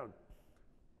everybody around.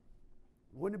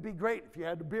 Wouldn't it be great if you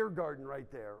had a beer garden right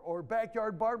there or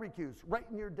backyard barbecues right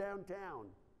near downtown?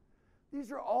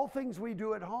 These are all things we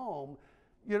do at home.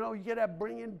 You know, you could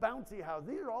bring in bouncy house.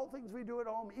 These are all things we do at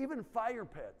home. Even fire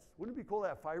pits. Wouldn't it be cool to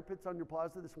have fire pits on your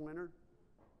plaza this winter?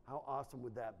 How awesome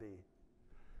would that be?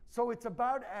 So it's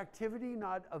about activity,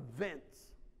 not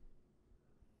events.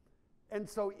 And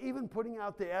so even putting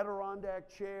out the Adirondack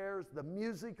chairs, the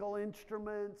musical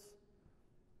instruments,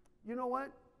 you know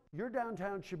what? Your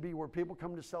downtown should be where people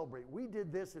come to celebrate. We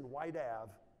did this in White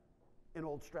Ave in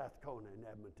Old Strathcona in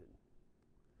Edmonton.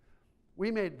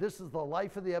 This is the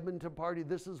life of the Edmonton party.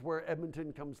 This is where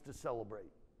Edmonton comes to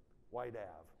celebrate, White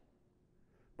Ave.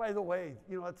 By the way,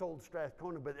 you know, that's Old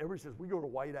Strathcona, but everybody says, we go to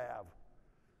White Ave.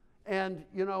 And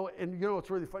you know, it's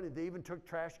really funny. They even took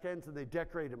trash cans and they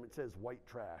decorate them. It says white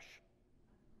trash.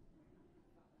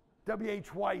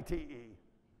 W-H-Y-T-E.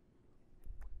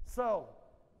 So,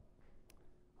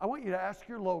 I want you to ask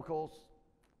your locals,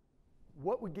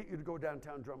 what would get you to go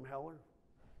downtown Drumheller?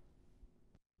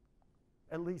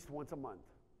 At least once a month.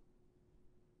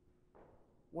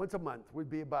 Once a month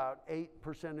would be about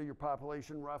 8% of your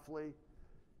population, roughly.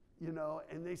 You know,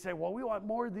 and they say, well, we want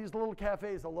more of these little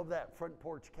cafes. I love that, Front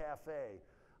Porch Cafe.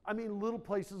 I mean, little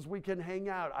places we can hang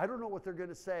out. I don't know what they're going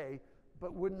to say,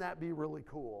 but wouldn't that be really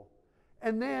cool?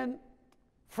 And then,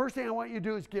 first thing I want you to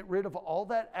do is get rid of all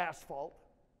that asphalt.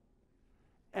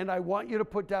 And I want you to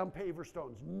put down paver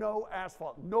stones. No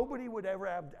asphalt. Nobody would ever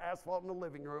have asphalt in the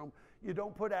living room. You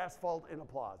don't put asphalt in a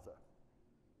plaza.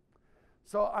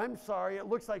 So I'm sorry, it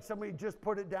looks like somebody just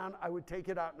put it down. I would take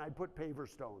it out and I'd put paver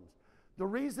stones. The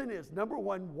reason is, number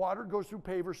one, water goes through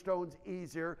paver stones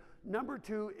easier. Number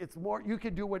two, it's more, you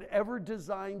can do whatever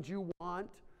designs you want.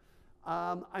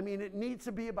 I mean, it needs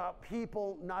to be about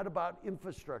people, not about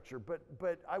infrastructure. But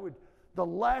the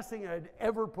last thing I'd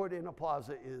ever put in a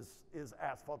plaza is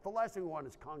asphalt. The last thing we want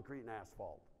is concrete and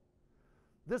asphalt.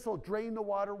 This will drain the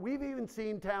water. We've even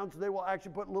seen towns, they will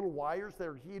actually put little wires that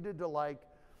are heated to like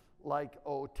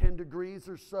 10 degrees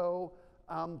or so,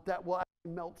 that will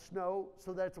actually melt snow,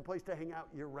 so that's a place to hang out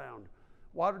year round.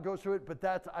 Water goes through it, but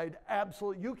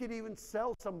you could even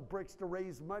sell some bricks to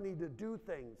raise money to do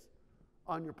things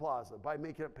on your plaza by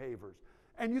making it pavers.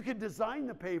 And you can design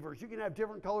the pavers. You can have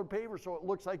different colored pavers so it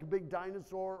looks like a big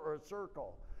dinosaur or a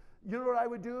circle. You know what I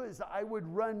would do is I would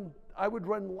run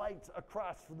lights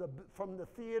across from the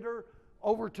theater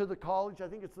over to the college. I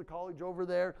think it's the college over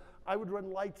there. I would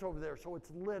run lights over there so it's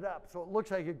lit up, so it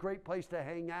looks like a great place to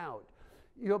hang out.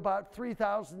 You know, about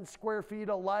 3,000 square feet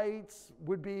of lights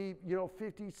would be, you know,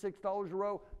 $56 a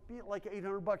row. Be like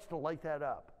 $800 to light that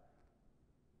up.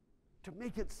 To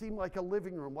make it seem like a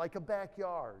living room, like a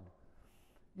backyard.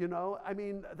 You know, I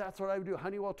mean, that's what I would do.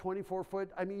 Honeywell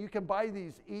 24-foot. I mean, you can buy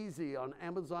these easy on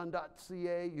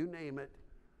Amazon.ca, you name it.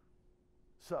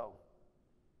 So,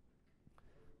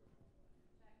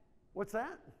 what's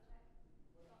that?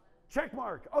 Check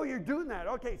mark. Oh, you're doing that.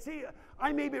 Okay, see,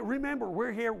 remember,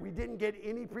 we're here. We didn't get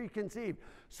any preconceived.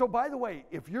 So, by the way,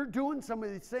 if you're doing some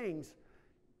of these things,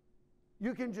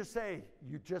 you can just say,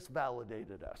 you just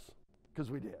validated us, because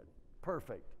we did.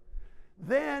 Perfect.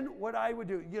 Then what I would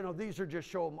do, you know, these are just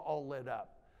show them all lit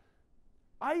up.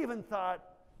 I even thought,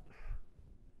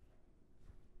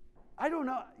 I don't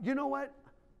know, you know what?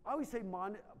 I always say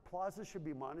plazas should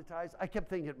be monetized. I kept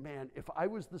thinking, man, if I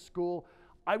was the school,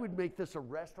 I would make this a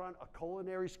restaurant, a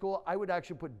culinary school. I would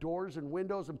actually put doors and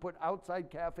windows and put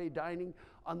outside cafe dining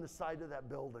on the side of that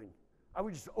building. I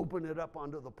would just open it up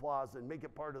onto the plaza and make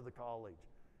it part of the college.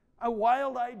 A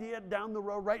wild idea down the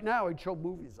road. Right now, I'd show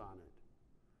movies on it.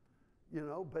 You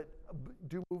know, but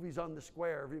do movies on the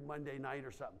square every Monday night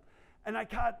or something. And I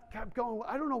kept going,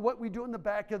 I don't know what we do in the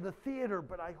back of the theater,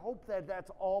 but I hope that that's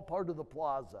all part of the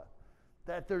plaza,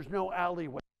 that there's no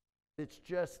alleyway. It's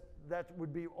just, that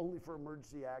would be only for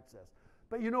emergency access.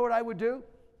 But you know what I would do?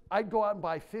 I'd go out and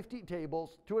buy 50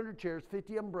 tables, 200 chairs,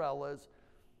 50 umbrellas.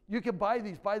 You can buy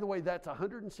these. By the way, that's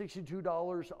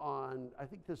 $162 on, I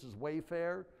think this is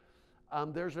Wayfair.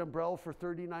 There's an umbrella for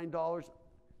 $39.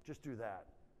 Just do that.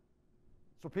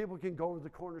 So people can go to the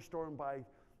corner store and buy,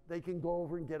 they can go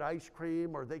over and get ice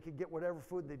cream, or they can get whatever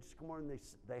food. They just come over and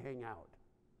they hang out.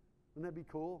 Wouldn't that be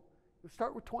cool? You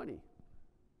start with 20.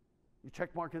 You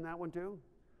check marking that one too?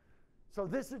 So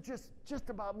this is just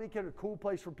about making a cool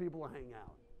place for people to hang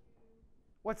out.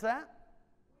 What's that?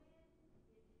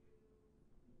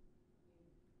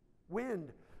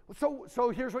 Wind.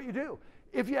 So here's what you do.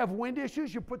 If you have wind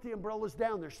issues, you put the umbrellas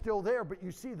down. They're still there, but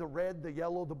you see the red, the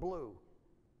yellow, the blue.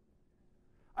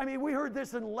 I mean, we heard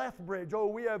this in Lethbridge. Oh,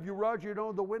 we have you, Roger, you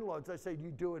know the wind loads. I said, you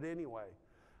do it anyway.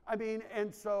 I mean,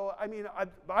 and so, I mean,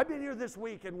 I've been here this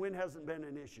week and wind hasn't been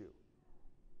an issue.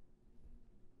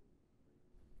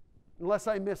 Unless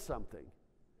I missed something.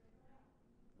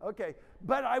 Okay,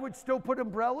 but I would still put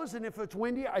umbrellas, and if it's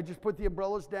windy, I just put the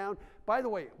umbrellas down. By the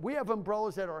way, we have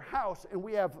umbrellas at our house, and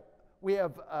we have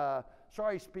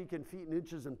sorry, speak in feet and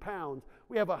inches and pounds,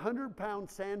 we have 100-pound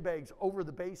sandbags over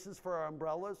the bases for our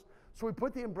umbrellas. So we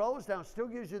put the umbrellas down, still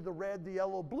gives you the red, the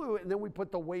yellow, blue, and then we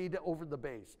put the weight over the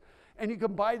base. And you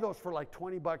can buy those for like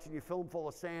 $20, and you fill them full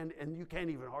of sand, and you can't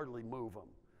even hardly move them.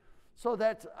 So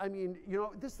that's, I mean, you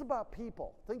know, this is about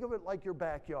people. Think of it like your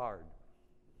backyard.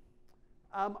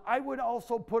 I would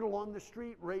also put along the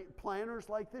street planters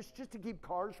like this just to keep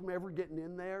cars from ever getting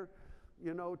in there.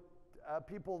 You know,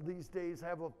 people these days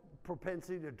have a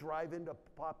propensity to drive into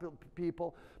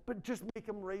people, but just make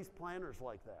them raise planters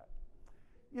like that.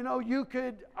 You know,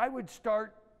 I would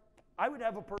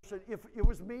have a person, if it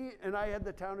was me and I had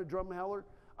the Town of Drumheller,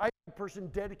 I had a person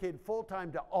dedicated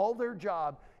full-time to all their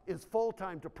job is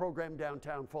full-time to program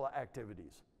downtown full of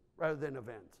activities rather than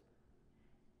events.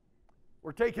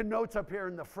 We're taking notes up here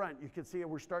in the front. You can see it,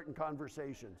 we're starting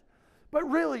conversations. But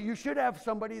really, you should have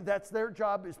somebody that's their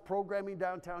job is programming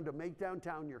downtown to make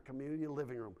downtown your community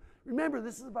living room. Remember,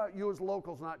 this is about you as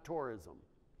locals, not tourism.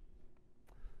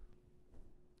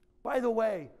 By the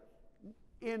way,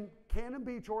 in Cannon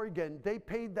Beach, Oregon, they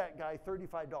paid that guy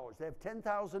 $35. They have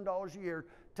 $10,000 a year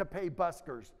to pay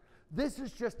buskers. This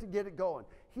is just to get it going.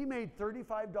 He made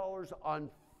 $35 on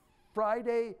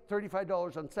Friday,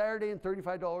 $35 on Saturday, and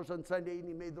 $35 on Sunday, and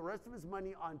he made the rest of his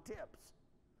money on tips.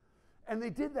 And they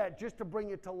did that just to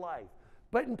bring it to life.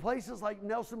 But in places like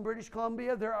Nelson, British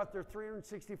Columbia, they're out there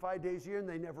 365 days a year, and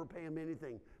they never pay him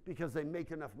anything because they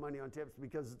make enough money on tips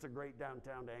because it's a great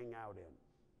downtown to hang out in.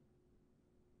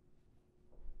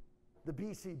 The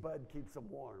BC bud keeps them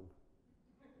warm.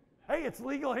 Hey, it's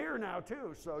legal here now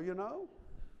too, so you know.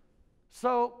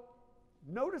 So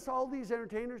notice all these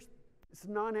entertainers, it's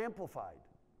non-amplified.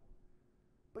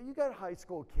 But you got high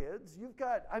school kids, you've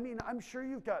got, I mean, I'm sure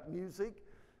you've got music.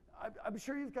 I'm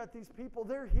sure you've got these people,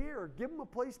 they're here. Give them a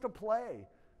place to play.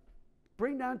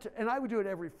 Bring down to, and I would do it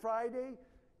every Friday,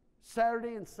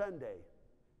 Saturday, and Sunday.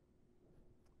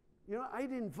 You know,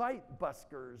 I'd invite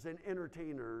buskers and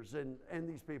entertainers and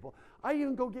these people. I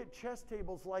even go get chess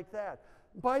tables like that.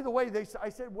 By the way, I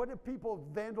said, what if people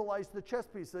vandalize the chess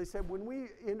pieces? They said, when we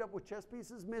end up with chess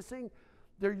pieces missing,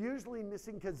 they're usually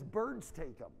missing because birds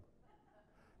take them.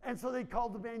 And so they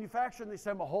called the manufacturer and they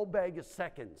sent them a whole bag of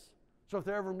seconds. So if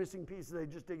they're ever missing pieces, they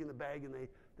just dig in the bag and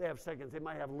they have seconds. They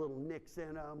might have little nicks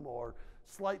in them or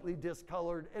slightly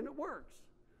discolored, and it works.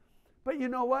 But you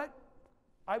know what?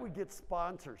 I would get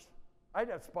sponsors. I'd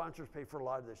have sponsors pay for a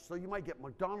lot of this. So you might get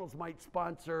McDonald's might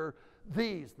sponsor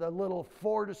these, the little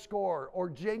 4 to score or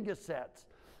Jenga sets.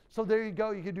 So there you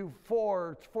go. You could do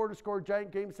 4 to score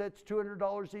giant game sets,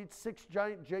 $200 each, 6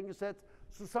 giant Jenga sets.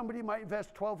 So somebody might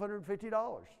invest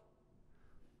 $1,250.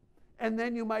 And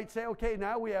then you might say, okay,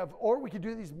 now we have, or we could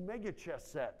do these mega chess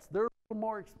sets. They're a little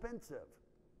more expensive.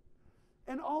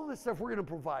 And all this stuff we're going to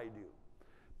provide you.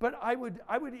 But I would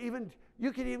even,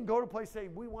 you could even go to a place and say,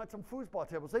 we want some foosball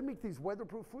tables. They make these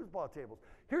weatherproof foosball tables.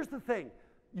 Here's the thing.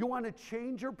 You want to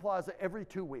change your plaza every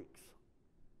 2 weeks.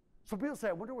 So people say,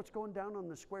 I wonder what's going down on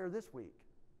the square this week.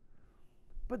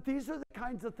 But these are the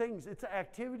kinds of things. It's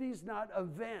activities, not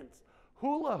events.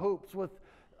 Hula hoops with,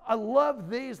 I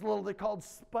love these little, they're called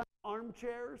spun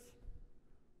armchairs.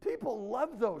 People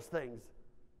love those things.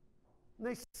 And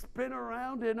they spin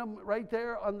around in them right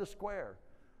there on the square.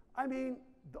 I mean,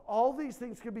 all these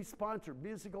things can be sponsored,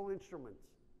 musical instruments.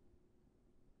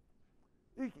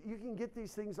 You can get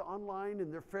these things online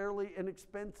and they're fairly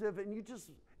inexpensive and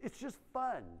it's just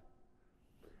fun.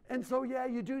 And so, yeah,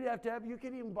 you do have to have, you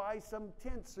can even buy some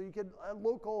tents so you can,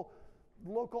 local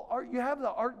local art. You have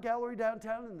the art gallery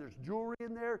downtown, and there's jewelry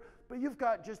in there, but you've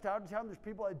got just out of town, there's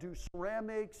people that do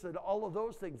ceramics and all of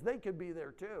those things. They could be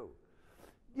there too.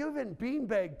 You even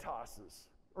beanbag tosses,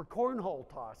 or cornhole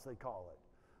toss, they call it.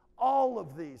 All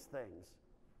of these things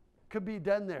could be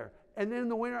done there. And then in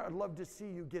the winter, I'd love to see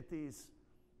you get these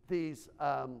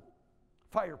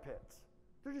fire pits.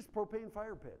 They're just propane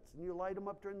fire pits, and you light them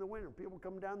up during the winter. People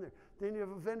come down there. Then you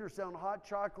have a vendor selling hot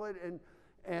chocolate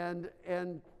and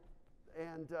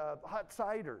hot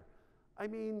cider. I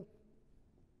mean,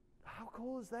 how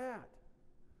cool is that?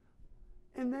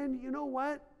 And then, you know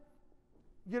what?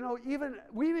 You know,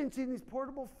 we've even seen these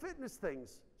portable fitness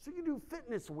things. So you do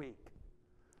fitness week.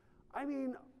 I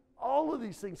mean, all of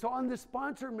these things. So on the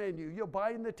sponsor menu, you'll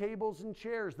buy in the tables and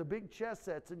chairs, the big chess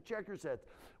sets and checker sets.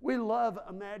 We love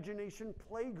Imagination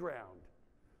Playground.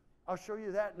 I'll show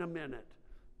you that in a minute.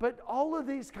 But all of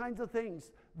these kinds of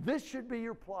things, this should be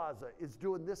your plaza, is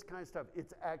doing this kind of stuff.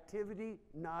 It's activity,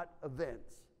 not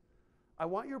events. I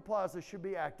want your plaza should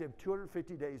be active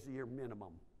 250 days a year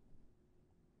minimum.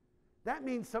 That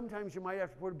means sometimes you might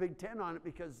have to put a big tent on it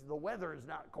because the weather is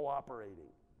not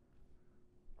cooperating.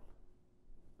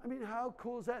 I mean, how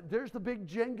cool is that? There's the big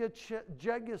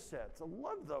Jenga sets. I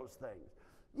love those things.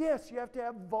 Yes, you have to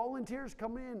have volunteers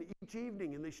come in each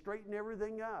evening and they straighten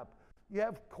everything up. You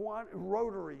have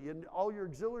Rotary and all your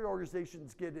auxiliary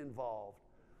organizations get involved.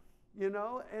 You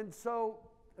know, and so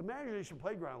Imagination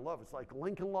Playground, I love it. It's like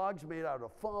Lincoln Logs made out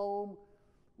of foam.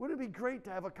 Wouldn't it be great to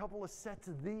have a couple of sets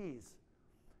of these?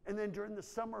 And then during the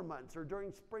summer months or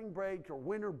during spring break or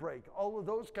winter break, all of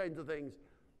those kinds of things,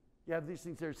 you have these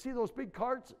things there. See those big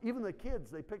carts? Even the kids,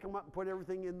 they pick them up and put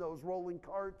everything in those rolling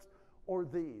carts or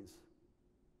these.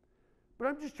 But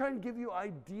I'm just trying to give you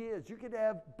ideas. You could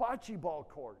have bocce ball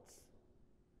courts.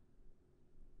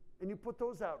 And you put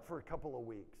those out for a couple of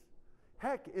weeks.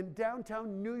 Heck, in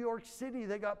downtown New York City,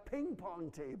 they got ping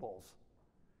pong tables.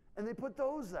 And they put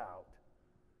those out.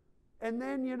 And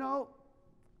then, you know,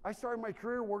 I started my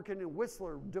career working in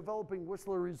Whistler, developing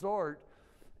Whistler Resort.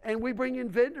 And we bring in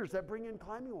vendors that bring in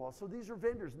climbing walls. So these are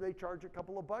vendors, and they charge a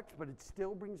couple of bucks, but it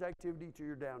still brings activity to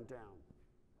your downtown.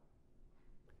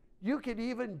 You could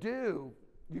even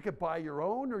you could buy your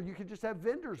own, or you could just have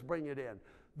vendors bring it in.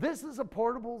 This is a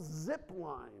portable zip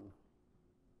line.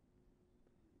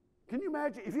 Can you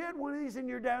imagine, if you had one of these in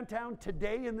your downtown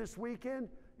today and this weekend,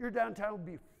 your downtown would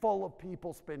be full of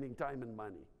people spending time and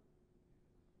money.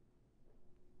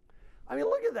 I mean,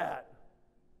 look at that.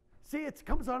 See, it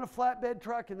comes on a flatbed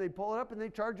truck and they pull it up and they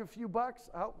charge a few bucks.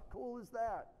 How cool is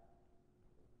that?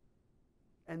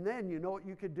 And then, you know what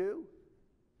you could do?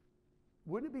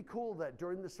 Wouldn't it be cool that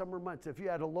during the summer months, if you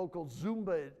had a local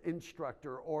Zumba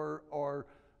instructor or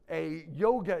a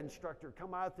yoga instructor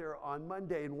come out there on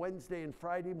Monday and Wednesday and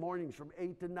Friday mornings from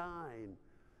 8 to 9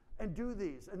 and do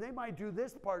these. And they might do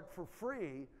this part for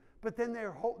free, but then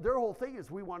their whole thing is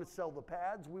we want to sell the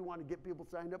pads, we want to get people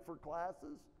signed up for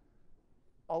classes,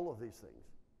 all of these things.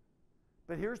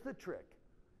 But here's the trick,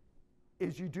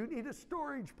 is you do need a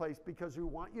storage place because we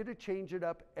want you to change it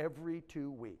up every 2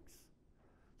 weeks.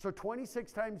 So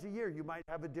 26 times a year, you might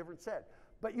have a different set.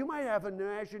 But you might have an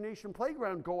Imagination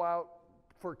Playground go out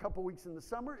for a couple weeks in the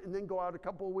summer and then go out a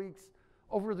couple of weeks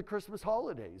over the Christmas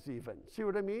holidays even. See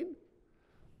what I mean?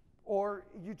 Or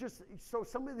so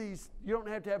some of these, you don't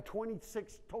have to have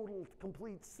 26 total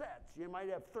complete sets. You might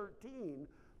have 13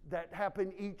 that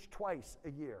happen twice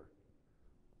a year.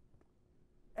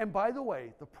 And by the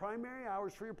way, the primary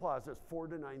hours for your plaza is 4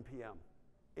 to 9 p.m.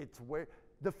 It's where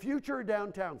the future of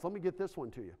downtowns, let me get this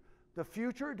one to you. The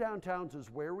future of downtowns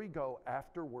is where we go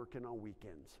after working on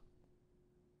weekends.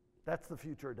 That's the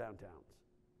future of downtowns.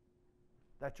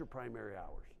 That's your primary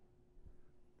hours.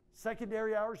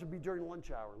 Secondary hours would be during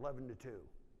lunch hour, 11 to 2.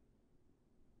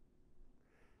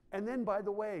 And then, by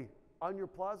the way, on your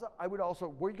plaza, I would also,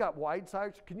 where you got wide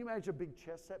sides, can you imagine a big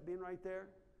chess set being right there?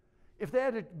 If they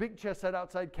had a big chess set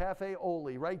outside Cafe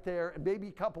Oli right there, and maybe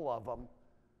a couple of them,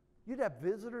 you'd have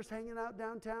visitors hanging out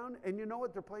downtown, and you know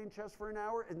what? They're playing chess for an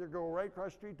hour, and they're going right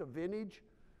across the street to Vintage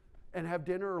and have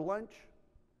dinner or lunch.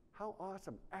 How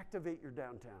awesome. Activate your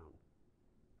downtown.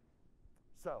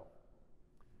 So,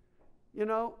 you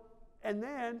know, and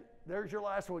then there's your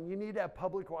last one. You need to have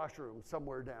public washrooms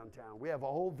somewhere downtown. We have a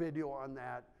whole video on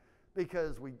that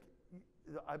because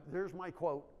there's my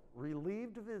quote,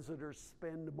 relieved visitors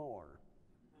spend more.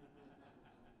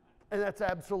 And that's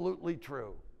absolutely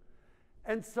true.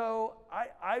 And so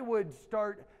I would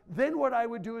start, then what I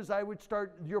would do is I would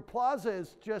start, your plaza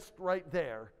is just right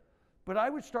there, but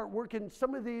I would start working,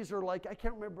 some of these are like, I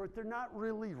can't remember, but they're not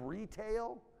really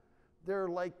retail, they're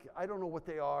like, I don't know what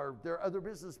they are. They're other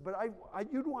business, but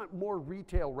you'd want more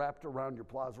retail wrapped around your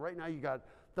plaza. Right now you got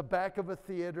the back of a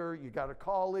theater, you got a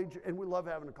college, and we love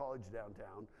having a college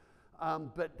downtown.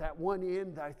 But that one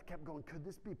end, I kept going, could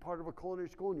this be part of a culinary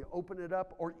school? And you open it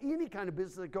up, or any kind of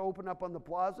business that go open up on the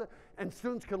plaza, and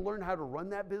students can learn how to run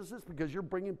that business because you're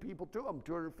bringing people to them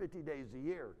 250 days a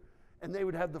year. And they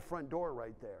would have the front door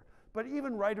right there. But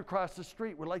even right across the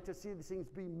street, we'd like to see these things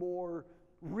be more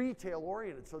retail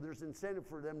oriented, so there's incentive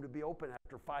for them to be open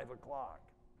after 5 o'clock.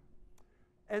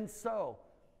 And so,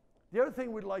 the other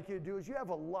thing we'd like you to do is you have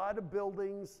a lot of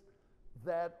buildings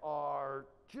that are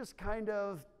just kind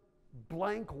of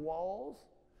blank walls,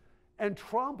 and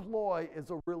trompe l'oeil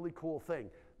is a really cool thing.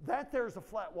 That there's a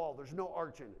flat wall, there's no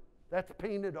arch in it. That's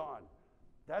painted on.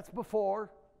 That's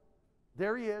before.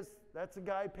 There he is, that's a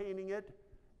guy painting it,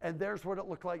 and there's what it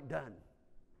looked like done.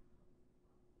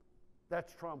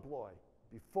 That's trompe l'oeil.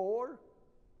 Before,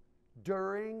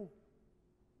 during,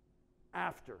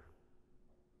 after.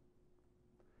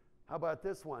 How about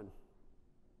this one?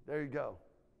 There you go.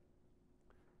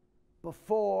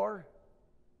 Before,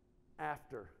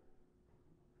 after.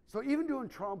 So even doing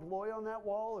trompe l'oeil on that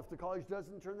wall, if the college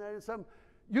doesn't turn that into something,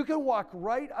 you can walk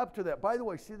right up to that. By the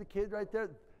way, see the kid right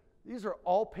there? These are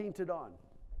all painted on.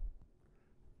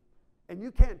 And you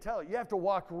can't tell it. You have to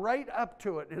walk right up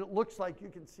to it, and it looks like you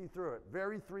can see through it.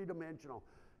 Very three-dimensional.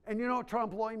 And you know what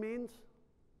trompe l'oeil means?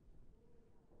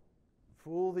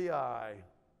 Fool the eye.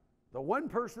 The one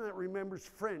person that remembers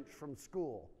French from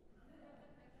school.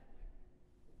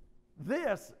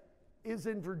 This is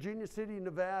in Virginia City,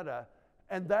 Nevada,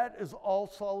 and that is all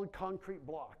solid concrete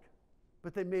block.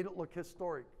 But they made it look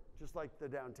historic, just like the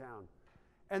downtown.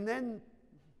 And then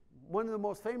one of the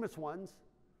most famous ones,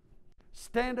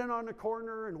 standing on a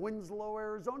corner in Winslow,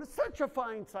 Arizona, such a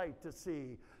fine sight to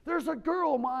see. There's a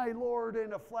girl, my Lord,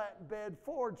 in a flatbed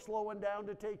Ford slowing down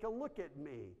to take a look at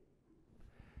me.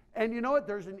 And you know what?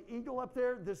 There's an eagle up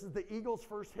there. This is the eagle's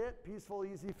first hit, Peaceful,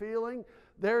 Easy Feeling.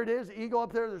 There it is, eagle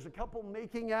up there. There's a couple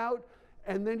making out.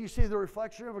 And then you see the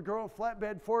reflection of a girl in a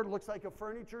flatbed Ford. Looks like a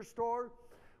furniture store.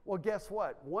 Well, guess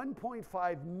what?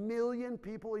 1.5 million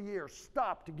people a year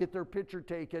stop to get their picture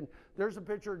taken. There's a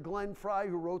picture of Glenn Fry,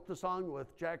 who wrote the song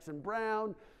with Jackson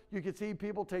Brown. You can see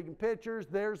people taking pictures.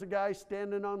 There's a guy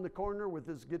standing on the corner with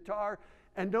his guitar.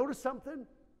 And notice something?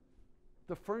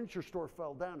 The furniture store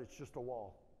fell down. It's just a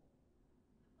wall.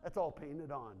 That's all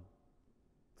painted on.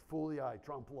 It's fool the eye,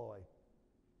 trompe l'oeil.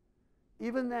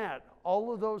 Even that,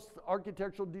 all of those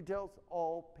architectural details,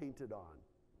 all painted on.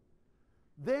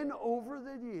 Then over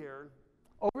the year,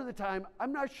 over the time,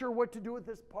 I'm not sure what to do with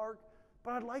this park,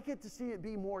 but I'd like it to see it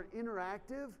be more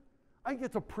interactive. I think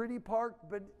it's a pretty park,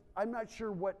 but I'm not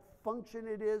sure what function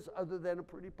it is other than a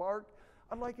pretty park.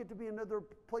 I'd like it to be another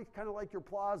place kind of like your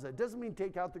plaza. It doesn't mean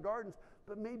take out the gardens,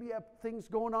 but maybe have things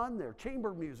going on there,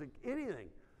 chamber music, anything.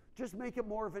 Just make it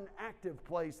more of an active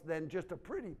place than just a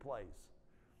pretty place.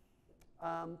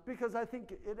 Because I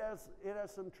think it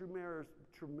has some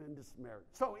tremendous merit.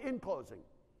 So in closing,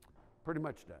 pretty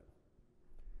much done.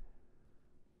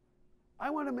 I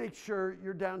want to make sure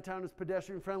your downtown is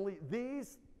pedestrian friendly.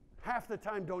 These, half the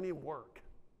time, don't even work.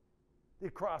 The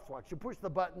crosswalks, you push the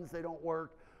buttons, they don't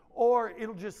work. Or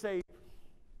it'll just say,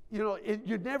 you know,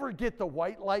 you never get the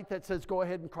white light that says go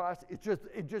ahead and cross. It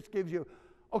just gives you,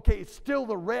 okay, it's still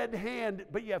the red hand,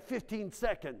 but you have 15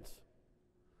 seconds.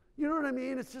 You know what I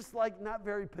mean? It's just like not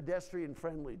very pedestrian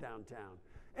friendly downtown.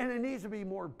 And it needs to be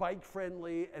more bike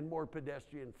friendly and more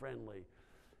pedestrian friendly.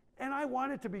 And I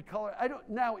want it to be color.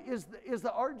 Now, is the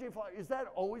RJ Flower, is that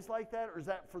always like that, or is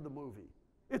that for the movie?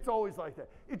 It's always like that.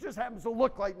 It just happens to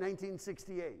look like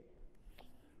 1968.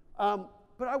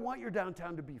 But I want your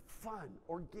downtown to be fun,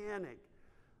 organic.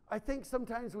 I think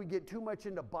sometimes we get too much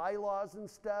into bylaws and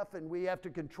stuff, and we have to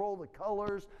control the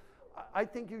colors. I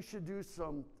think you should do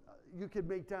some, you could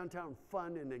make downtown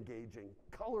fun and engaging.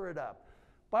 Color it up.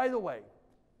 By the way,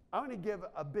 I want to give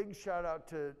a big shout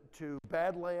out to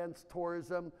Badlands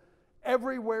Tourism.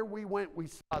 Everywhere we went, we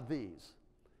saw these.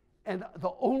 And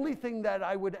the only thing that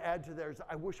I would add to there is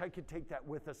I wish I could take that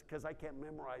with us, because I can't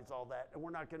memorize all that, and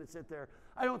we're not going to sit there.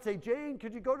 I don't say, Jane,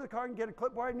 could you go to the car and get a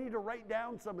clipboard? I need to write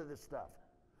down some of this stuff.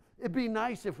 It'd be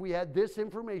nice if we had this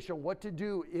information, what to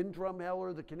do in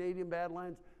Drumheller, the Canadian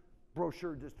Badlands.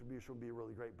 Brochure distribution would be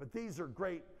really great. But these are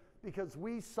great because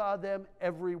we saw them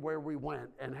everywhere we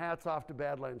went, and hats off to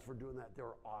Badlands for doing that. They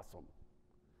were awesome.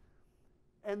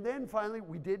 And then finally,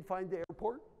 we did find the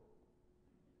airport.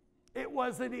 It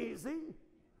wasn't easy,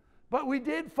 but we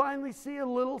did finally see a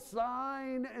little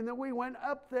sign, and then we went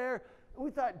up there, and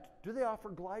we thought, do they offer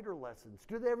glider lessons?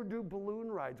 Do they ever do balloon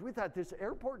rides? We thought this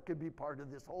airport could be part of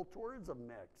this whole tourism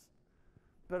mix.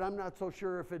 but I'm not so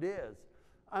sure if it is.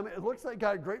 I mean, it looks like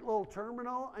got a great little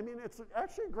terminal. I mean, it's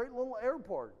actually a great little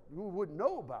airport. Who wouldn't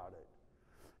know about it?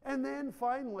 And then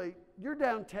finally, your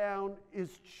downtown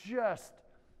is just,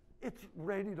 it's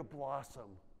ready to blossom.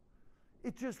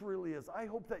 It just really is. I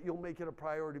hope that you'll make it a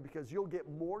priority because you'll get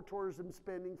more tourism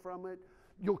spending from it.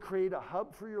 You'll create a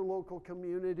hub for your local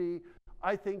community.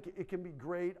 I think it can be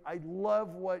great. I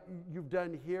love what you've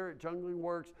done here at Jungling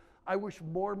Works. I wish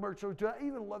more merch would do it. I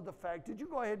even love the fact, did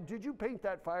you paint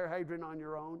that fire hydrant on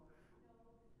your own?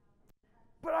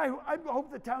 But I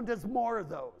hope the town does more of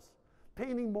those,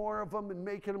 painting more of them and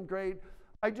making them great.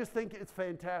 I just think it's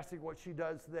fantastic what she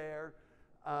does there.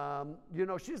 You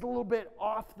know, she's a little bit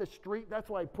off the street. That's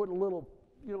why I put a little,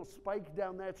 you know, spike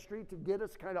down that street to get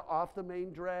us kind of off the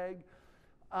main drag.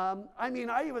 I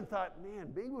mean, I even thought,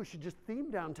 man, maybe we should just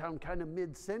theme downtown kind of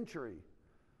mid-century.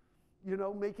 You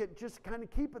know, make it just kind of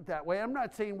keep it that way. I'm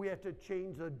not saying we have to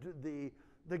change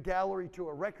the gallery to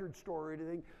a record store or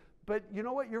anything, but you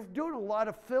know what? You're doing a lot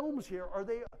of films here. Are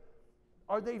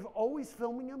they always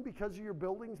filming them because of your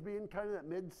buildings being kind of that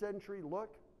mid-century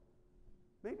look?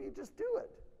 Maybe you just do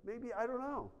it. Maybe, I don't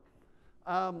know.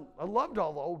 I loved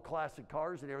all the old classic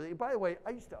cars and everything. By the way, I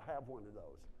used to have one of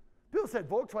those. People said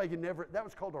Volkswagen never, that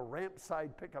was called a ramp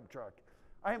side pickup truck.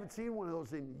 I haven't seen one of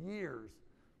those in years.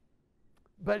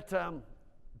 But I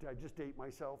just ate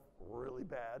myself really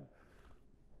bad.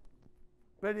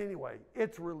 But anyway,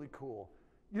 it's really cool.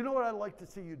 You know what I'd like to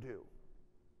see you do?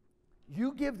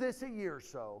 You give this a year or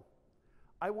so,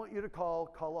 I want you to call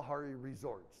Kalahari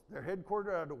Resorts. They're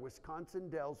headquartered out of Wisconsin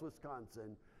Dells,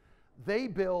 Wisconsin. They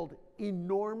build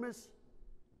enormous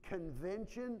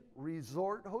convention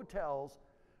resort hotels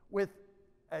with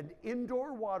an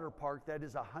indoor water park that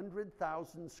is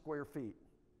 100,000 square feet.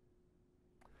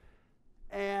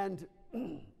 And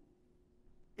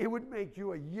it would make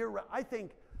you a year. I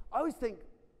always think,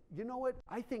 you know what?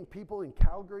 I think people in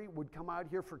Calgary would come out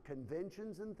here for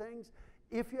conventions and things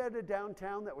if you had a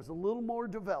downtown that was a little more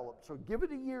developed. So give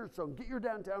it a year or so and get your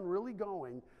downtown really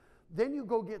going. Then you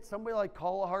go get somebody like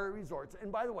Kalahari Resorts.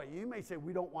 And by the way, you may say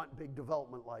we don't want big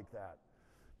development like that.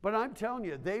 But I'm telling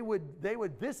you, they would,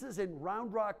 this is in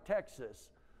Round Rock, Texas.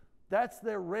 That's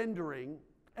their rendering.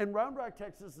 And Round Rock,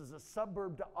 Texas is a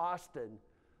suburb to Austin.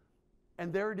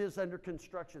 And there it is under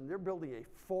construction. They're building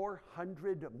a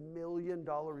 $400 million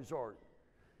resort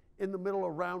in the middle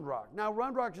of Round Rock. Now,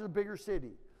 Round Rock is a bigger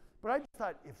city. But I just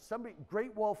thought if somebody,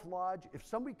 Great Wolf Lodge, if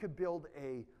somebody could build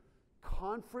a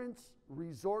conference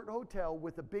resort hotel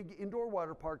with a big indoor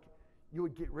water park, you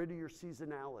would get rid of your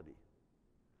seasonality.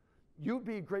 You'd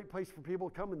be a great place for people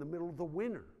to come in the middle of the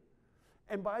winter.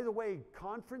 And by the way,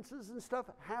 conferences and stuff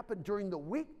happen during the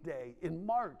weekday in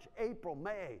March, April,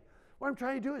 May. What I'm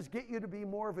trying to do is get you to be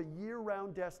more of a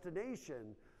year-round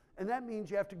destination. And that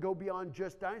means you have to go beyond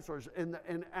just dinosaurs. And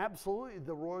absolutely,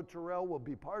 the Royal Terrell will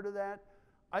be part of that.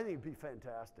 I think it'd be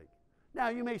fantastic. Now,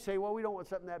 you may say, well, we don't want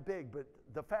something that big. But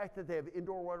the fact that they have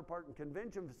indoor water park and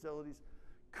convention facilities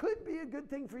could be a good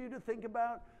thing for you to think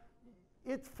about.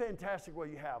 It's fantastic what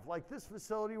you have. Like this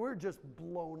facility, we're just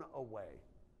blown away.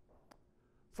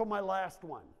 So my last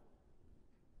one,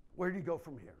 where do you go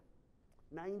from here?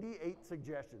 98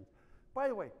 suggestions. By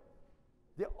the way,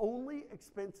 the only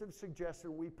expensive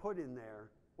suggestion we put in there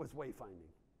was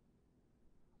wayfinding.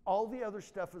 All the other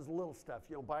stuff is little stuff,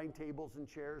 you know, buying tables and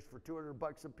chairs for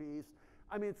 $200 a piece.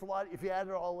 I mean, it's a lot. If you add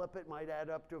it all up, it might add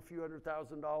up to a few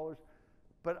 $100,000.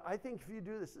 But I think if you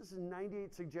do this is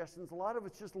 98 suggestions. A lot of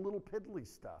it's just little piddly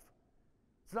stuff.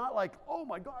 It's not like, oh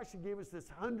my gosh, you gave us this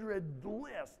 100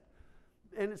 list.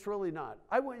 And it's really not.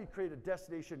 I want you to create a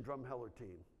destination Drumheller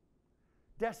team.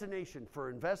 Destination for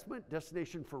investment,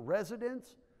 destination for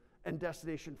residents, and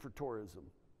destination for tourism.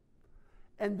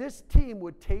 And this team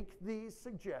would take these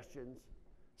suggestions,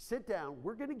 sit down.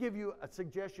 We're going to give you a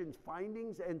suggestions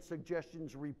findings and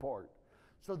suggestions report.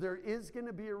 So there is going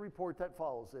to be a report that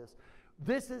follows this.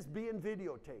 This is being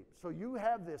videotaped. So you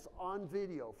have this on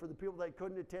video for the people that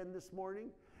couldn't attend this morning.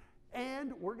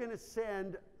 And we're going to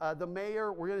send the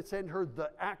mayor, we're going to send her the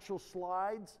actual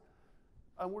slides,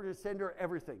 and we're going to send her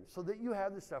everything so that you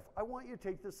have this stuff. I want you to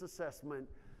take this assessment.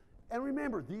 And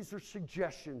remember, these are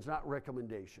suggestions, not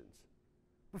recommendations.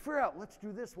 But figure out, let's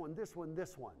do this one, this one,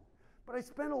 this one. But I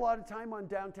spent a lot of time on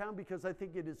downtown because I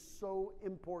think it is so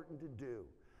important to do.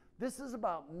 This is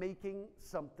about making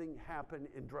something happen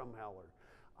in Drumheller.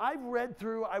 I've read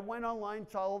through, I went online,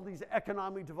 saw all these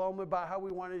economic development about how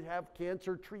we wanted to have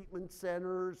cancer treatment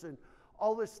centers and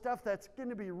all this stuff that's going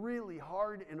to be really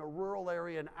hard in a rural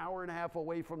area an hour and a half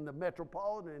away from the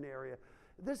metropolitan area.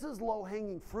 This is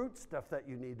low-hanging fruit stuff that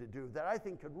you need to do that I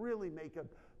think could really make a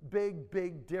big,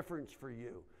 big difference for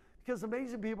you. Because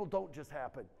amazing people don't just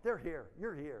happen. They're here.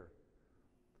 You're here.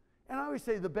 And I always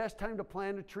say the best time to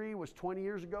plant a tree was 20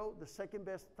 years ago. The second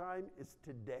best time is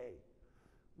today.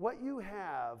 What you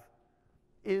have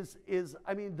is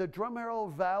I mean, the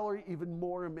Drumheller Valley, even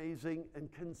more amazing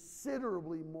and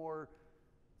considerably more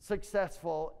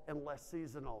successful and less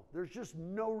seasonal. There's just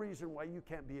no reason why you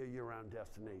can't be a year-round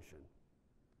destination.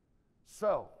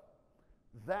 So,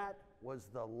 that was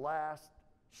the last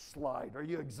slide. Are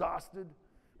you exhausted?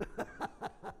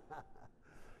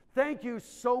 Thank you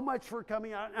so much for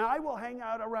coming out. And I will hang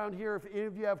out around here. If any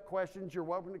of you have questions, you're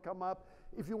welcome to come up.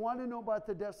 If you want to know about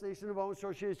the Destination Development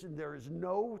Association, there is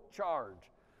no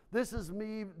charge. This is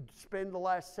me spend the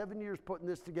last 7 years putting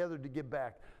this together to give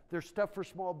back. There's stuff for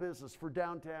small business, for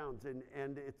downtowns,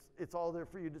 and it's all there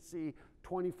for you to see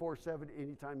 24/7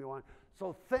 anytime you want.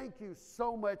 So thank you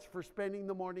so much for spending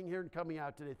the morning here and coming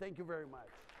out today. Thank you very much.